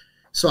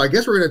so I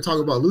guess we're going to talk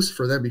about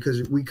Lucifer then,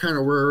 because we kind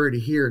of were already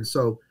here. And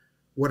so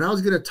what I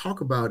was going to talk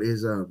about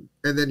is, and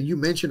then you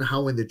mentioned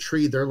how in the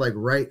tree they're like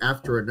right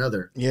after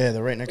another. Yeah,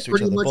 they're right next to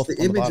each other. Pretty much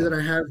the image that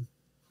I have,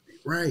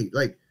 right?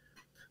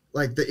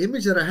 Like the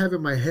image that I have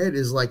in my head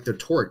is like the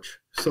torch.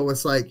 So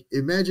it's like,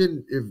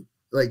 imagine if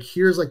like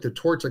here's like the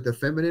torch, like the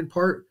feminine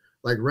part,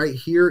 like right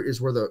here is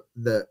where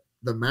the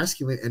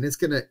masculine, and it's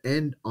gonna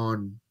end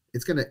on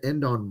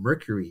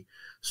Mercury.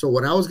 So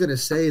what I was gonna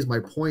say is my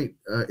point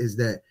is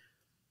that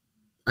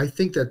I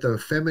think that the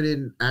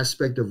feminine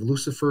aspect of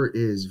Lucifer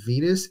is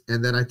Venus,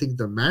 and then I think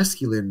the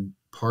masculine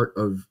part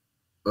of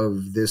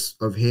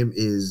him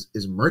is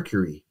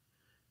Mercury.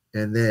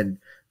 And then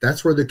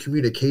that's where the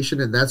communication,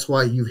 and that's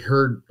why you've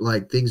heard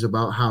like things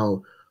about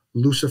how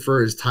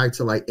Lucifer is tied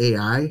to like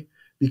AI,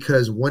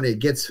 because when it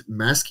gets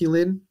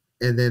masculine,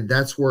 and then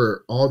that's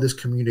where all this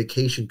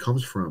communication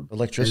comes from.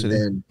 Electricity.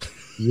 And then,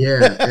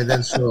 yeah, and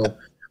then so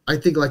I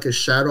think like the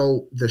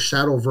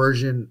shadow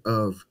version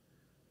of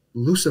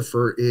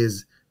Lucifer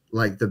is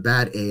like the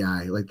bad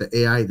AI, like the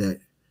AI that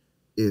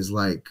is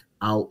like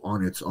out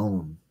on its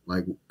own,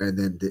 like, and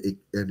then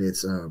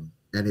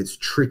it's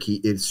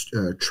tricky, it's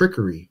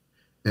trickery.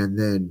 And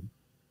then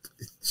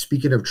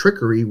speaking of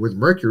trickery with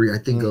Mercury, I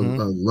think of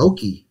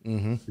Loki,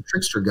 the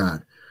trickster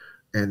god.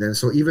 And then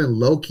so even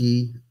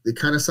Loki, it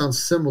kind of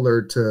sounds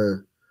similar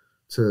to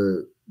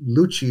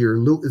Lucci or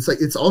Luke. It's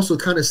like it's also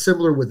kind of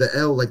similar with the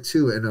L like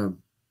too, and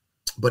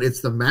but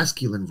it's the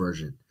masculine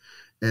version.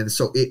 And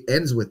so it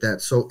ends with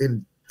that. So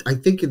I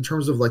think in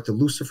terms of like the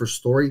Lucifer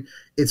story,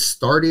 it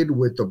started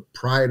with the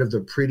pride of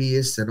the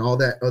prettiest and all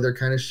that other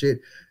kind of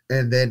shit.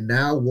 And then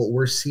now what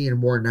we're seeing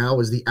more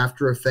now is the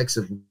after effects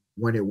of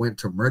when it went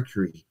to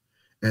Mercury.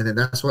 And then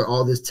that's why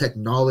all this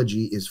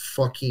technology is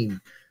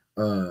fucking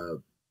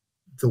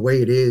the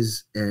way it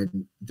is.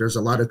 And there's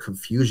a lot of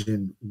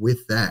confusion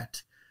with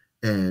that.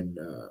 And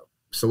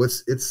so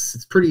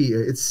it's pretty,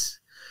 it's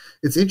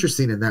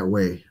interesting in that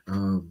way.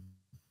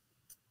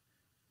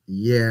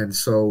 Yeah. And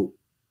so,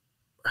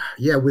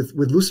 yeah, with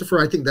Lucifer,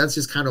 I think that's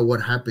just kind of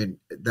what happened.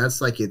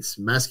 That's like its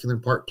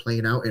masculine part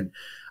playing out. And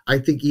I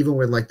think even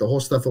with like the whole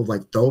stuff of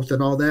like Thoth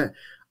and all that,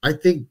 I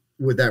think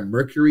with that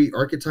Mercury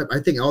archetype, I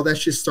think all that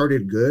shit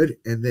started good.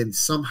 And then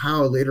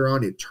somehow later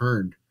on it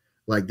turned.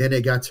 Like then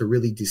it got to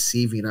really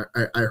deceiving.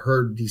 I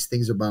heard these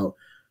things about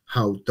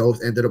how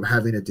Thoth ended up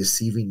having a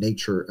deceiving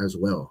nature as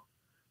well.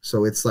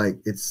 So it's like,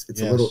 it's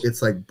yes. A little,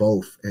 it's like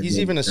both. And he's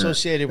then, even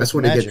associated with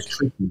magic. It gets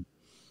tricky.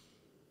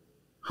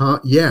 Huh?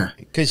 Yeah.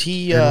 Because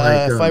he,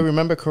 if I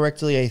remember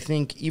correctly, I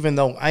think even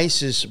though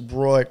Isis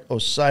brought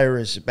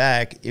Osiris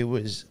back, it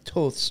was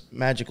Thoth's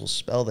magical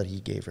spell that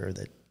he gave her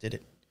that did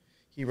it.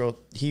 He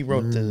wrote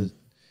the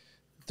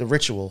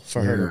ritual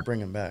for her to bring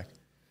him back.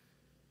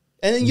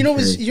 And then,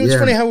 it's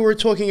funny how we were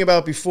talking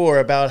about before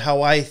about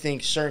how I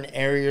think certain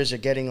areas are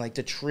getting like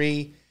the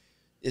tree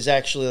is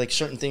actually like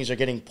certain things are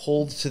getting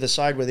pulled to the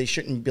side where they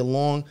shouldn't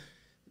belong.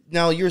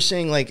 Now you're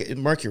saying like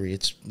Mercury,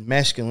 it's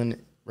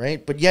masculine,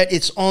 right? But yet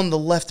it's on the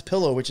left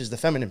pillar, which is the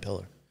feminine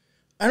pillar.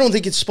 I don't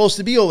think it's supposed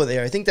to be over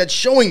there. I think that's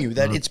showing you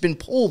that it's been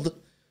pulled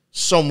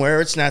somewhere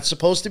it's not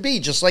supposed to be.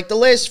 Just like the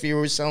last sphere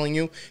was telling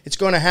you, it's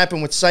going to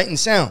happen with sight and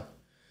sound.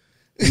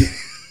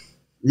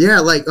 Yeah,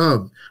 like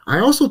I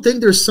also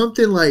think there's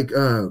something like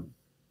and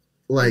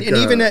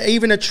even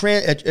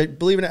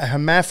believe it, a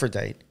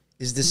hermaphrodite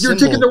is the symbol.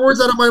 You're taking the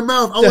words out of my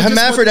mouth. The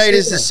hermaphrodite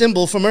is the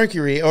symbol for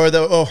Mercury or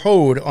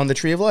Hode on the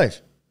Tree of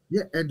Life.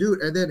 Yeah, and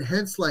dude, and then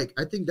hence like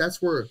I think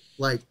that's where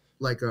like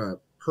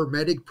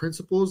hermetic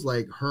principles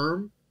like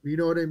Herm, you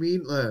know what I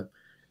mean?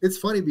 It's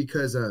funny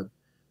because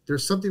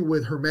there's something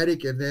with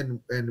hermetic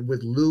and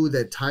with Lu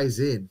that ties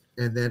in,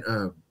 and then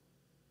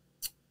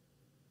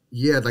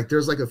yeah, like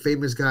there's like a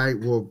famous guy,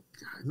 well,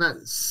 not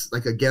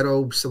like a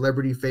ghetto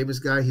celebrity famous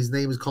guy. His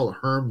name is called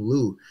Herm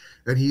Lu,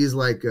 and he's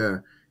like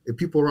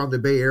people around the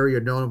Bay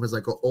Area know him as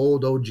like an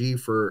old OG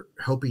for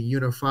helping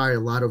unify a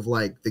lot of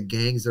like the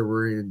gangs that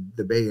were in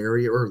the Bay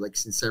Area or like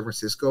in San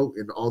Francisco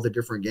and all the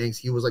different gangs.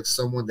 He was like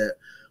someone that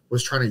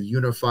was trying to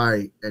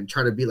unify and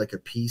try to be like a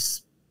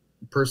peace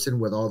person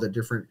with all the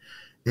different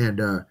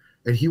and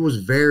he was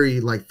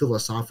very like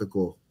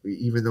philosophical,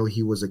 even though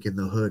he was like in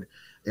the hood.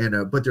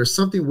 And but there's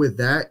something with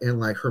that and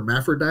like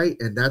hermaphrodite,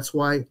 and that's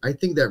why I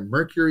think that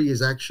Mercury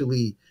is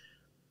actually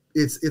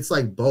it's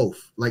like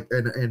both, like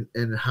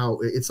and how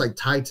it's like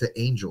tied to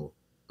angel,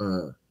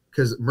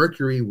 because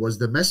Mercury was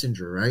the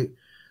messenger, right?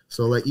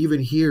 So like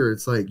even here,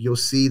 it's like you'll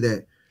see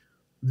that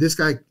this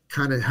guy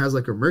kind of has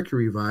like a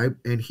Mercury vibe,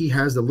 and he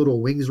has the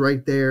little wings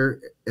right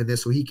there, and then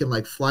so he can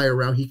like fly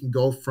around. He can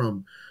go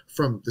from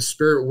the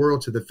spirit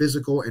world to the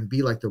physical and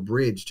be like the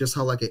bridge, just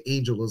how like an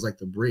angel is like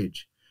the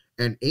bridge.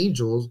 And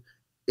angel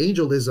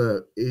is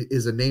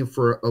a name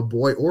for a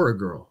boy or a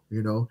girl,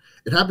 you know.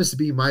 It happens to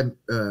be my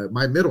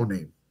middle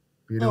name,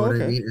 you know what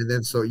I mean. And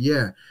then so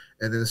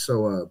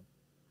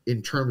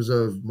in terms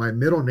of my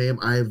middle name,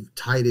 I've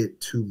tied it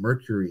to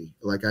Mercury.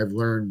 Like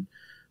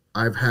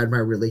I've had my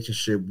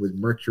relationship with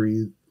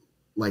Mercury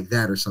like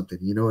that or something,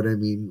 you know what I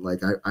mean?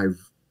 Like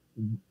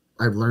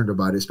I've learned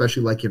about it,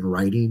 especially like in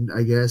writing,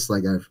 I guess.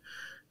 Like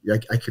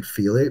I could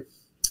feel it.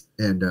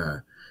 And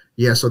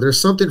yeah, so there's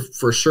something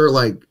for sure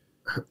like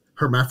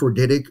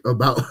hermaphroditic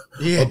about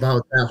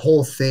that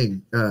whole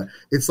thing.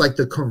 It's like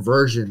the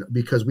conversion,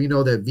 because we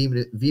know that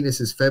Venus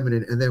is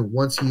feminine, and then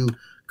once you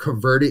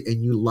convert it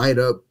and you light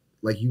up,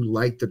 like you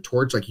light the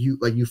torch, like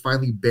you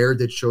finally bear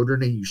the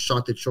children and you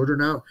shot the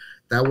children out.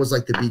 That was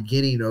like the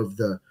beginning of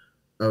the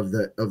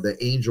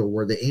angel,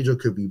 where the angel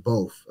could be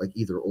both, like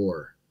either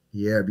or.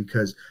 Yeah,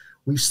 because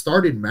we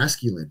started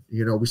masculine.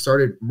 You know, we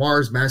started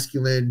Mars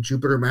masculine,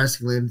 Jupiter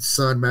masculine,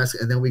 Sun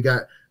masculine, and then we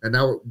got, and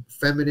now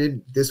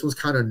feminine. This was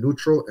kind of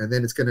neutral, and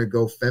then it's gonna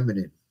go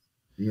feminine.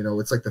 You know,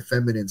 it's like the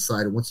feminine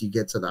side once you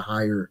get to the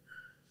higher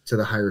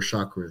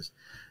chakras.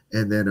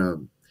 And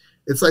then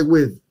it's like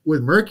with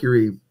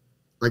Mercury,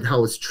 like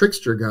how it's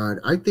trickster god,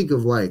 I think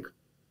of like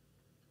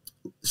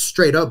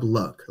straight up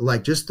luck,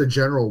 like just the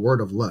general word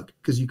of luck,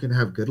 because you can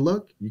have good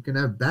luck, you can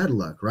have bad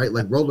luck, right?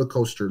 Like roller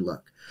coaster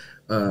luck.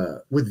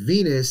 With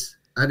Venus,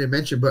 I didn't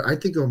mention, but I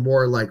think of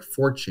more like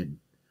fortune.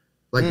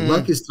 Like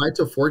luck is tied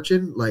to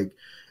fortune. Like,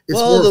 it's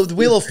well, the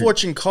Wheel of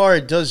Fortune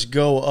card does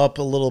go up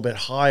a little bit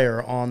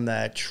higher on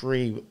that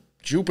tree.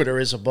 Jupiter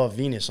is above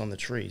Venus on the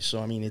tree, so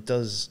I mean, it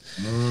does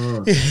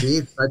see,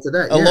 it's tied to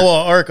that. a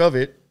lower arc of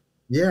it.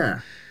 Yeah,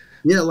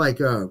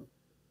 like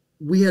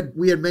we had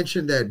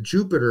mentioned that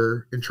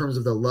Jupiter, in terms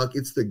of the luck,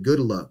 it's the good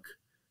luck,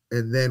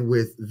 and then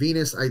with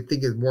Venus, I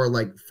think it's more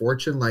like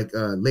fortune, like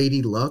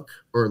Lady Luck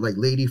or like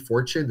Lady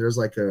Fortune. There's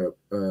like a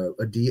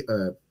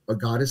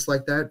goddess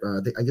like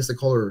that. I guess they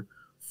call her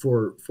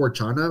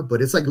Fortuna,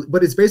 but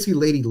it's basically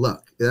Lady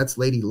Luck. That's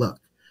Lady Luck.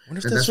 I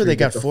wonder if that's where they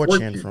got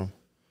fortune from.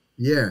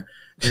 Yeah.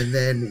 And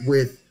then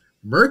with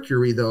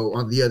Mercury, though,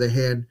 on the other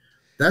hand,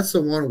 that's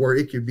the one where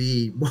it could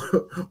be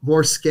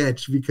more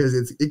sketch, because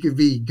it could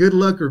be good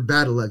luck or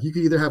bad luck. You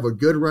could either have a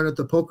good run at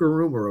the poker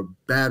room or a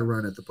bad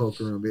run at the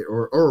poker room,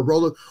 or a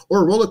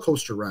roller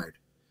coaster ride.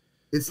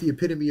 It's the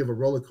epitome of a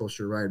roller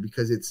coaster ride,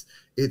 because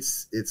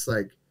it's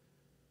like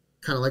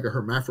kind of like a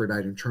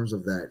hermaphrodite in terms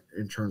of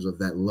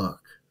that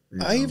luck.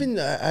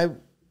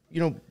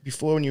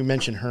 Before when you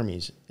mentioned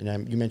Hermes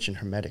and you mentioned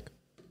Hermetic.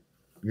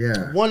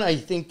 Yeah. One, I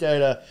think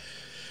that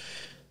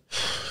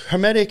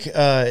Hermetic,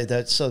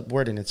 that's a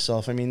word in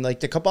itself. I mean,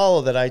 like the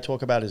Kabbalah that I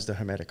talk about is the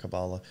Hermetic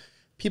Kabbalah.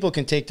 People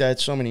can take that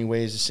so many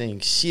ways, as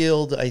saying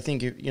sealed. I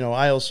think,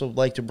 I also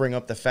like to bring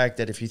up the fact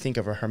that if you think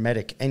of a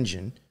Hermetic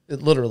engine,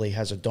 it literally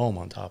has a dome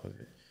on top of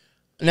it.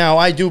 Now,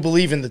 I do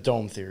believe in the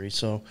dome theory,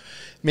 so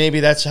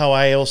maybe that's how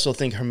I also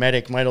think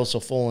Hermetic might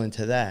also fall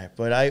into that.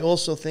 But I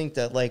also think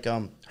that like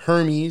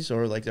Hermes,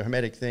 or like the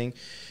Hermetic thing,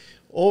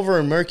 over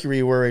in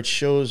Mercury, where it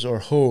shows, or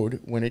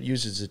Hode, when it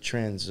uses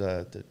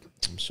the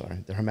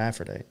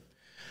hermaphrodite,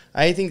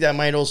 I think that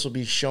might also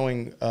be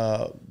showing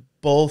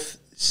both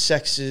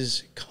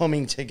sexes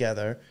coming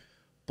together,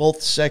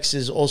 both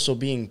sexes also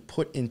being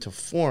put into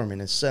form, in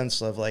a sense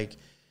of like,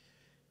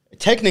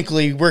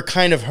 technically, we're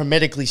kind of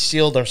hermetically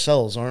sealed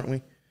ourselves, aren't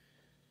we?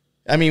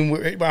 I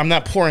mean, I'm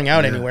not pouring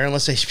out anywhere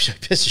unless they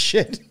piss of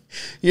shit.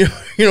 You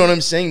know what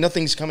I'm saying?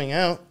 Nothing's coming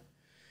out.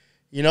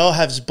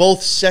 Has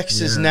both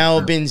sexes now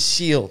been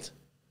sealed?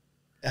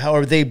 How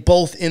are they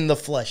both in the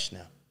flesh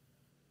now?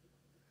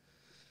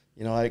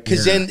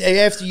 Because then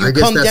after you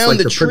come down like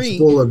the tree,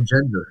 principle of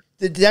gender.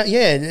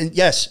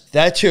 Yes,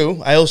 that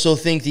too. I also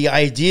think the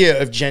idea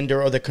of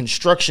gender, or the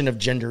construction of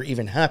gender,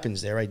 even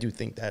happens there. I do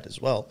think that as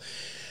well.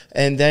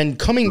 And then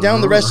coming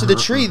down the rest of the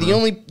tree, the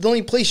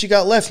only place you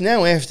got left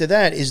now after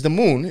that is the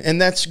moon,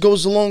 and that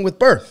goes along with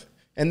birth,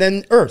 and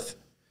then Earth.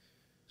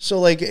 So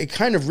like it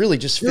kind of really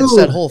just fits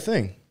that whole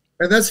thing.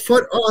 And that's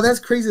fun. Oh, that's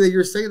crazy that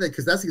you're saying that,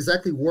 because that's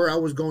exactly where I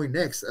was going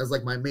next as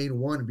like my main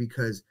one,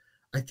 because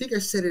I think I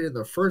said it in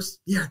the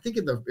first, I think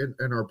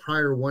in our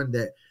prior one,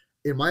 that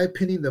in my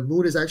opinion, the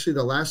moon is actually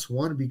the last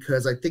one,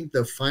 because I think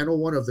the final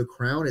one of the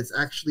crown, it's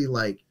actually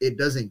like, it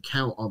doesn't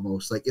count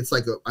almost. Like it's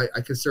like I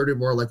consider it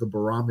more like a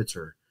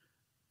barometer.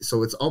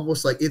 So it's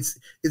almost like it's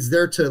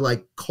there to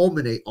like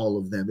culminate all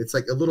of them. It's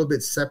like a little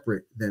bit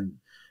separate than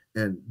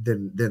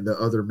the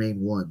other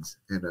main ones.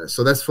 And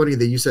so that's funny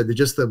that you said that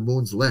just the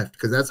moon's left,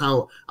 because that's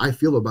how I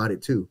feel about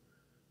it too.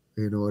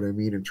 You know what I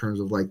mean? In terms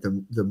of like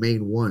the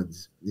main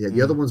ones. Yeah.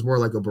 The other one's more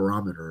like a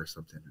barometer or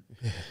something.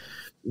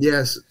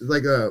 Yes.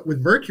 Like with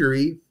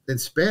Mercury in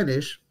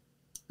Spanish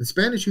you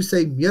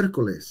say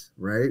miércoles,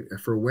 right?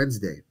 For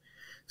Wednesday.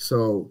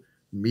 So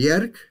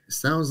mierc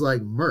sounds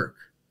like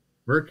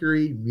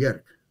Mercury,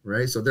 mierc,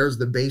 right? So there's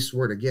the base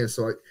word again.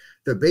 So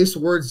the base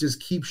words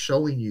just keep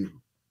showing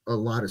you a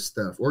lot of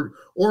stuff, or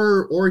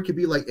it could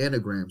be like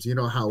anagrams. You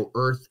know how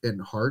earth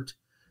and heart,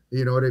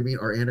 you know what I mean,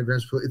 are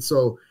anagrams.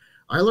 So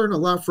I learned a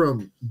lot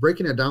from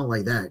breaking it down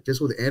like that,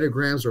 just with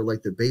anagrams, or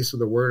like the base of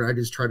the word. I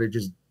just try to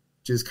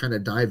just kind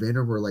of dive in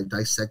them, or like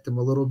dissect them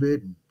a little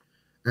bit,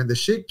 and the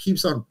shit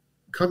keeps on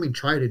coming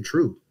tried and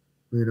true.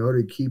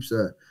 It keeps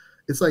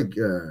it's like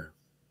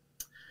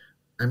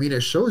I mean,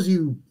 it shows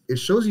you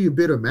a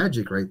bit of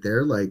magic right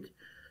there. Like,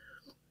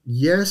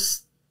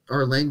 yes,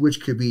 our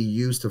language could be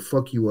used to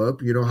fuck you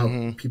up. You know how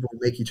people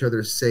make each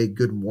other say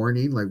good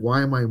morning? Like,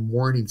 why am I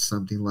mourning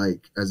something,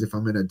 like as if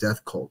I'm in a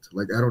death cult?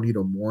 Like, I don't need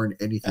to mourn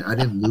anything. I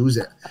didn't lose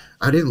it.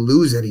 I didn't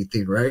lose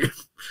anything, right?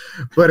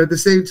 But at the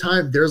same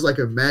time, there's like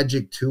a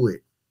magic to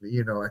it.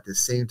 At the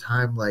same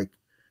time, like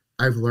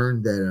I've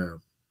learned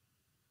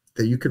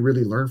that you could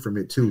really learn from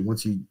it too,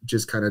 once you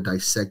just kind of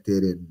dissect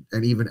it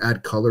and even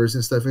add colors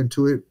and stuff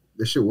into it.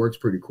 This shit works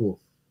pretty cool.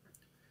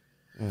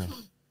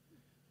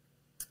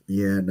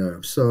 Yeah.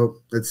 So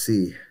let's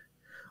see.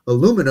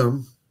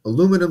 Aluminum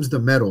aluminum's the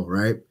metal,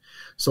 right?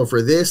 So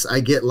for this, I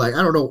get like,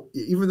 I don't know,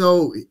 even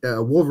though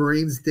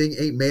Wolverine's thing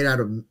ain't made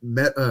out of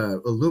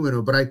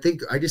aluminum, but I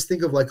just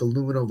think of like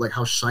aluminum, like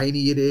how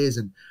shiny it is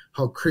and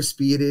how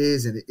crispy it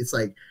is, and it's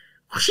like,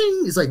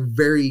 whooshing, it's like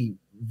very,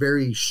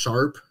 very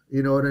sharp.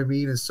 You know what I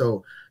mean? And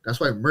so that's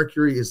why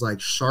Mercury is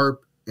like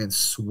sharp and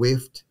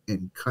swift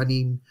and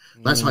cunning.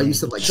 That's why I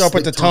used to like sharp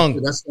with the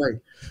tongue. That's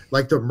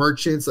like the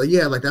merchants. Like,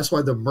 yeah, like that's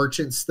why the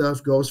merchant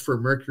stuff goes for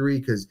Mercury,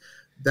 because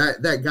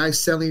that guy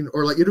selling,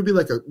 or like it'll be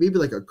like maybe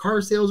like a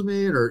car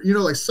salesman, or you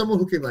know, like someone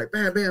who can like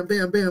bam, bam,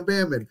 bam, bam,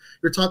 bam, and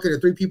you're talking to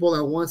 3 people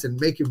at once and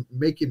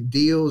making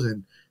deals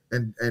and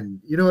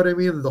you know what I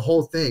mean? The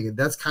whole thing. And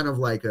that's kind of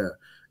like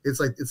it's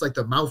like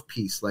the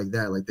mouthpiece, like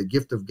that, like the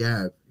gift of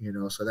gab, you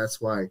know. So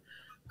that's why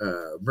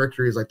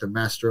Mercury is like the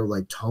master of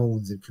like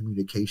tones and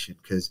communication,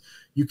 because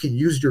you can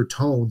use your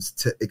tones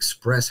to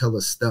express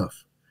hella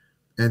stuff.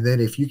 And then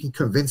if you can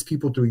convince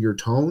people through your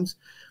tones,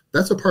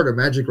 that's a part of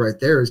magic right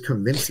there, is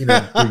convincing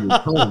them through your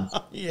tones.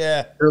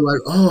 Yeah. They're like,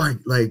 oh,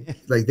 like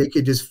they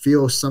could just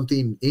feel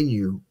something in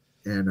you.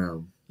 And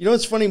you know,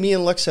 it's funny. Me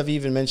and Lux have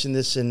even mentioned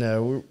this,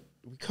 and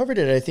we covered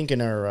it, I think,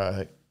 in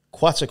our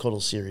Quetzalcoatl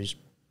series,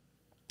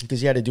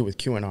 because he had to do with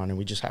QAnon, and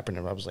we just happened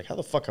to. I was like, how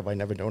the fuck have I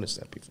never noticed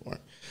that before?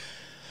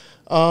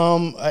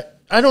 I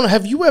don't know.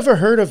 Have you ever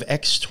heard of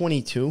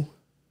X-22?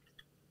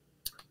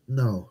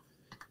 no.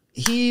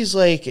 He's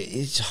like,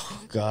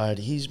 oh God,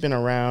 he's been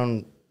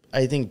around,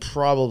 I think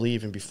probably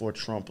even before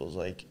Trump was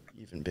like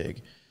even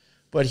big.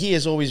 But he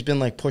has always been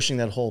like pushing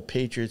that whole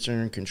Patriots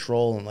are in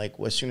control. And like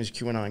as soon as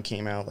QAnon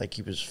came out, like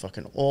he was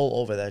fucking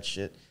all over that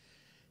shit.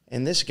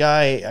 And this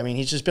guy, I mean,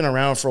 he's just been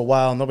around for a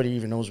while. Nobody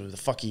even knows who the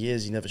fuck he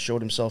is. He never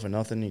showed himself or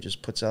nothing. He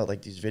just puts out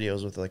like these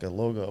videos with like a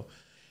logo.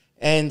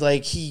 And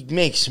like he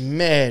makes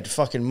mad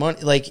fucking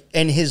money. Like,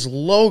 and his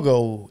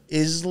logo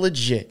is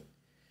legit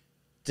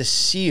the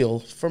seal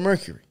for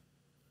Mercury.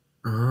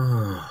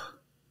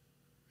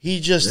 He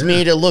just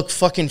made it look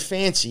fucking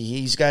fancy.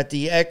 He's got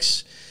the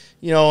X,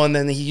 you know, and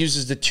then he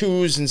uses the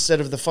 2s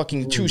instead of the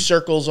fucking 2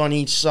 circles on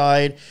each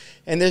side.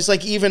 And there's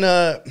like even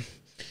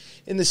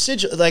in the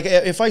sigil, like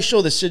if I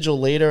show the sigil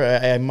later,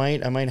 I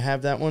might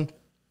have that one.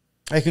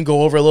 I can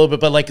go over a little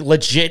bit, but like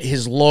legit,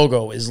 his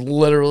logo is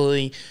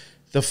literally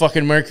the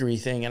fucking Mercury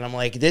thing. And I'm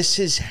like, this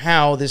is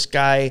how this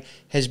guy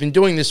has been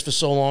doing this for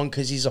so long,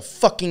 because he's a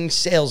fucking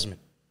salesman.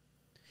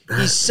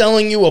 He's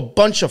selling you a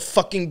bunch of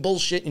fucking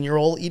bullshit, and you're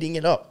all eating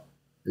it up.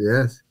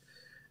 Yes.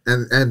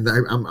 And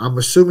I'm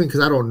assuming, because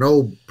I don't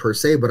know per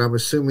se, but I'm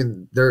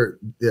assuming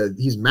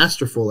he's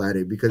masterful at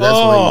it, because that's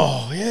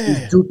why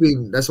he's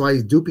duping. That's why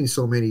he's duping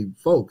so many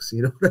folks.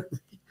 You know what I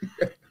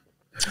mean?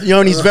 You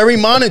know, and he's very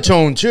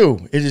monotone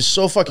too. It is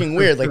so fucking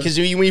weird. Like, because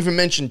you even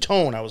mentioned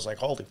tone, I was like,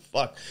 holy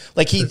fuck.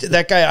 Like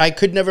that guy, I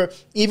could never.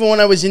 Even when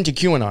I was into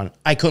QAnon,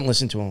 I couldn't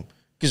listen to him,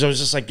 because I was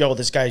just like, yo,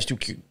 this guy's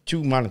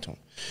too monotone.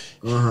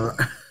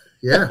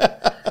 Yeah,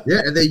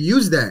 and they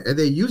use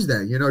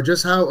that, you know,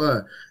 just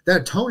how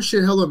that tone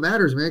shit hella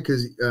matters, man,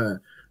 because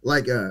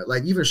like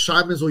even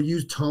shamans will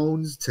use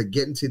tones to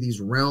get into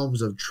these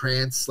realms of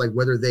trance, like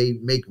whether they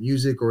make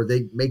music or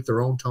they make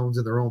their own tones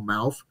in their own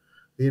mouth,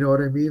 you know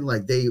what I mean?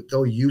 Like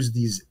they'll use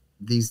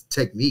these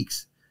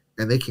techniques,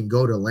 and they can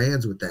go to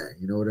lands with that,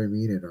 you know what I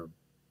mean? And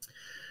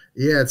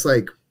yeah, it's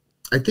like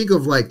I think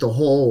of like the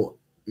whole,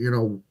 you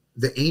know,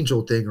 the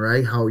angel thing,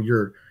 right? How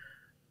you're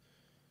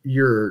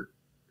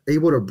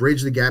able to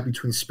bridge the gap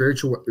between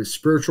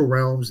spiritual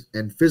realms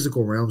and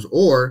physical realms,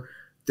 or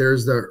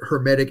there's the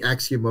Hermetic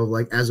axiom of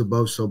like as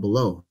above, so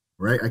below,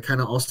 right? I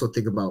kind of also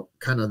think about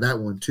kind of that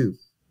one too,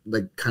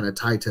 like kind of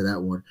tied to that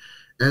one.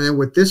 And then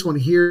with this one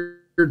here,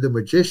 the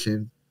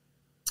magician,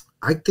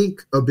 I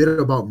think a bit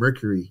about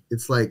Mercury.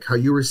 It's like how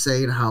you were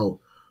saying how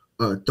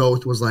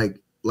Thoth was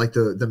like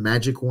the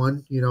magic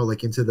one, you know,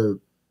 like into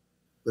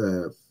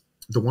the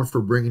one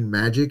for bringing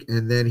magic.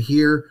 And then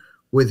here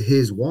with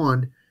his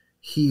wand,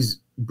 he's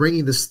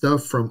bringing the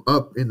stuff from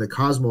up in the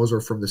cosmos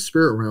or from the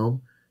spirit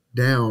realm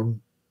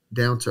down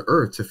to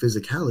earth, to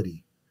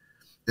physicality.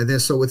 And then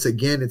so it's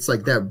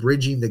like that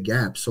bridging the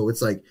gap. So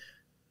it's like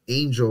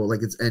angel,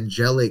 like it's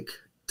angelic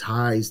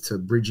ties to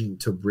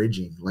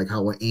bridging, like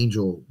how an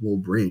angel will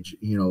bridge,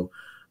 you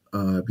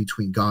know,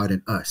 between God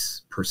and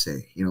us per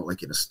se, you know,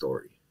 like in a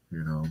story,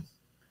 you know.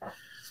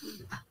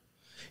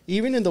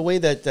 Even in the way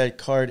that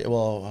card,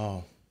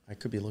 I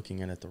could be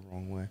looking at it the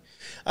wrong way.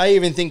 I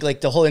even think like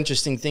the whole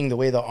interesting thing, the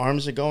way the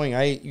arms are going.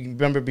 You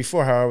remember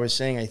before how I was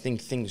saying I think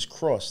things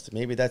crossed.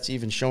 Maybe that's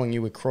even showing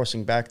you it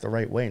crossing back the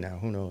right way now.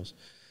 Who knows?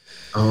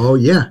 Oh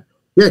yeah,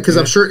 because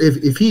I'm sure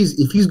if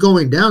he's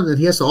going down, then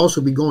he has to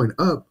also be going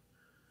up.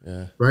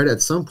 Yeah. Right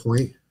at some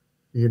point,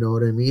 you know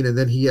what I mean. And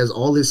then he has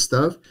all his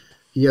stuff.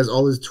 He has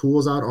all his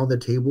tools out on the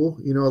table.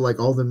 You know, like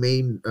all the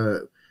main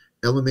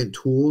element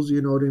tools.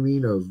 You know what I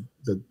mean? Of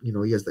the, you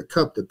know, he has the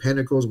cup, the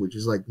pentacles, which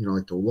is like, you know,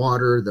 like the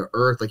water, the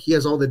earth, like he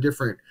has all the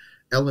different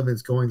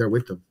elements going there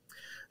with him,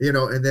 you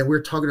know. And then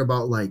we're talking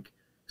about like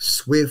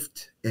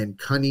swift and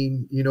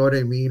cunning, you know what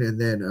I mean? And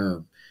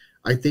then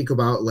I think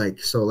about like,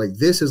 so like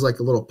this is like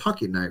a little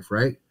pocket knife,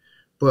 right?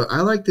 but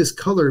I like this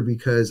color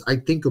because I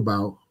think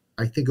about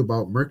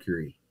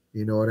Mercury.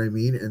 You know what I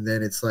mean? And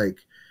then it's like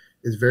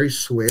it's very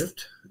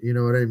swift. You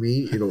know what I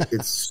mean?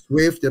 It's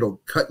swift. It'll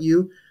cut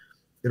you.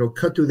 It'll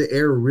cut through the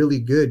air really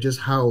good, just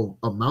how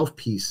a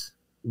mouthpiece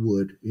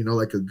would. You know,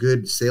 like a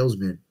good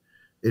salesman.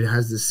 It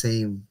has the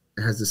same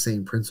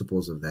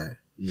principles of that.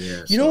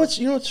 Yeah. You know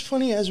what's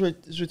funny as we're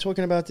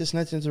talking about this,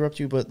 not to interrupt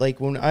you, but like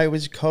when I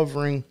was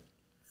covering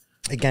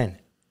again,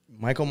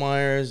 Michael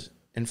Myers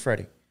and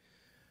Freddy,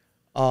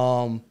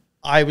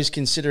 I was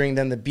considering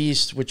them the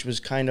Beast, which was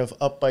kind of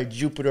up by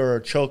Jupiter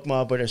or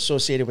Chokmah, but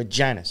associated with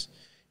Janus.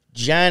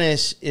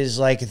 Janus is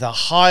like the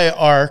high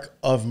arc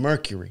of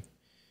Mercury.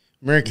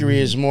 Mercury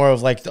is more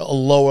of like a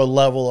lower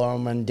level or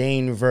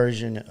mundane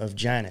version of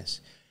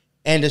Janus.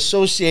 And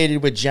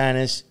associated with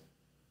Janus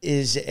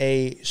is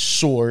a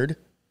sword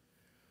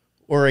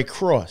or a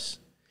cross.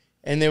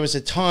 And there was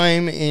a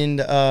time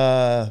and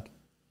I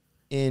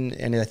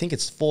think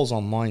it falls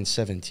on line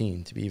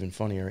 17 to be even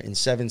funnier, in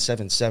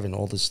 777,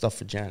 all this stuff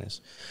for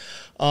Janus.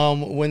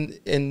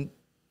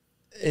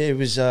 It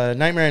was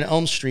Nightmare on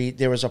Elm Street,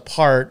 there was a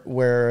part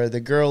where the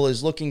girl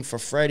is looking for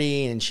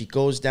Freddy and she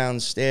goes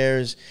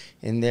downstairs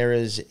and there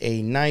is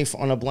a knife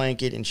on a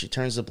blanket and she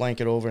turns the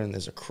blanket over and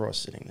there's a cross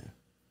sitting there.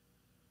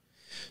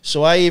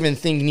 So I even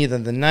think neither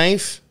the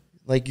knife,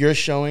 like you're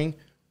showing,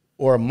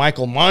 or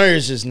Michael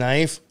Myers'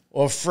 knife,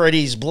 or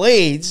Freddy's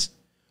blades,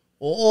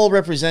 are all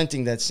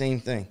representing that same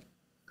thing.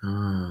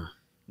 Now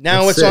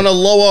it's on a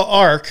lower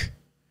arc.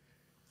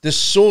 The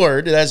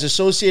sword that's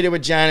associated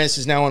with Janus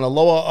is now on a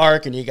lower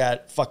arc, and you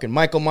got fucking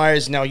Michael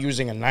Myers now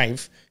using a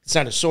knife. It's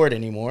not a sword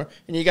anymore.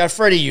 And you got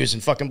Freddy using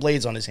fucking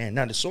blades on his hand.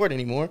 Not a sword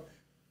anymore.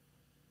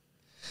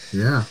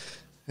 Yeah.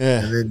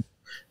 And then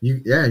you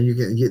get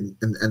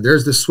and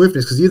there's the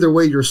swiftness, because either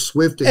way you're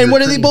swift. And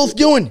what are they both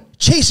doing?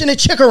 Chasing a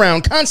chick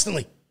around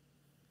constantly.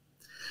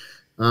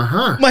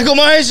 Michael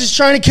Myers is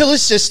trying to kill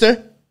his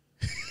sister.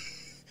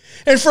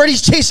 And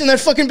Freddy's chasing that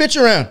fucking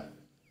bitch around.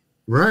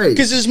 Right.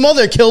 Because his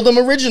mother killed him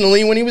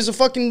originally when he was a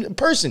fucking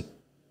person.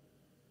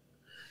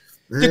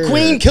 Man. The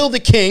queen killed the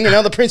king, and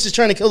now the prince is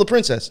trying to kill the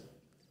princess.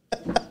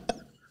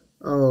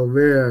 Oh,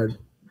 man.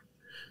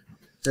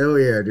 Hell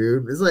yeah,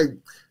 dude. It's like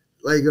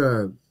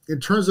in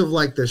terms of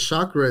like the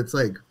chakra, it's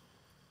like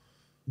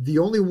the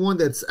only one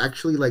that's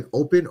actually like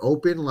open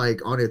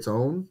like on its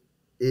own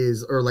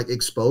is, or like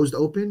exposed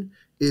open,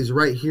 is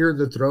right here in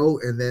the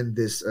throat, and then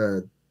this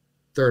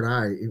third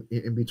eye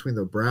in between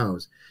the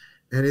brows.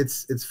 And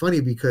it's funny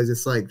because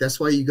it's like, that's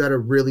why you got to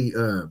really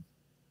you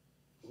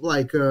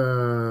have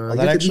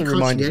to be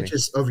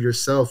conscientious of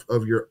yourself,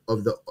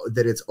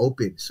 that it's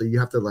open. So you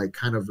have to like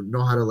kind of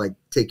know how to like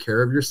take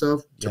care of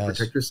yourself to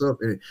protect yourself.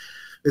 And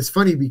it's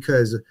funny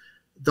because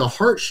the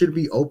heart should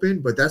be open,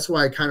 but that's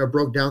why I kind of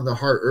broke down the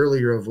heart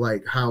earlier of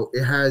like how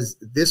it has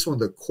this one,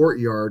 the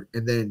courtyard,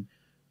 and then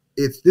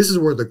this is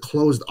where the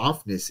closed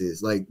offness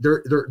is. Like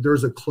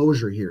there's a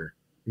closure here,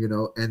 you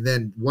know, and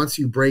then once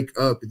you break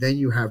up, then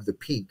you have the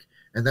pink,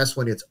 and that's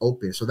when it's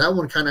open. So that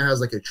one kind of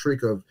has like a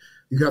trick of,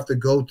 you have to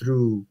go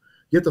through,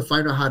 you have to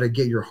find out how to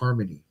get your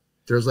harmony.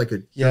 There's like a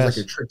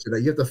trick to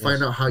that. You have to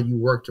find out how you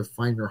work to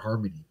find your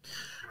harmony.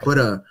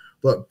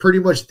 But pretty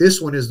much this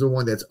one is the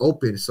one that's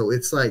open. So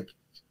it's like,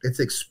 it's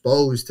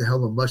exposed to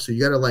hella much. So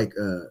you got to like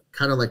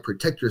kind of like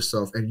protect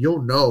yourself, and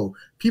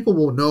people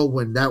will know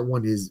when that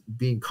one is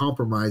being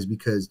compromised,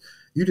 because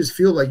you just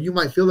you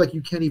might feel like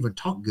you can't even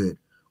talk good,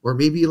 or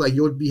maybe like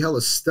you'll be hella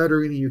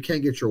stuttering and you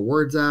can't get your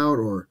words out,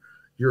 or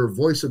your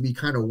voice will be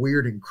kind of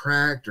weird and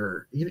cracked,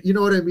 or you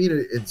know what I mean?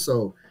 And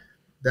so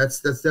that's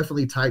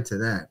definitely tied to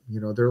that.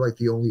 You know, they're like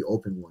the only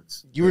open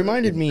ones. You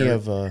reminded me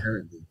of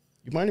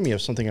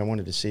something I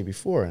wanted to say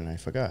before and I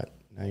forgot.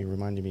 Now you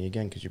reminded me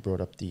again because you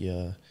brought up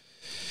the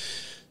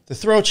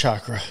throat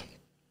chakra.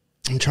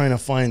 I'm trying to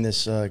find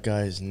this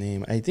guy's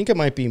name. I think it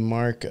might be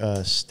Mark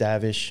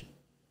Stavish.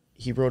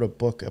 He wrote a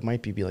book. It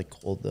might be like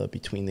called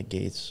Between the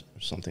Gates or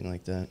something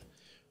like that,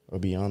 or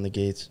Beyond the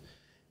Gates.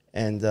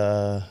 And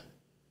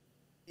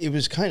it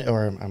was kind of,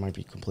 or I might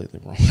be completely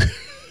wrong.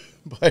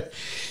 But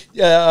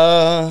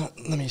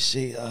let me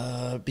see.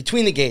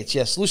 Between the Gates,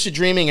 yes. Lucid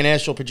Dreaming and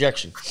Astral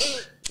Projection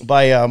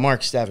by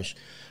Mark Stavish.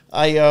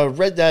 I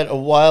read that a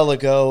while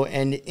ago,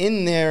 and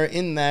in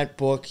that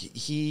book,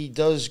 he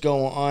does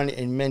go on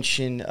and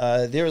mention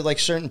there are like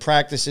certain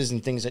practices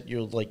and things that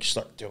you'll like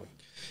start doing.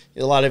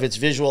 A lot of it's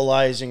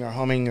visualizing or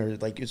humming, or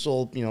like it's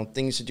all,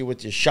 things to do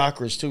with your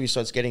chakras too. He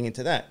starts getting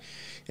into that.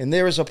 And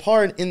there is a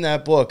part in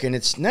that book, and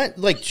it's not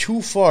like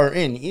too far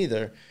in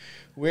either,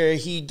 where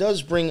he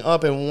does bring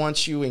up and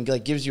wants you and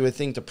like gives you a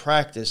thing to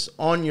practice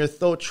on your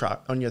throat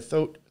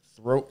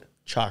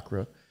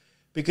chakra.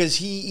 Because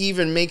he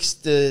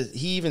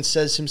even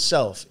says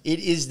himself, it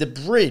is the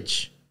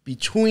bridge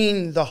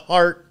between the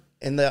heart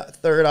and the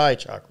third eye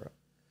chakra.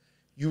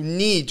 You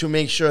need to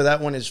make sure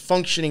that one is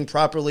functioning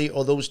properly,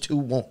 or those two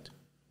won't.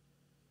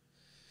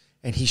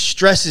 And he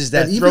stresses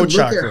that throat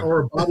chakra. At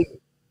our body,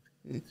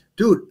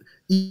 dude,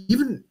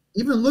 even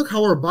look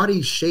how our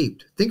body's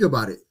shaped. Think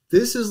about it.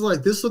 this is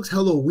like, this looks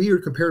hella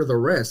weird compared to the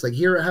rest. Like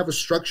here I have a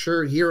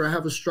structure, here I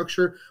have a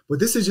structure, but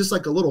this is just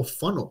like a little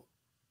funnel.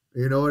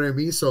 You know what I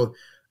mean? So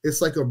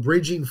it's like a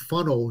bridging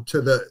funnel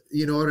to the,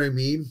 you know what I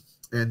mean?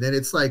 And then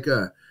it's like,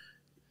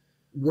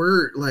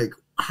 we're like,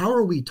 how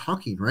are we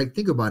talking, right?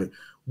 Think about it.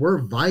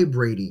 We're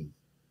vibrating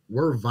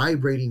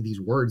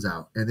these words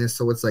out. And then,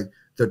 so it's like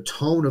the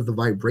tone of the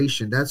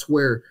vibration. That's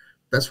where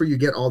you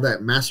get all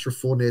that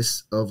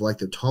masterfulness of like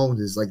the tones,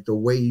 is like the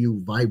way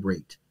you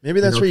vibrate. Maybe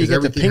that's where you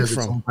get the pink has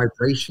its from. own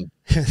vibration.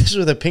 This is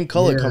where the pink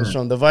color Yeah. comes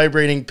from. The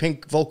vibrating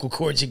pink vocal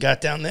cords you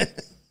got down there.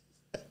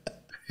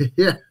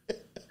 Yeah.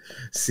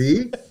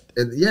 See?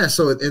 And yeah,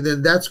 so, and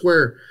then that's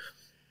where,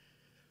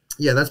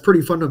 yeah, that's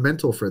pretty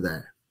fundamental for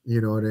that.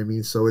 You know what I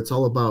mean? So it's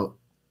all about,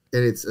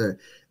 and it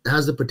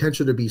has the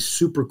potential to be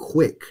super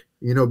quick,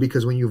 you know,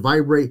 because when you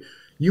vibrate,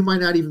 you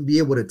might not even be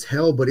able to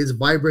tell, but it's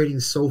vibrating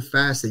so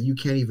fast that you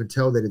can't even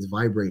tell that it's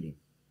vibrating.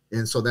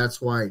 And so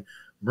that's why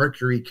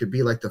Mercury could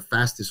be like the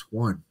fastest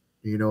one.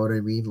 You know what I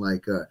mean?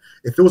 Like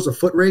if it was a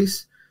foot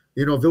race,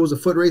 you know, if it was a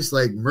foot race,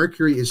 like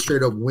Mercury is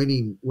straight up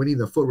winning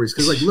the foot race.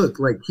 Cause like, look,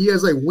 like he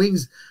has like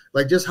wings,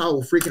 like just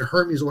how freaking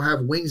Hermes will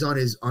have wings on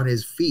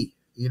his feet.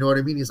 You know what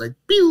I mean? He's like,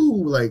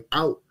 pew, like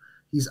out.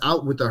 He's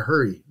out with a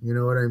hurry. You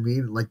know what I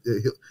mean? Like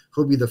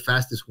he'll be the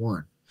fastest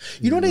one.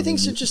 You know what I think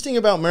is interesting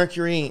about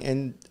Mercury,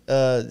 and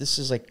this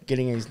is like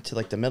getting into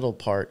like the middle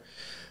part.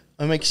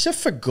 Except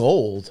for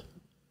gold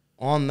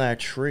on that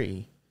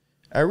tree,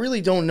 I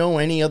really don't know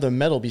any other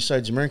metal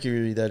besides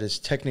Mercury that is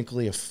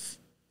technically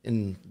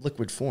in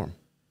liquid form.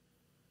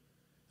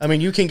 I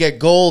mean, you can get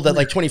gold at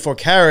like 24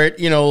 karat,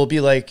 you know, it'll be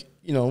like,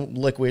 you know,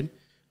 liquid,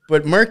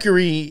 but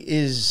Mercury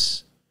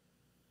is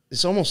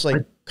almost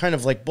like kind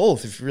of like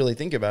both if you really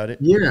think about it.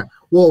 Yeah.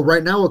 Well,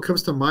 right now what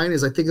comes to mind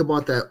is I think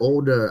about that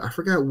old, I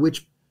forgot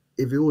which,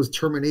 if it was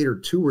Terminator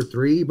 2 or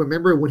 3, but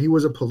remember when he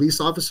was a police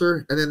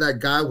officer and then that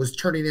guy was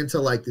turning into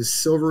like this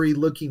silvery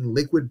looking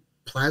liquid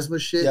plasma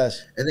shit.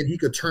 Yes. And then he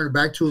could turn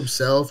back to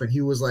himself and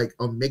he was like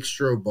a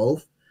mixture of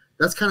both.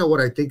 That's kind of what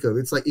I think of.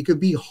 It's like, it could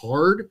be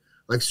hard,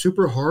 like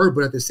super hard,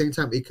 but at the same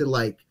time, it could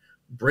like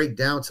break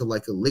down to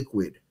like a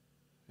liquid.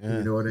 Yeah.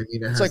 You know what I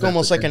mean? It's like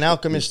almost like an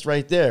alchemist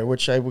right there,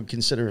 which I would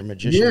consider a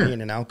magician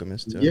being an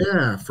alchemist too.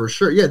 Yeah, for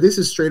sure. Yeah, this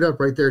is straight up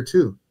right there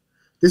too.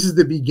 This is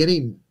the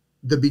beginning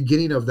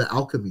of the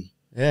alchemy.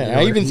 Yeah, you know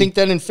I even think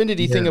that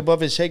infinity thing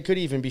above his head could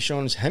even be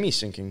shown as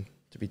hemi-syncing,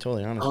 to be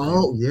totally honest.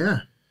 Oh,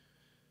 yeah.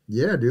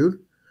 Yeah, dude.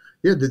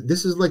 Yeah,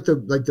 this is like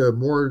the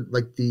more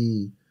like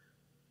the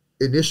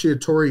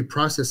initiatory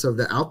process of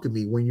the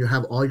alchemy when you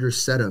have all your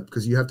setup,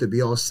 because you have to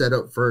be all set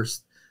up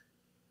first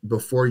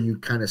before you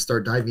kind of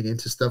start diving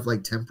into stuff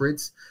like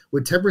temperance.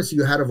 With temperance,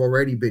 you had have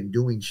already been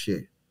doing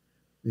shit.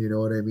 You know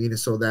what I mean? And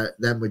so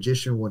that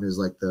magician one is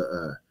like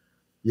the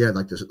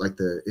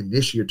the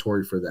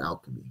initiatory for the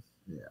alchemy.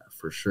 Yeah,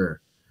 for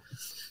sure.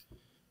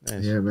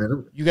 Nice. Yeah,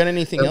 man. You got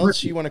anything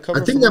else you want to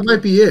cover? I think that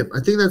might be it. I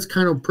think that's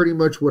kind of pretty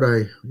much what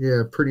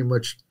pretty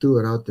much threw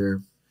it out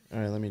there. All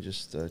right, let me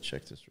just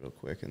check this real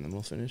quick, and then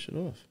we'll finish it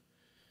off.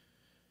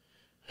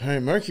 All right,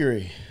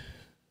 Mercury.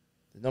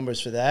 The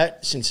numbers for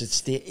that, since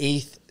it's the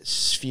 8th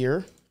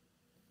sphere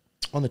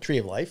on the Tree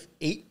of Life,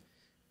 8,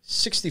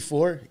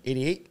 64,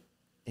 88,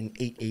 and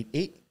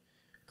 888.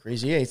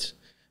 Crazy eights.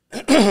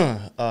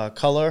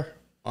 Color,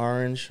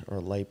 orange or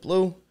light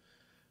blue.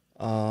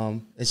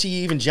 And see,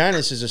 even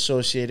Janus is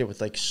associated with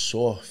like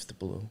soft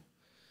blue.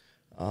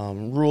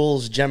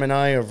 Rules,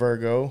 Gemini or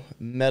Virgo.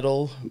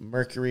 Metal,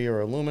 Mercury or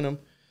aluminum.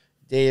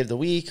 Day of the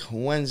week,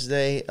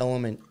 Wednesday.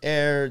 Element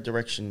air,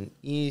 direction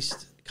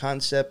east.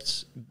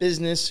 Concepts,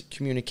 business,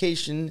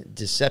 communication,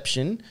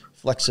 deception,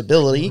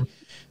 flexibility.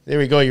 There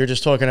we go. You're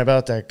just talking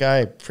about that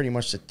guy, pretty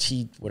much the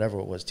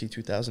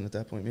T2000 at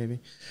that point, maybe.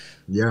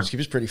 Yeah. He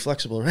was pretty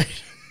flexible,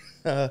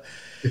 right?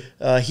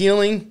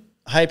 Healing,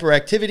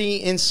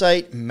 hyperactivity,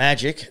 insight,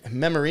 magic,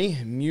 memory,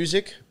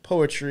 music,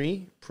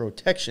 poetry,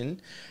 protection,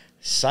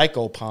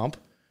 psychopomp,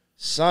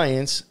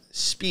 science,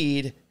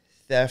 speed,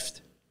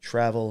 theft,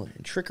 travel,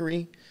 and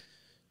trickery.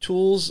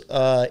 Tools,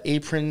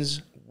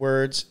 aprons,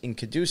 words, in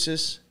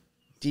Caduceus,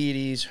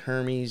 deities,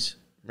 Hermes,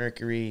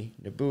 Mercury,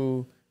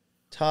 Nabu,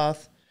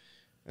 Thoth.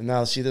 And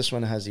now, see, this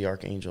one has the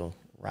Archangel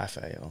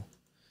Raphael.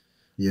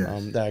 Yeah.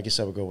 That I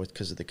guess I would go with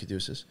because of the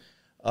Caduceus.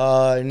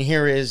 And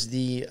here is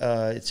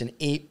it's an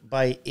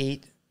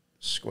 8x8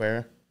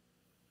 square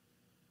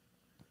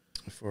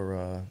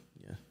for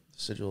the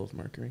sigil of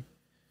Mercury.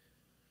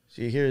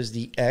 See, here's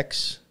the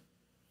X,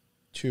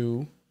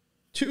 2,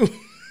 2.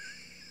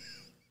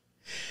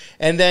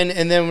 And then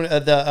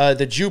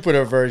the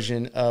Jupiter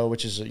version,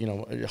 which is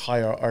a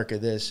higher arc of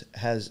this,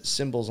 has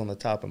symbols on the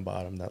top and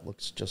bottom that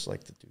looks just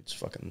like the dude's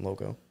fucking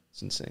logo.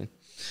 It's insane.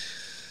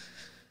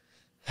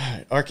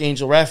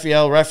 Archangel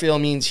Raphael. Raphael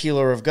means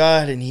healer of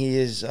God, and he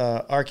is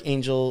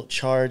archangel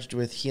charged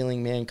with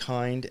healing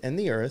mankind and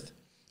the earth.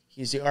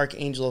 He's the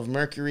archangel of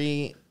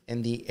Mercury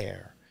and the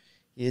air.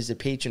 He is the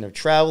patron of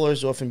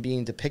travelers, often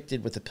being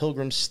depicted with a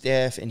pilgrim's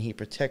staff, and he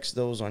protects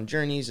those on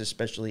journeys,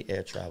 especially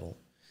air travel.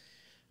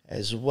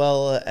 As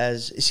well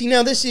as, see,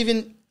 now this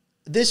even,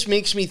 this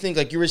makes me think,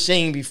 like you were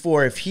saying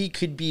before, if he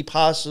could be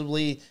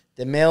possibly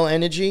the male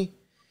energy,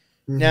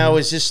 now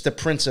is this the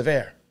Prince of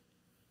Air?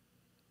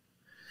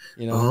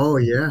 You know? Oh,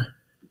 yeah.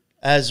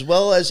 As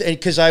well as,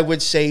 because I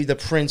would say the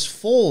Prince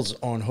falls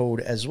on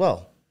Hode as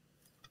well.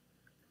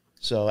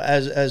 So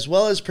as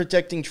well as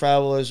protecting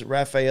travelers,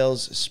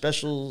 Raphael's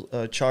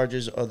special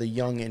charges are the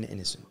young and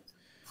innocent.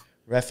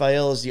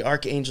 Raphael is the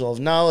archangel of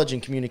knowledge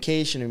and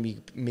communication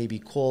and may be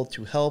called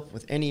to help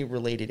with any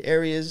related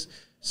areas,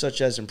 such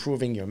as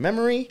improving your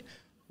memory,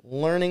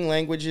 learning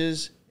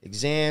languages,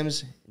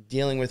 exams,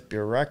 dealing with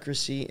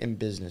bureaucracy and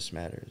business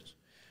matters.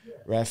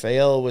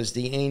 Raphael was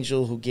the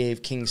angel who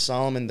gave King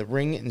Solomon the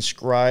ring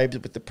inscribed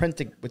with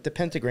the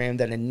pentagram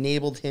that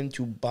enabled him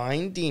to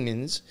bind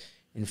demons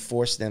and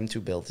force them to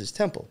build his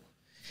temple.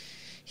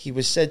 He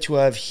was said to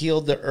have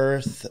healed the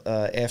earth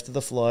after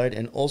the flood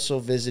and also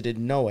visited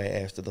Noah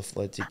after the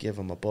flood to give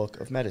him a book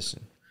of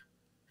medicine,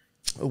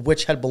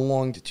 which had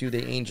belonged to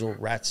the angel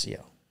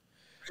Ratziel.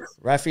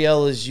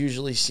 Raphael is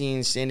usually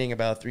seen standing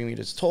about 3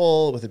 meters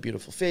tall with a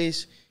beautiful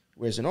face. He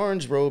wears an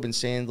orange robe and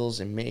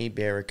sandals and may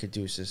bear a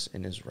caduceus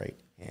in his right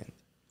hand.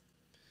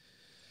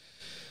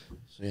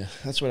 So yeah,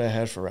 that's what I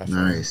had for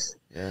Raphael. Nice.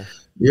 Yeah.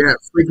 Yeah.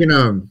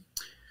 Freaking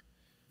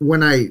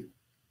when I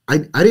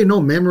didn't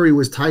know memory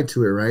was tied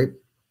to it, right?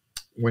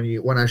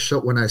 When I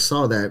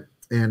saw that,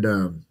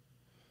 and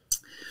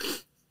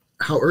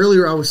how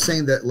earlier I was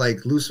saying that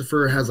like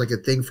Lucifer has like a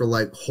thing for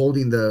like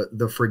holding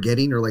the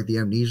forgetting or like the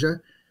amnesia,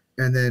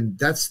 and then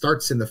that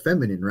starts in the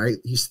feminine, right?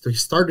 He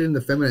started in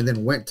the feminine and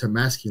then went to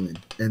masculine,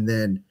 and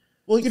then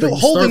well, you know,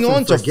 holding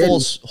on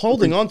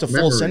to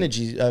false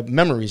energy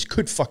memories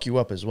could fuck you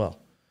up as well.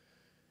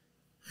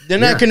 They're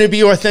not going to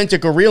be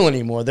authentic or real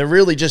anymore. They're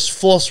really just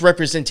false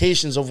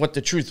representations of what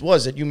the truth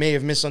was that you may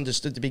have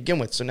misunderstood to begin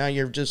with. So now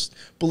you're just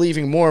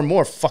believing more and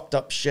more fucked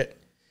up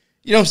shit.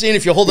 You know what I'm saying?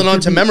 If you're holding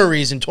on to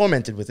memories and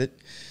tormented with it.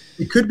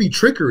 It could be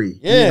trickery.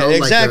 Yeah, you know,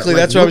 exactly.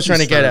 That's what I was trying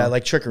to get at,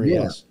 like trickery.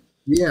 Yeah. Yes.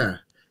 Yeah.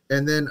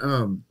 And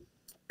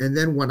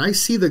then when I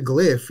see the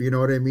glyph, you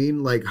know what I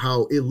mean? Like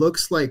how it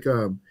looks like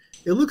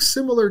it looks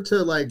similar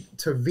to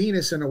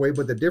Venus in a way,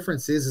 but the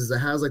difference is it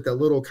has like that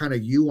little kind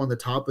of U on the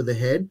top of the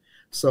head.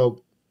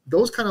 So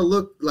those kind of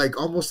look like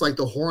almost like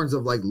the horns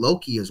of like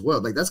Loki as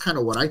well. Like that's kind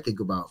of what I think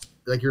about.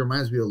 Like it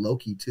reminds me of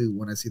Loki too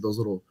when I see those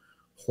little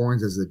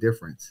horns as the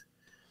difference.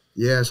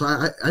 Yeah, so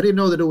I didn't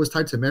know that it was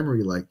tied to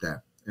memory like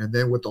that. And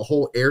then with the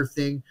whole air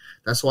thing,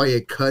 that's why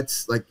it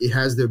cuts, like it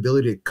has the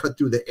ability to cut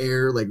through the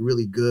air like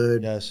really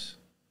good. Yes.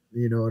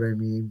 You know what I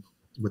mean?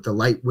 With the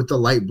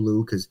light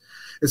blue, because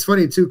it's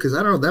funny too, because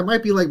I don't know, that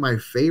might be like my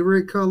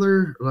favorite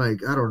color. Like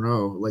I don't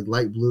know, like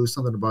light blue,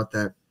 something about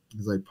that.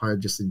 It's like probably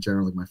just in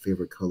general like my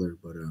favorite color,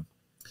 but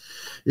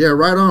yeah,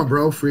 right on,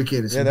 bro.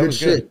 Freaking, it's yeah, that good was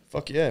shit. good.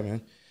 Fuck yeah,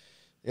 man.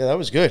 Yeah, that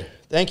was good.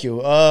 Thank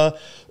you.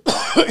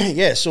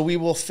 Yeah, so we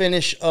will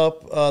finish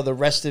up the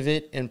rest of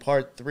it in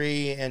part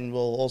 3, and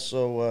we'll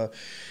also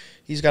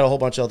he's got a whole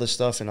bunch of other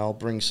stuff, and I'll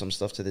bring some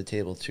stuff to the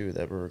table too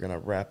that we're gonna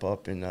wrap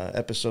up in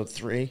episode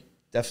 3.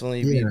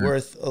 Definitely be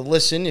worth a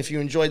listen if you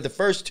enjoyed the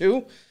first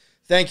 2.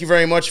 Thank you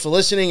very much for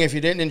listening. If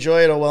you didn't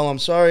enjoy it, oh well, I'm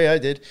sorry, I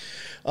did.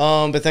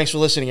 But thanks for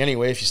listening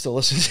anyway, if you still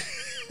listen.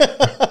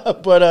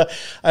 But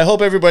I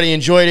hope everybody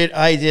enjoyed it.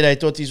 I did. I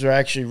thought these were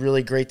actually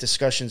really great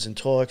discussions and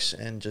talks,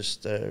 and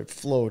just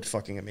flowed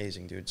fucking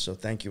amazing, dude. So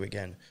thank you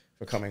again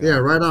for coming Yeah,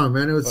 on. right on,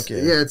 man. It was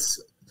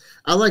it's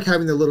I like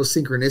having the little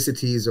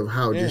synchronicities of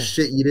how just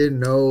shit you didn't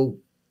know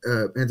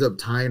ends up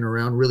tying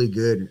around really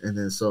good. And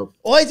then so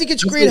well, I think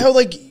it's great how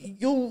like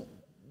you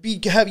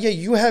have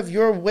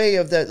your way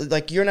of that.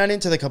 Like you're not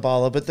into the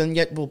Kabbalah, but then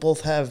yet we'll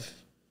both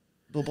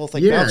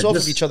like bounce off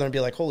of each other and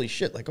be like, holy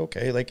shit, like,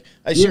 okay, like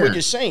I see what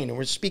you're saying. And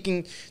we're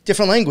speaking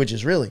different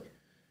languages, really.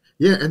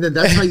 Yeah. And then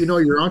that's how you know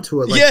you're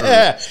onto it. Like,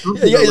 yes,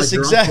 like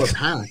exactly. Onto a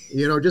path.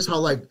 You know, just how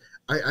like,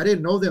 I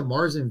didn't know that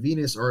Mars and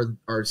Venus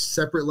are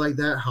separate like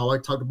that. How I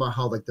talked about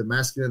how like the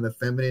masculine and the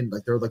feminine,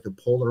 like they're like the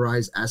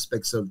polarized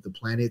aspects of the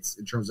planets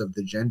in terms of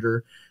the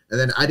gender. And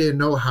then I didn't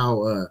know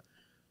how,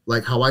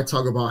 like how I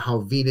talk about how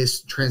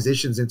Venus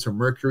transitions into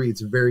Mercury.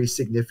 It's very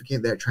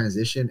significant, that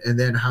transition. And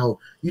then how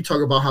you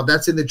talk about how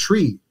that's in the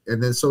tree.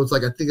 And then, so it's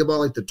like, I think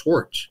about like the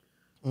torch,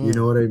 you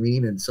know what I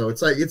mean? And so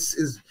it's like,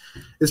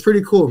 it's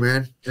pretty cool,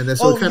 man. And then,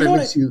 so it kind of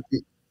makes you,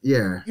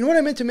 yeah. You know what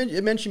I meant to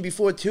mention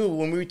before too,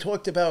 when we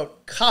talked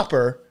about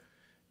copper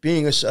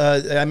being,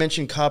 I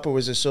mentioned copper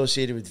was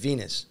associated with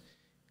Venus.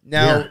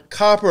 Now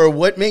copper,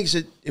 what makes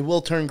it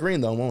will turn green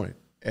though, won't it?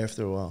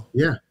 After a while.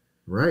 Yeah.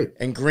 Right.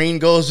 And green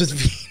goes with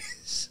Venus.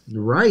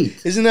 Right.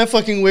 Isn't that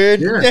fucking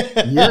weird?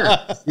 Yeah.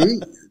 Yeah.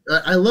 See,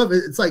 I love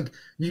it. It's like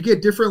you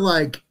get different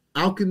like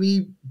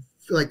alchemy,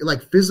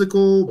 like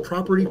physical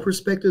property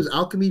perspectives,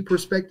 alchemy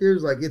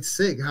perspectives. Like it's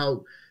sick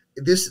how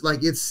this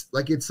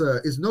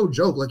it's no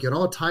joke. Like it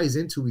all ties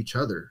into each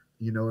other.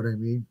 You know what I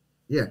mean?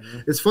 Yeah. Mm-hmm.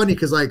 It's funny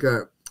because like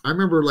I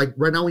remember like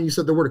right now when you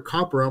said the word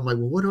copper, I'm like,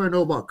 well, what do I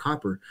know about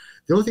copper?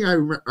 The only thing I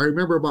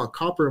remember about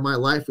copper in my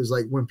life is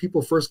like when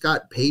people first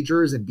got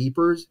pagers and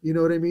beepers. You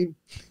know what I mean?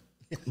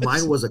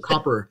 Mine was a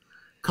copper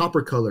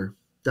color.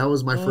 That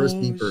was my first Oh,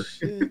 beeper.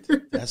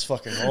 shit. That's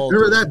fucking old.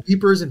 Remember dude. that,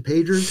 beepers and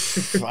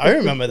pagers? I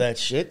remember that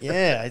shit.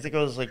 Yeah, I think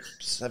I was like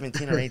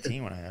 17 or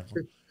 18 when I had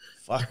one.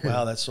 Fuck,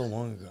 wow, that's so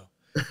long ago.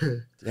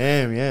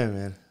 Damn, yeah,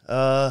 man.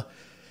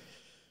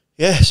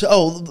 Yeah,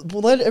 so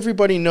let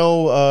everybody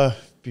know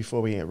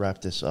before we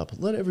wrap this up.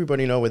 Let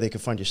everybody know where they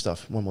can find your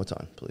stuff one more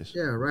time, please.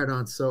 Yeah, right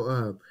on.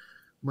 So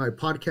my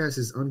podcast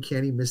is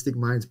Uncanny Mystic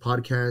Minds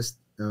Podcast.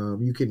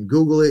 You can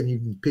Google it and you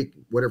can pick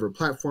whatever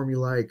platform you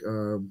like.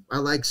 I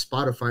like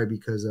Spotify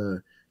because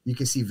you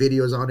can see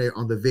videos on it,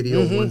 on the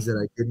video ones that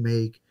I did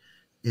make.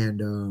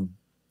 And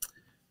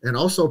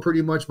also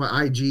pretty much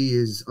my IG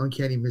is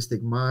Uncanny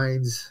Mystic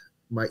Minds.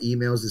 My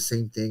email is the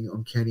same thing,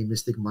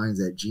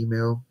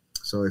 uncannymysticminds@gmail.com.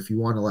 So if you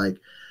want to like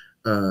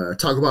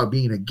talk about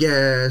being a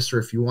guest, or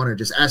if you want to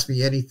just ask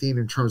me anything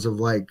in terms of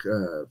like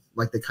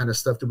the kind of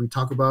stuff that we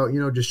talk about,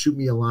 just shoot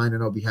me a line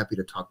and I'll be happy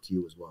to talk to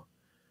you as well.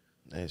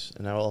 Nice.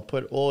 And I'll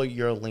put all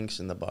your links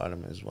in the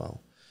bottom as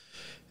well.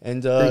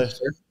 And Thank you,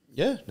 sir.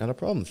 yeah, not a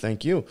problem.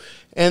 Thank you.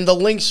 And the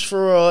links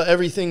for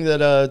everything that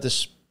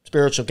the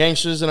Spiritual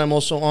Gangsters, and I'm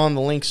also on,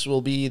 the links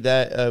will be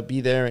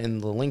there in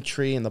the link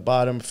tree in the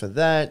bottom for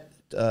that.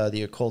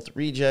 The Occult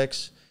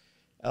Rejects,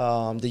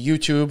 the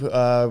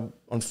YouTube.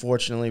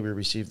 Unfortunately, we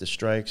received a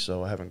strike,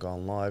 so I haven't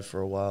gone live for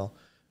a while.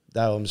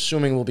 That I'm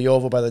assuming will be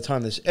over by the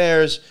time this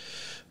airs.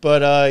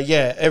 But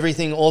yeah,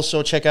 everything.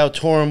 Also, check out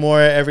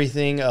Toramore,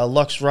 everything,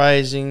 Lux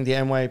Rising, the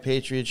NY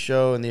Patriot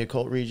Show, and the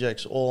Occult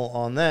Rejects, all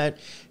on that.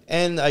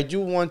 And I do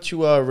want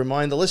to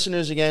remind the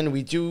listeners again,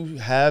 we do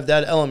have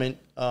that Element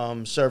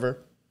server,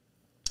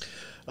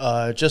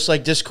 just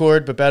like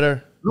Discord, but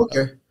better.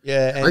 Okay.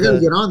 Yeah, and, I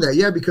gotta get on that.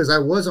 Yeah, because I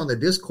was on the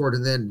Discord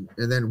and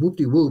then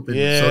whoop-de-whoop. And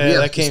yeah,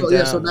 that came down.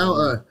 Yeah, so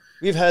now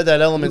we've had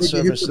that Element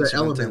server server since since the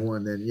Element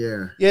one. Then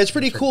yeah, it's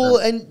pretty cool.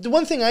 And the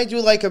one thing I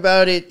do like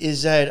about it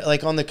is that,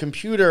 like on the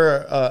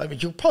computer, I mean,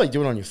 you'll probably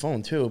do it on your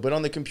phone too. But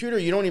on the computer,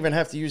 you don't even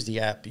have to use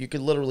the app. You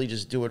could literally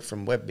just do it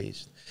from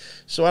web-based.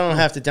 So I don't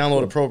have to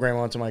download a program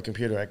onto my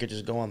computer. I could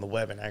just go on the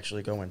web and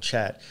actually go and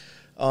chat.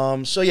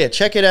 So yeah,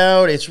 check it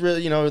out. It's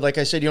really, like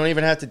I said, you don't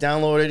even have to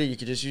download it. You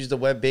could just use the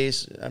web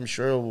base. I'm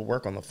sure it will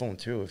work on the phone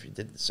too if you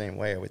did it the same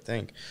way, I would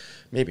think.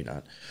 Maybe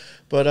not.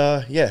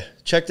 But yeah,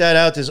 check that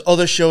out. There's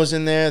other shows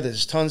in there.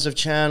 There's tons of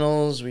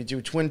channels. We do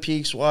Twin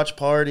Peaks watch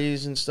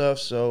parties and stuff.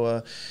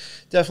 So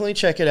definitely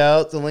check it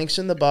out. The link's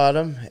in the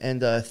bottom.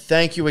 And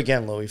thank you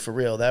again, Louie, for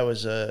real. That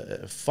was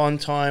a fun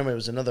time. It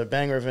was another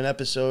banger of an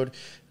episode.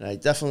 And I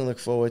definitely look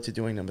forward to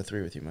doing number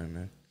 3 with you, my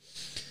man.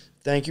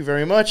 Thank you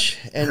very much.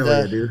 And hell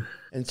yeah, dude.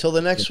 Until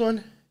the next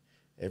one,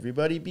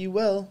 everybody be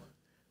well.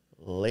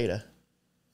 Later.